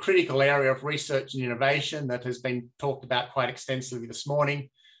 the critical area of research and innovation that has been talked about quite extensively this morning,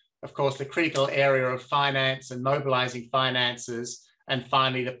 of course, the critical area of finance and mobilising finances, and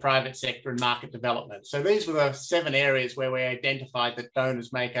finally, the private sector and market development. So these were the 7 areas where we identified that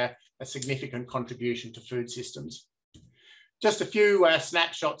donors make a significant contribution to food systems. Just a few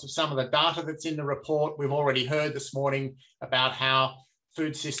snapshots of some of the data that's in the report. We've already heard this morning about how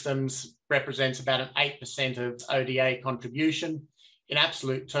food systems represents about an 8% of ODA contribution. In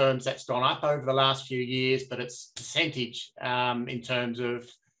absolute terms, that's gone up over the last few years, but its percentage in terms of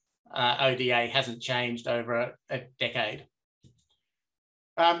ODA hasn't changed over a decade.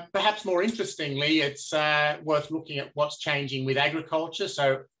 Perhaps more interestingly, it's worth looking at what's changing with agriculture.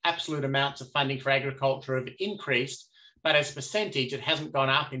 So absolute amounts of funding for agriculture have increased, but as a percentage, it hasn't gone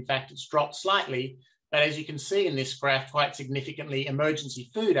up. In fact, it's dropped slightly. But as you can see in this graph, quite significantly, emergency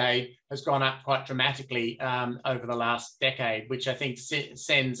food aid has gone up quite dramatically over the last decade, which I think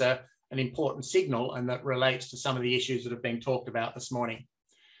sends an important signal, and that relates to some of the issues that have been talked about this morning.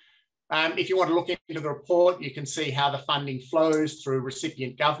 If you want to look into the report, you can see how the funding flows through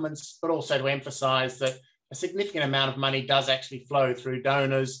recipient governments, but also to emphasise that a significant amount of money does actually flow through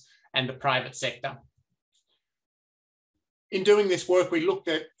donors and the private sector. In doing this work, we looked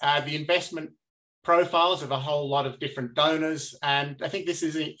at the investment profiles of a whole lot of different donors. And I think this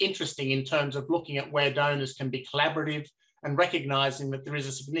is interesting in terms of looking at where donors can be collaborative and recognizing that there is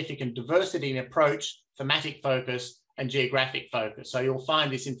a significant diversity in approach, thematic focus, and geographic focus. So you'll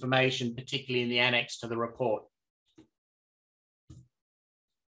find this information particularly in the annex to the report.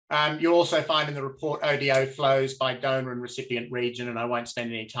 You'll also find in the report ODO flows by donor and recipient region, and I won't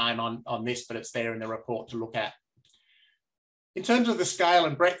spend any time on this, but it's there in the report to look at. In terms of the scale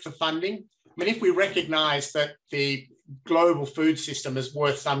and breadth of funding, I mean, if we recognise that the global food system is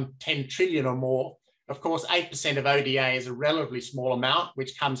worth some 10 trillion or more, of course, 8% of ODA is a relatively small amount,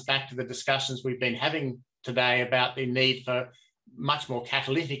 which comes back to the discussions we've been having today about the need for much more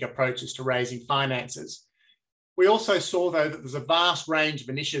catalytic approaches to raising finances. We also saw, though, that there's a vast range of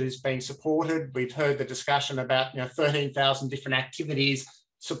initiatives being supported. We've heard the discussion about 13,000 different activities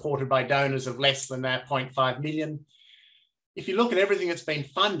supported by donors of less than 0.5 million. If you look at everything that's been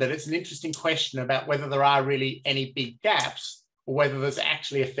funded, it's an interesting question about whether there are really any big gaps or whether there's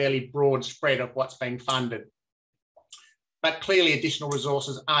actually a fairly broad spread of what's being funded. But clearly additional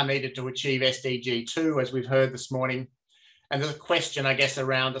resources are needed to achieve SDG 2, as we've heard this morning. And there's a question, I guess,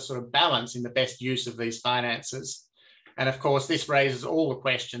 around the sort of balance in the best use of these finances. And of course, this raises all the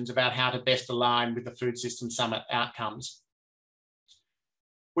questions about how to best align with the Food System Summit outcomes.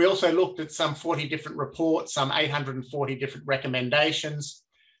 We also looked at some 40 different reports, some 840 different recommendations.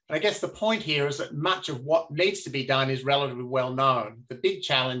 And I guess the point here is that much of what needs to be done is relatively well known. The big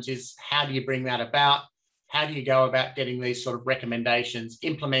challenge is how do you bring that about? How do you go about getting these sort of recommendations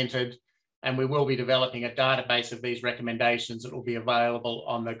implemented? And we will be developing a database of these recommendations that will be available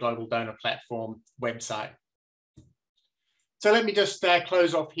on the Global Donor Platform website. So let me just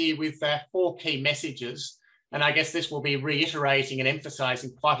close off here with 4 key messages. And I guess this will be reiterating and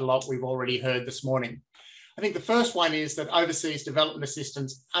emphasising quite a lot we've already heard this morning. I think the first one is that overseas development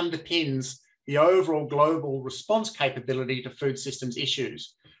assistance underpins the overall global response capability to food systems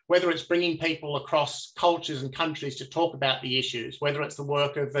issues, whether it's bringing people across cultures and countries to talk about the issues, whether it's the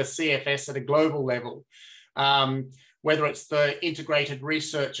work of the CFS at a global level, whether it's the integrated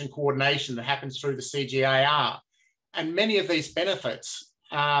research and coordination that happens through the CGIAR. And many of these benefits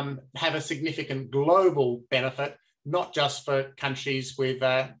have a significant global benefit, not just for countries with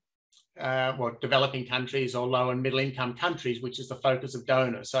developing countries or low and middle income countries, which is the focus of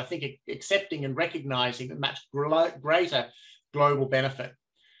donors. So I think accepting and recognising a much greater global benefit.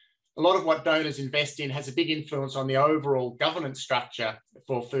 A lot of what donors invest in has a big influence on the overall governance structure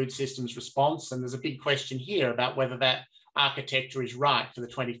for food systems response. And there's a big question here about whether that architecture is right for the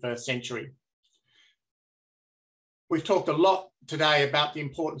 21st century. We've talked a lot today about the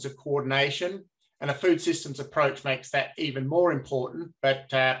importance of coordination, and a food systems approach makes that even more important, but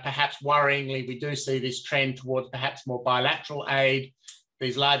perhaps worryingly, we do see this trend towards perhaps more bilateral aid,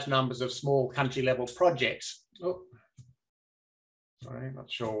 these large numbers of small country level projects. Oh, sorry,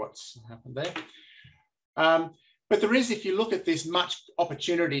 not sure what's happened there. But there is, if you look at this, much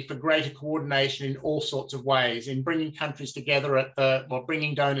opportunity for greater coordination in all sorts of ways, in bringing countries together at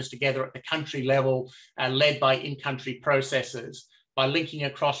bringing donors together at the country level, led by in-country processes, by linking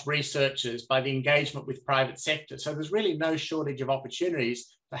across researchers, by the engagement with private sector. So there's really no shortage of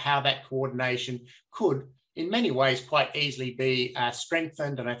opportunities for how that coordination could, in many ways, quite easily be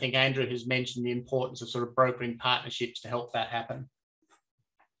strengthened. And I think Andrew has mentioned the importance of sort of brokering partnerships to help that happen.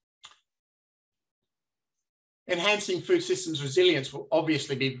 Enhancing food systems resilience will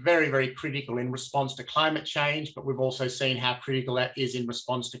obviously be very, very critical in response to climate change, but we've also seen how critical that is in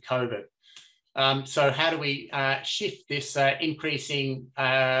response to COVID. So how do we shift this increasing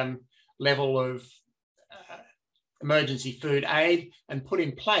level of emergency food aid and put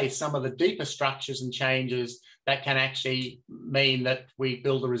in place some of the deeper structures and changes that can actually mean that we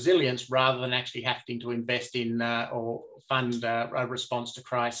build a resilience rather than actually having to invest in or fund a response to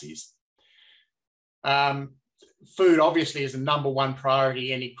crises. Food obviously is the #1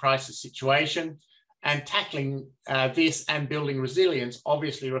 priority in any crisis situation, and tackling this and building resilience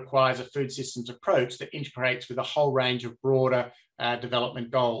obviously requires a food systems approach that integrates with a whole range of broader development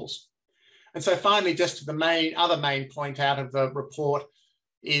goals. And so finally, just to the other main point out of the report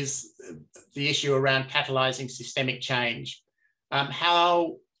is the issue around catalyzing systemic change.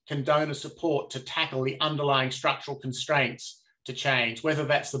 How can donor support to tackle the underlying structural constraints to change, whether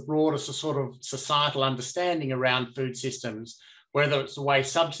that's the broader sort of societal understanding around food systems, whether it's the way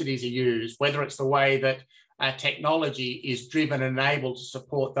subsidies are used, whether it's the way that technology is driven and able to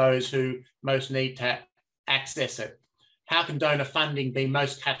support those who most need to access it. How can donor funding be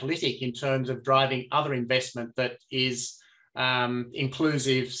most catalytic in terms of driving other investment that is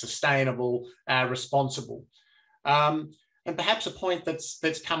inclusive, sustainable, responsible. And perhaps a point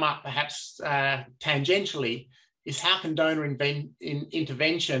that's come up perhaps tangentially is how can donor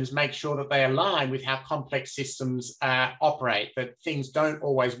interventions make sure that they align with how complex systems operate, that things don't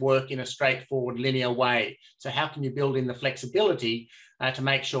always work in a straightforward linear way. So how can you build in the flexibility to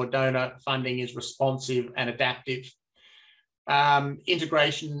make sure donor funding is responsive and adaptive?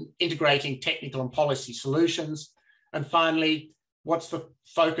 Integrating technical and policy solutions. And finally, what's the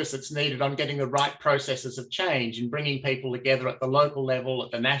focus that's needed on getting the right processes of change and bringing people together at the local level, at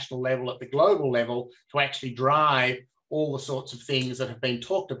the national level, at the global level to actually drive all the sorts of things that have been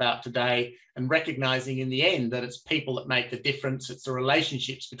talked about today, and recognizing in the end that it's people that make the difference. It's the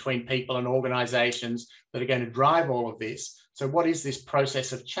relationships between people and organizations that are going to drive all of this. So what is this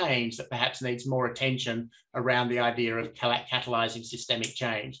process of change that perhaps needs more attention around the idea of catalyzing systemic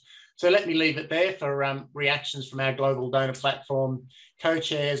change? So let me leave it there for reactions from our Global Donor Platform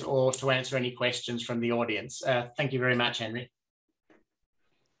co-chairs or to answer any questions from the audience. Thank you very much, Henry.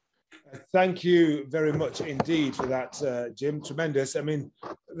 Thank you very much indeed for that, Jim. Tremendous. I mean,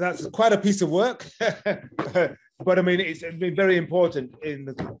 that's quite a piece of work, but I mean, it's been very important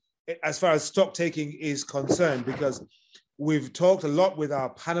as far as stock taking is concerned, because we've talked a lot with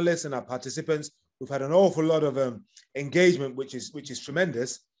our panelists and our participants. We've had an awful lot of engagement, which is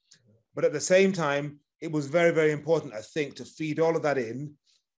tremendous. But at the same time, it was very, very important, I think, to feed all of that in,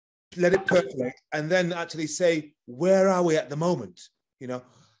 let it percolate, and then actually say, where are we at the moment? You know,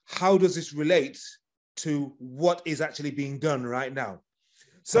 how does this relate to what is actually being done right now?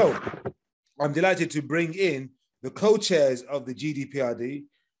 So I'm delighted to bring in the co-chairs of the GDPRD,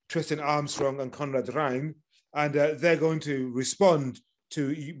 Tristan Armstrong and Conrad Rein, and they're going to respond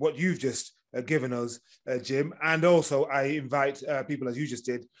to what you've just given us, Jim. And also I invite people, as you just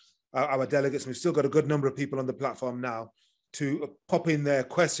did, our delegates. We've still got a good number of people on the platform now to pop in their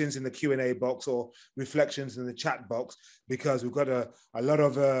questions in the Q&A box or reflections in the chat box, because we've got a lot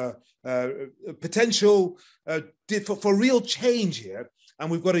of potential for real change here,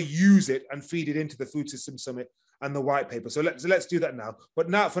 and we've got to use it and feed it into the Food System Summit and the white paper. So let's do that now. But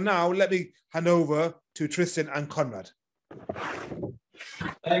for now, let me hand over to Tristan and Conrad.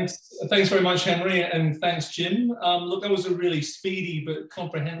 Thanks very much, Henry, and thanks, Jim. Look, that was a really speedy but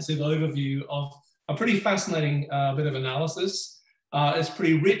comprehensive overview of a pretty fascinating bit of analysis. It's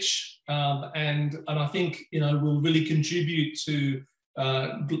pretty rich, and I think will really contribute to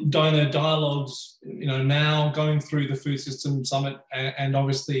donor dialogues. Now going through the Food System Summit and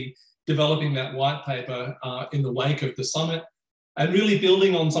obviously developing that white paper in the wake of the summit, and really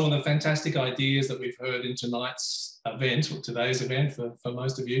building on some of the fantastic ideas that we've heard in tonight's event, or today's event for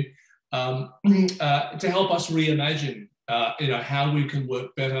most of you, to help us reimagine how we can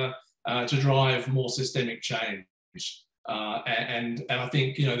work better to drive more systemic change. And I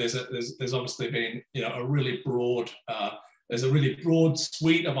think there's obviously been a really broad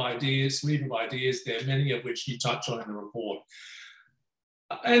suite of ideas there, many of which you touch on in the report.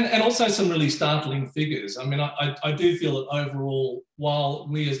 And also some really startling figures. I mean, I do feel that overall, while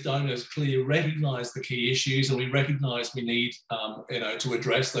we as donors clearly recognise the key issues and we recognise we need, to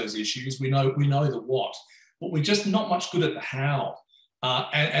address those issues, we know the what, but we're just not much good at the how.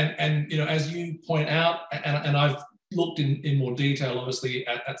 And as you point out, and I've looked in more detail, obviously,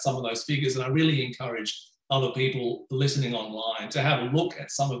 at some of those figures, and I really encourage other people listening online to have a look at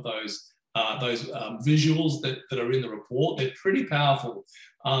some of those visuals that are in the report. They're pretty powerful.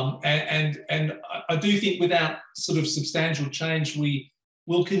 And I do think without sort of substantial change, we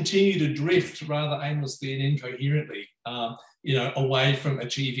will continue to drift rather aimlessly and incoherently, away from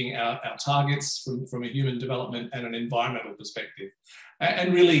achieving our targets from a human development and an environmental perspective,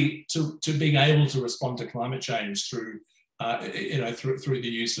 and really to being able to respond to climate change through the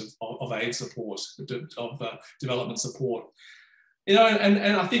use of aid support, of development support. And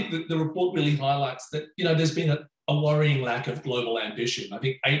I think that the report really highlights that, there's been a worrying lack of global ambition. I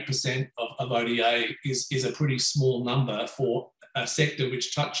think 8% of ODA is a pretty small number for a sector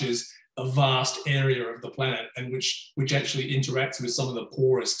which touches a vast area of the planet and which actually interacts with some of the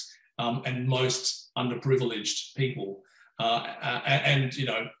poorest and most underprivileged people. And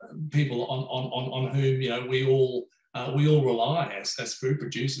people on whom, we all rely as food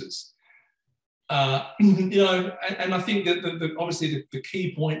producers. And I think that obviously the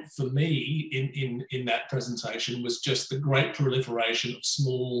key point for me in that presentation was just the great proliferation of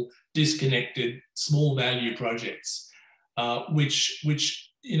small, disconnected, small value projects, which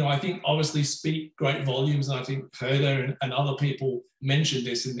I think obviously speak great volumes. And I think Herder and other people mentioned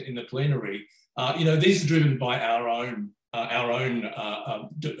this in the plenary. These are driven by our own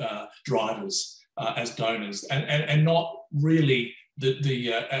drivers. as donors, and not really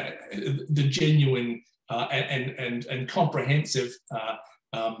the genuine and comprehensive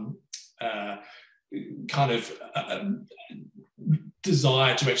kind of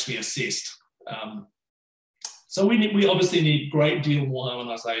desire to actually assist. So we obviously need a great deal more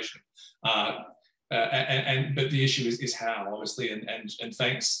harmonisation, but the issue is how, obviously, and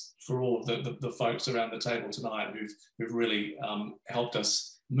thanks for all of the folks around the table tonight who've really helped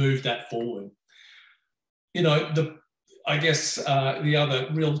us move that forward. You know, I guess the other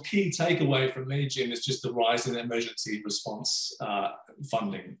real key takeaway from me, Jim, is just the rise in emergency response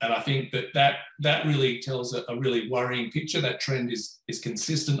funding. And I think that really tells a really worrying picture. That trend is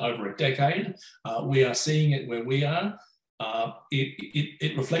consistent over a decade. We are seeing it where we are.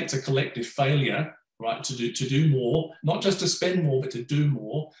 It reflects a collective failure, right, to do more, not just to spend more, but to do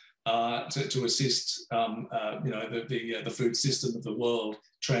more to assist you know, the food system of the world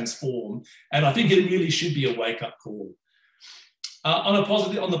transform. And I think it really should be a wake-up call. On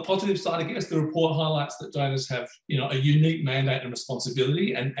the positive side, I guess the report highlights that donors have, you know, a unique mandate and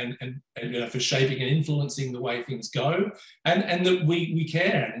responsibility, and you know, for shaping and influencing the way things go, and that we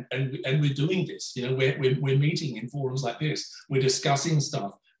care, and we're doing this. You know, we're meeting in forums like this, we're discussing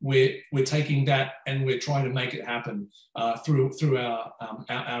stuff, we're taking that and we're trying to make it happen through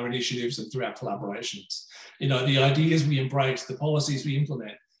our initiatives and through our collaborations. You know, the ideas we embrace, the policies we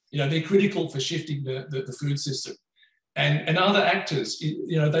implement, you know, they're critical for shifting the food system. And other actors,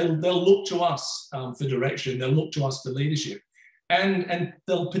 you know, they'll look to us for direction. They'll look to us for leadership, and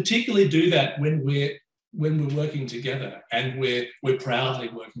they'll particularly do that when we're working together, and we're proudly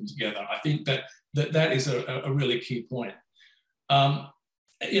working together. I think that is a really key point.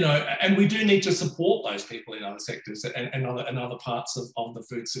 You know, and we do need to support those people in other sectors and other parts of the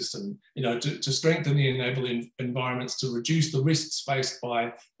food system. You know, to strengthen the enabling environments, to reduce the risks faced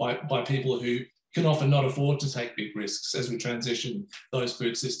by people who can often not afford to take big risks as we transition those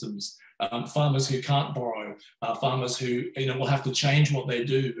food systems. Farmers who can't borrow, farmers who, you know, will have to change what they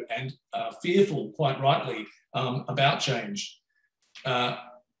do, and fearful, quite rightly, about change.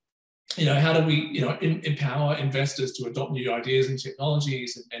 You know, how do we, you know, empower investors to adopt new ideas and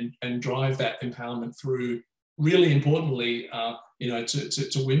technologies, and drive that empowerment through, really importantly, you know,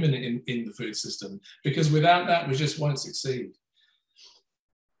 to women in the food system? Because without that, we just won't succeed.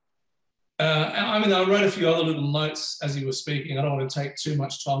 I mean, I wrote a few other little notes as you were speaking. I don't want to take too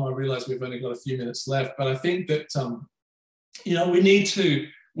much time. I realise we've only got a few minutes left, but I think that, you know, we need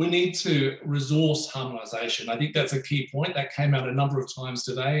to resource harmonisation. I think that's a key point that came out a number of times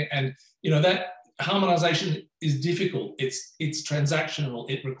today. And, you know, that harmonisation is difficult. It's transactional.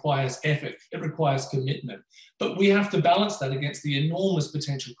 It requires effort. It requires commitment. But we have to balance that against the enormous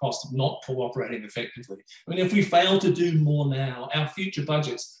potential cost of not cooperating effectively. I mean, if we fail to do more now, our future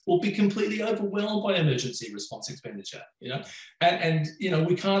budgets will be completely overwhelmed by emergency response expenditure. You know, and you know,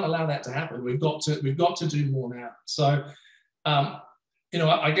 we can't allow that to happen. We've got to do more now. So. You know,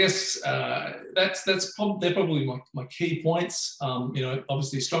 I guess they're probably my key points. You know,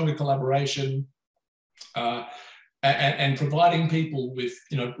 obviously stronger collaboration, and providing people with,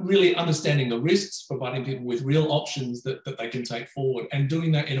 you know, really understanding the risks, providing people with real options that they can take forward, and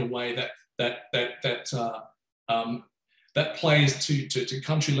doing that in a way that plays to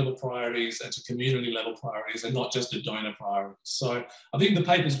country level priorities and to community level priorities, and not just to donor priorities. So I think the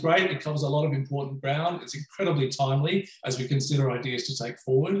paper's great. It covers a lot of important ground. It's incredibly timely as we consider ideas to take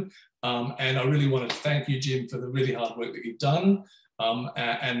forward. And I really want to thank you, Jim, for the really hard work that you've done,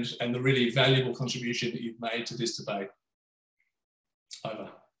 and the really valuable contribution that you've made to this debate.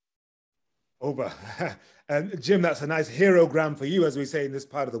 Over. And Jim, that's a nice herogram for you, as we say in this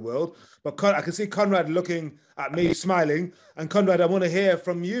part of the world. But I can see Conrad looking at me, smiling. And Conrad, I want to hear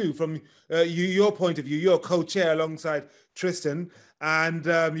from you, your point of view. You're co-chair alongside Tristan, and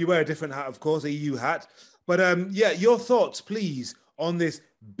you wear a different hat, of course, a EU hat. But yeah, your thoughts, please, on this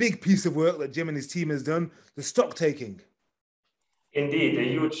big piece of work that Jim and his team has done, the stock taking. Indeed, a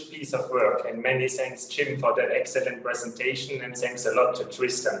huge piece of work, and many thanks, Jim, for that excellent presentation, and thanks a lot to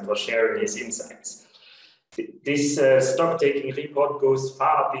Tristan for sharing his insights. This stock-taking report goes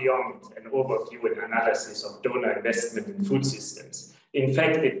far beyond an overview and analysis of donor investment in food systems. In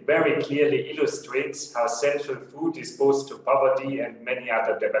fact, it very clearly illustrates how central food is both to poverty and many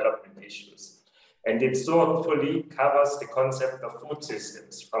other development issues. And it thoughtfully covers the concept of food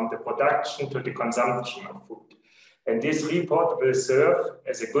systems, from the production to the consumption of food. And this report will serve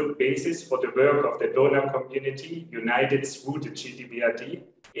as a good basis for the work of the donor community united through the GDPRD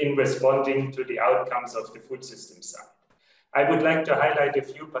in responding to the outcomes of the food system side. I would like to highlight a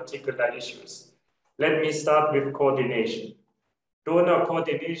few particular issues. Let me start with coordination. Donor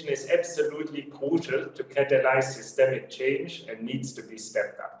coordination is absolutely crucial to catalyze systemic change and needs to be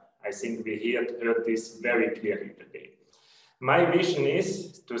stepped up. I think we heard this very clearly today. My vision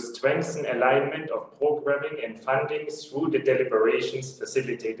is to strengthen alignment of programming and funding through the deliberations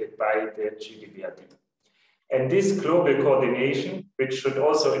facilitated by the GDPRD. And this global coordination, which should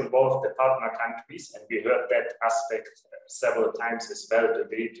also involve the partner countries, and we heard that aspect several times as well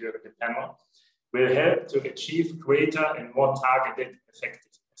today during the panel, will help to achieve greater and more targeted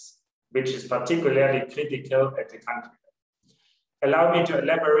effectiveness, which is particularly critical at the country level. Allow me to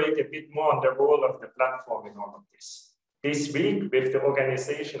elaborate a bit more on the role of the platform in all of this. This week, with the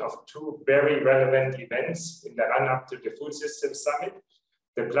organization of two very relevant events in the run-up to the Food Systems Summit,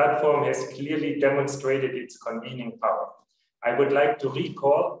 the platform has clearly demonstrated its convening power. I would like to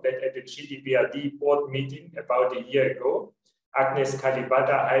recall that at the GDPRD board meeting about a year ago, Agnes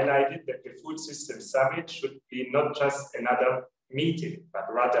Kalibata highlighted that the Food Systems Summit should be not just another meeting, but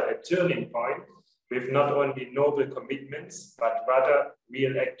rather a turning point with not only noble commitments, but rather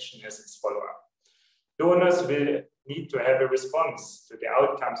real action as its follow-up. Donors will need to have a response to the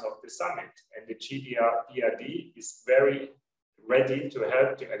outcomes of the summit, and the GDPRD is very ready to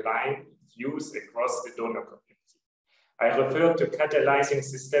help to align views across the donor community. I refer to catalyzing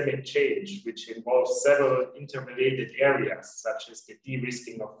systemic change, which involves several interrelated areas, such as the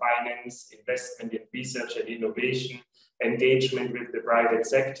de-risking of finance, investment in research and innovation, engagement with the private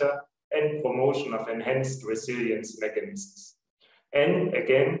sector, and promotion of enhanced resilience mechanisms. And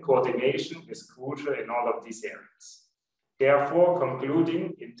again, coordination is crucial in all of these areas. Therefore,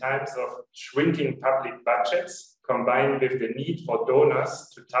 concluding, in times of shrinking public budgets, combined with the need for donors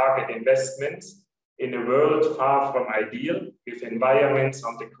to target investments in a world far from ideal, with environments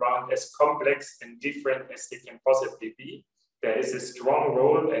on the ground as complex and different as they can possibly be, there is a strong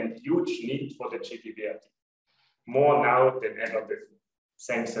role and huge need for the GDPRD. More now than ever before.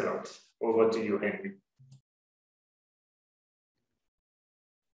 Thanks a lot. Over to you, Henry.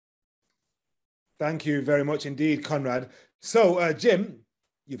 Thank you very much indeed, Conrad. So, Jim,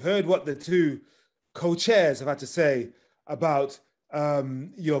 you've heard what the two co-chairs have had to say about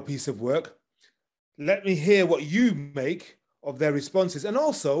your piece of work. Let me hear what you make of their responses. And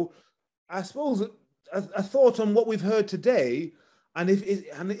also, I suppose, a thought on what we've heard today, and is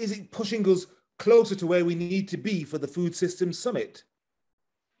it pushing us closer to where we need to be for the Food Systems Summit?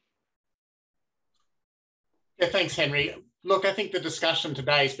 Yeah, thanks, Henry. Look, I think the discussion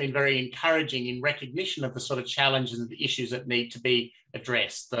today has been very encouraging in recognition of the sort of challenges and the issues that need to be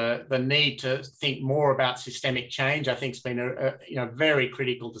addressed. The need to think more about systemic change, I think, has been a very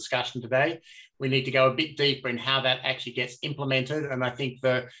critical discussion today. We need to go a bit deeper in how that actually gets implemented. And I think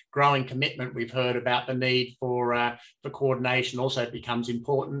the growing commitment we've heard about the need for coordination also becomes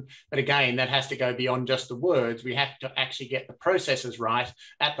important. But again, that has to go beyond just the words. We have to actually get the processes right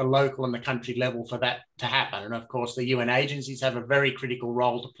at the local and the country level for that to happen. And of course, the UN agencies have a very critical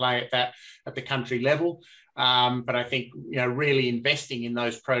role to play at the country level. But I think, really investing in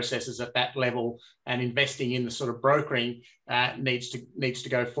those processes at that level and investing in the sort of brokering needs to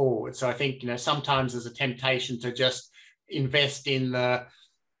go forward. So I think, sometimes there's a temptation to just invest in the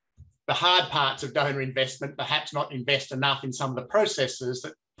hard parts of donor investment, perhaps not invest enough in some of the processes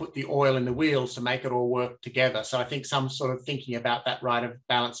that put the oil in the wheels to make it all work together. So I think some sort of thinking about that right of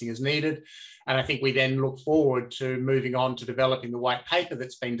balancing is needed. And I think we then look forward to moving on to developing the white paper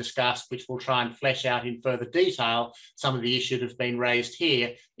that's been discussed, which will try and flesh out in further detail some of the issues that have been raised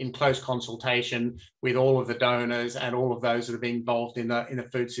here in close consultation with all of the donors and all of those that have been involved in the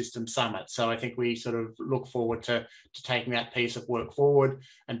Food Systems Summit. So I think we sort of look forward to taking that piece of work forward.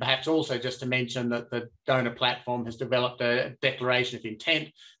 And perhaps also just to mention that the donor platform has developed a declaration of intent,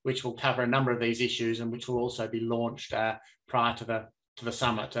 which will cover a number of these issues and which will also be launched prior to the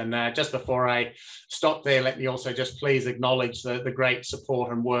summit. And just before I stop there, let me also just please acknowledge the great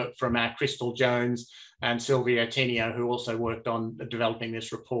support and work from Crystal Jones and Silvia Tenio, who also worked on developing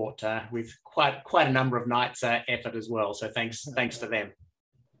this report with quite a number of nights' effort as well. So thanks to them.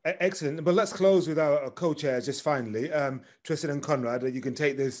 Excellent. But let's close with our co-chairs just finally. Tristan and Conrad, you can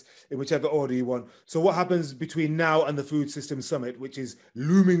take this in whichever order you want. So what happens between now and the Food Systems Summit, which is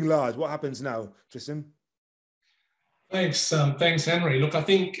looming large? What happens now, Tristan? Thanks, Henry. Look, I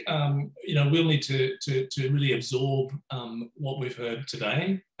think we'll need to really absorb what we've heard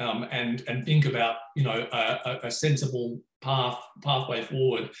today and think about a sensible pathway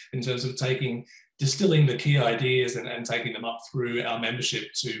forward in terms of distilling the key ideas and taking them up through our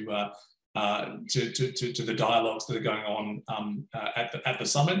membership to the dialogues that are going on at the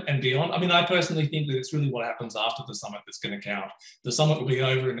summit and beyond. I mean, I personally think that it's really what happens after the summit that's going to count. The summit will be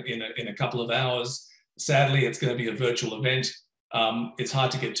over in a couple of hours. Sadly, it's going to be a virtual event. it's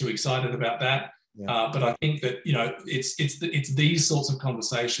hard to get too excited about that. Yeah. But I think that, you know, it's these sorts of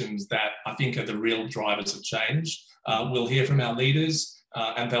conversations that I think are the real drivers of change. We'll hear from our leaders,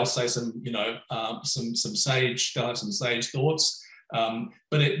 and they'll say some, you know, some sage thoughts.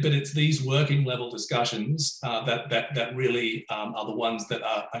 But it's these working level discussions that really are the ones that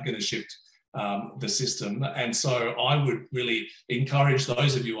are going to shift the system. And so I would really encourage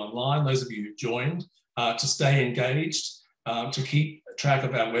those of you online, those of you who joined, to stay engaged, to keep track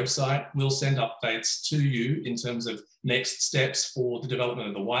of our website. We'll send updates to you in terms of next steps for the development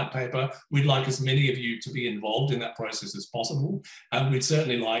of the white paper. We'd like as many of you to be involved in that process as possible. And we'd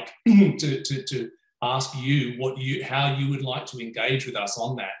certainly like to ask you how you would like to engage with us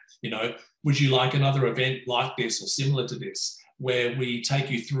on that. You know, would you like another event like this or similar to this, where we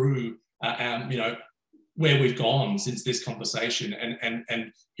take you through, you know, where we've gone since this conversation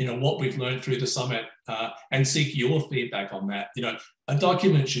and you know, what we've learned through the summit, and seek your feedback on that. You know, a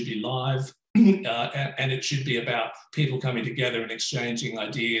document should be live, and it should be about people coming together and exchanging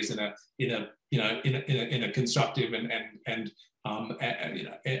ideas in a constructive and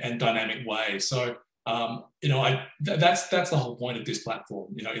dynamic way. So you know, that's the whole point of this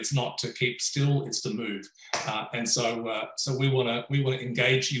platform. You know, it's not to keep still, it's to move. And so we want to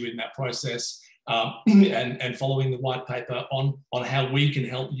engage you in that process, and following the white paper on how we can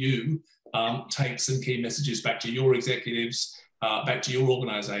help you take some key messages back to your executives, back to your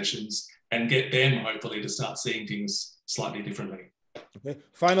organizations, and get them hopefully to start seeing things slightly differently. Okay.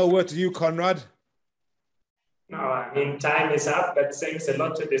 Final word to you, Conrad. No, I mean, time is up, but thanks a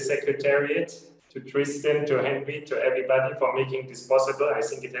lot to the Secretariat, to Tristan, to Henry, to everybody for making this possible. I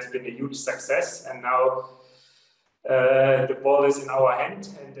think it has been a huge success, and now the ball is in our hand.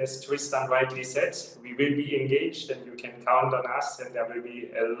 And as Tristan rightly said, we will be engaged, and you can count on us, and there will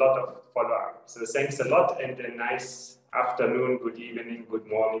be a lot of follow-up. So thanks a lot, and a nice afternoon, good evening, good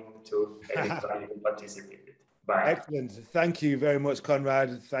morning to everybody who participated. Bye. Excellent. Thank you very much,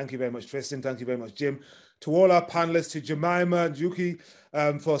 Conrad. Thank you very much, Tristan. Thank you very much, Jim. To all our panelists, to Jemimah,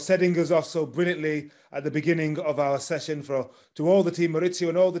 Njuki, for setting us off so brilliantly at the beginning of our session, to all the team, Maurizio,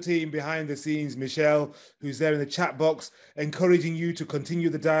 and all the team behind the scenes, Michelle, who's there in the chat box, encouraging you to continue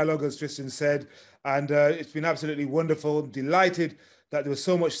the dialogue, as Tristan said. And it's been absolutely wonderful. I'm delighted that there was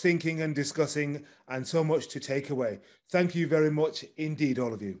so much thinking and discussing and so much to take away. Thank you very much indeed,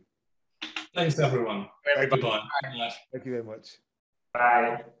 all of you. Thanks, everyone. Thank you. Goodbye. Thank you very much.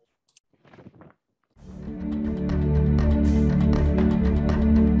 Bye.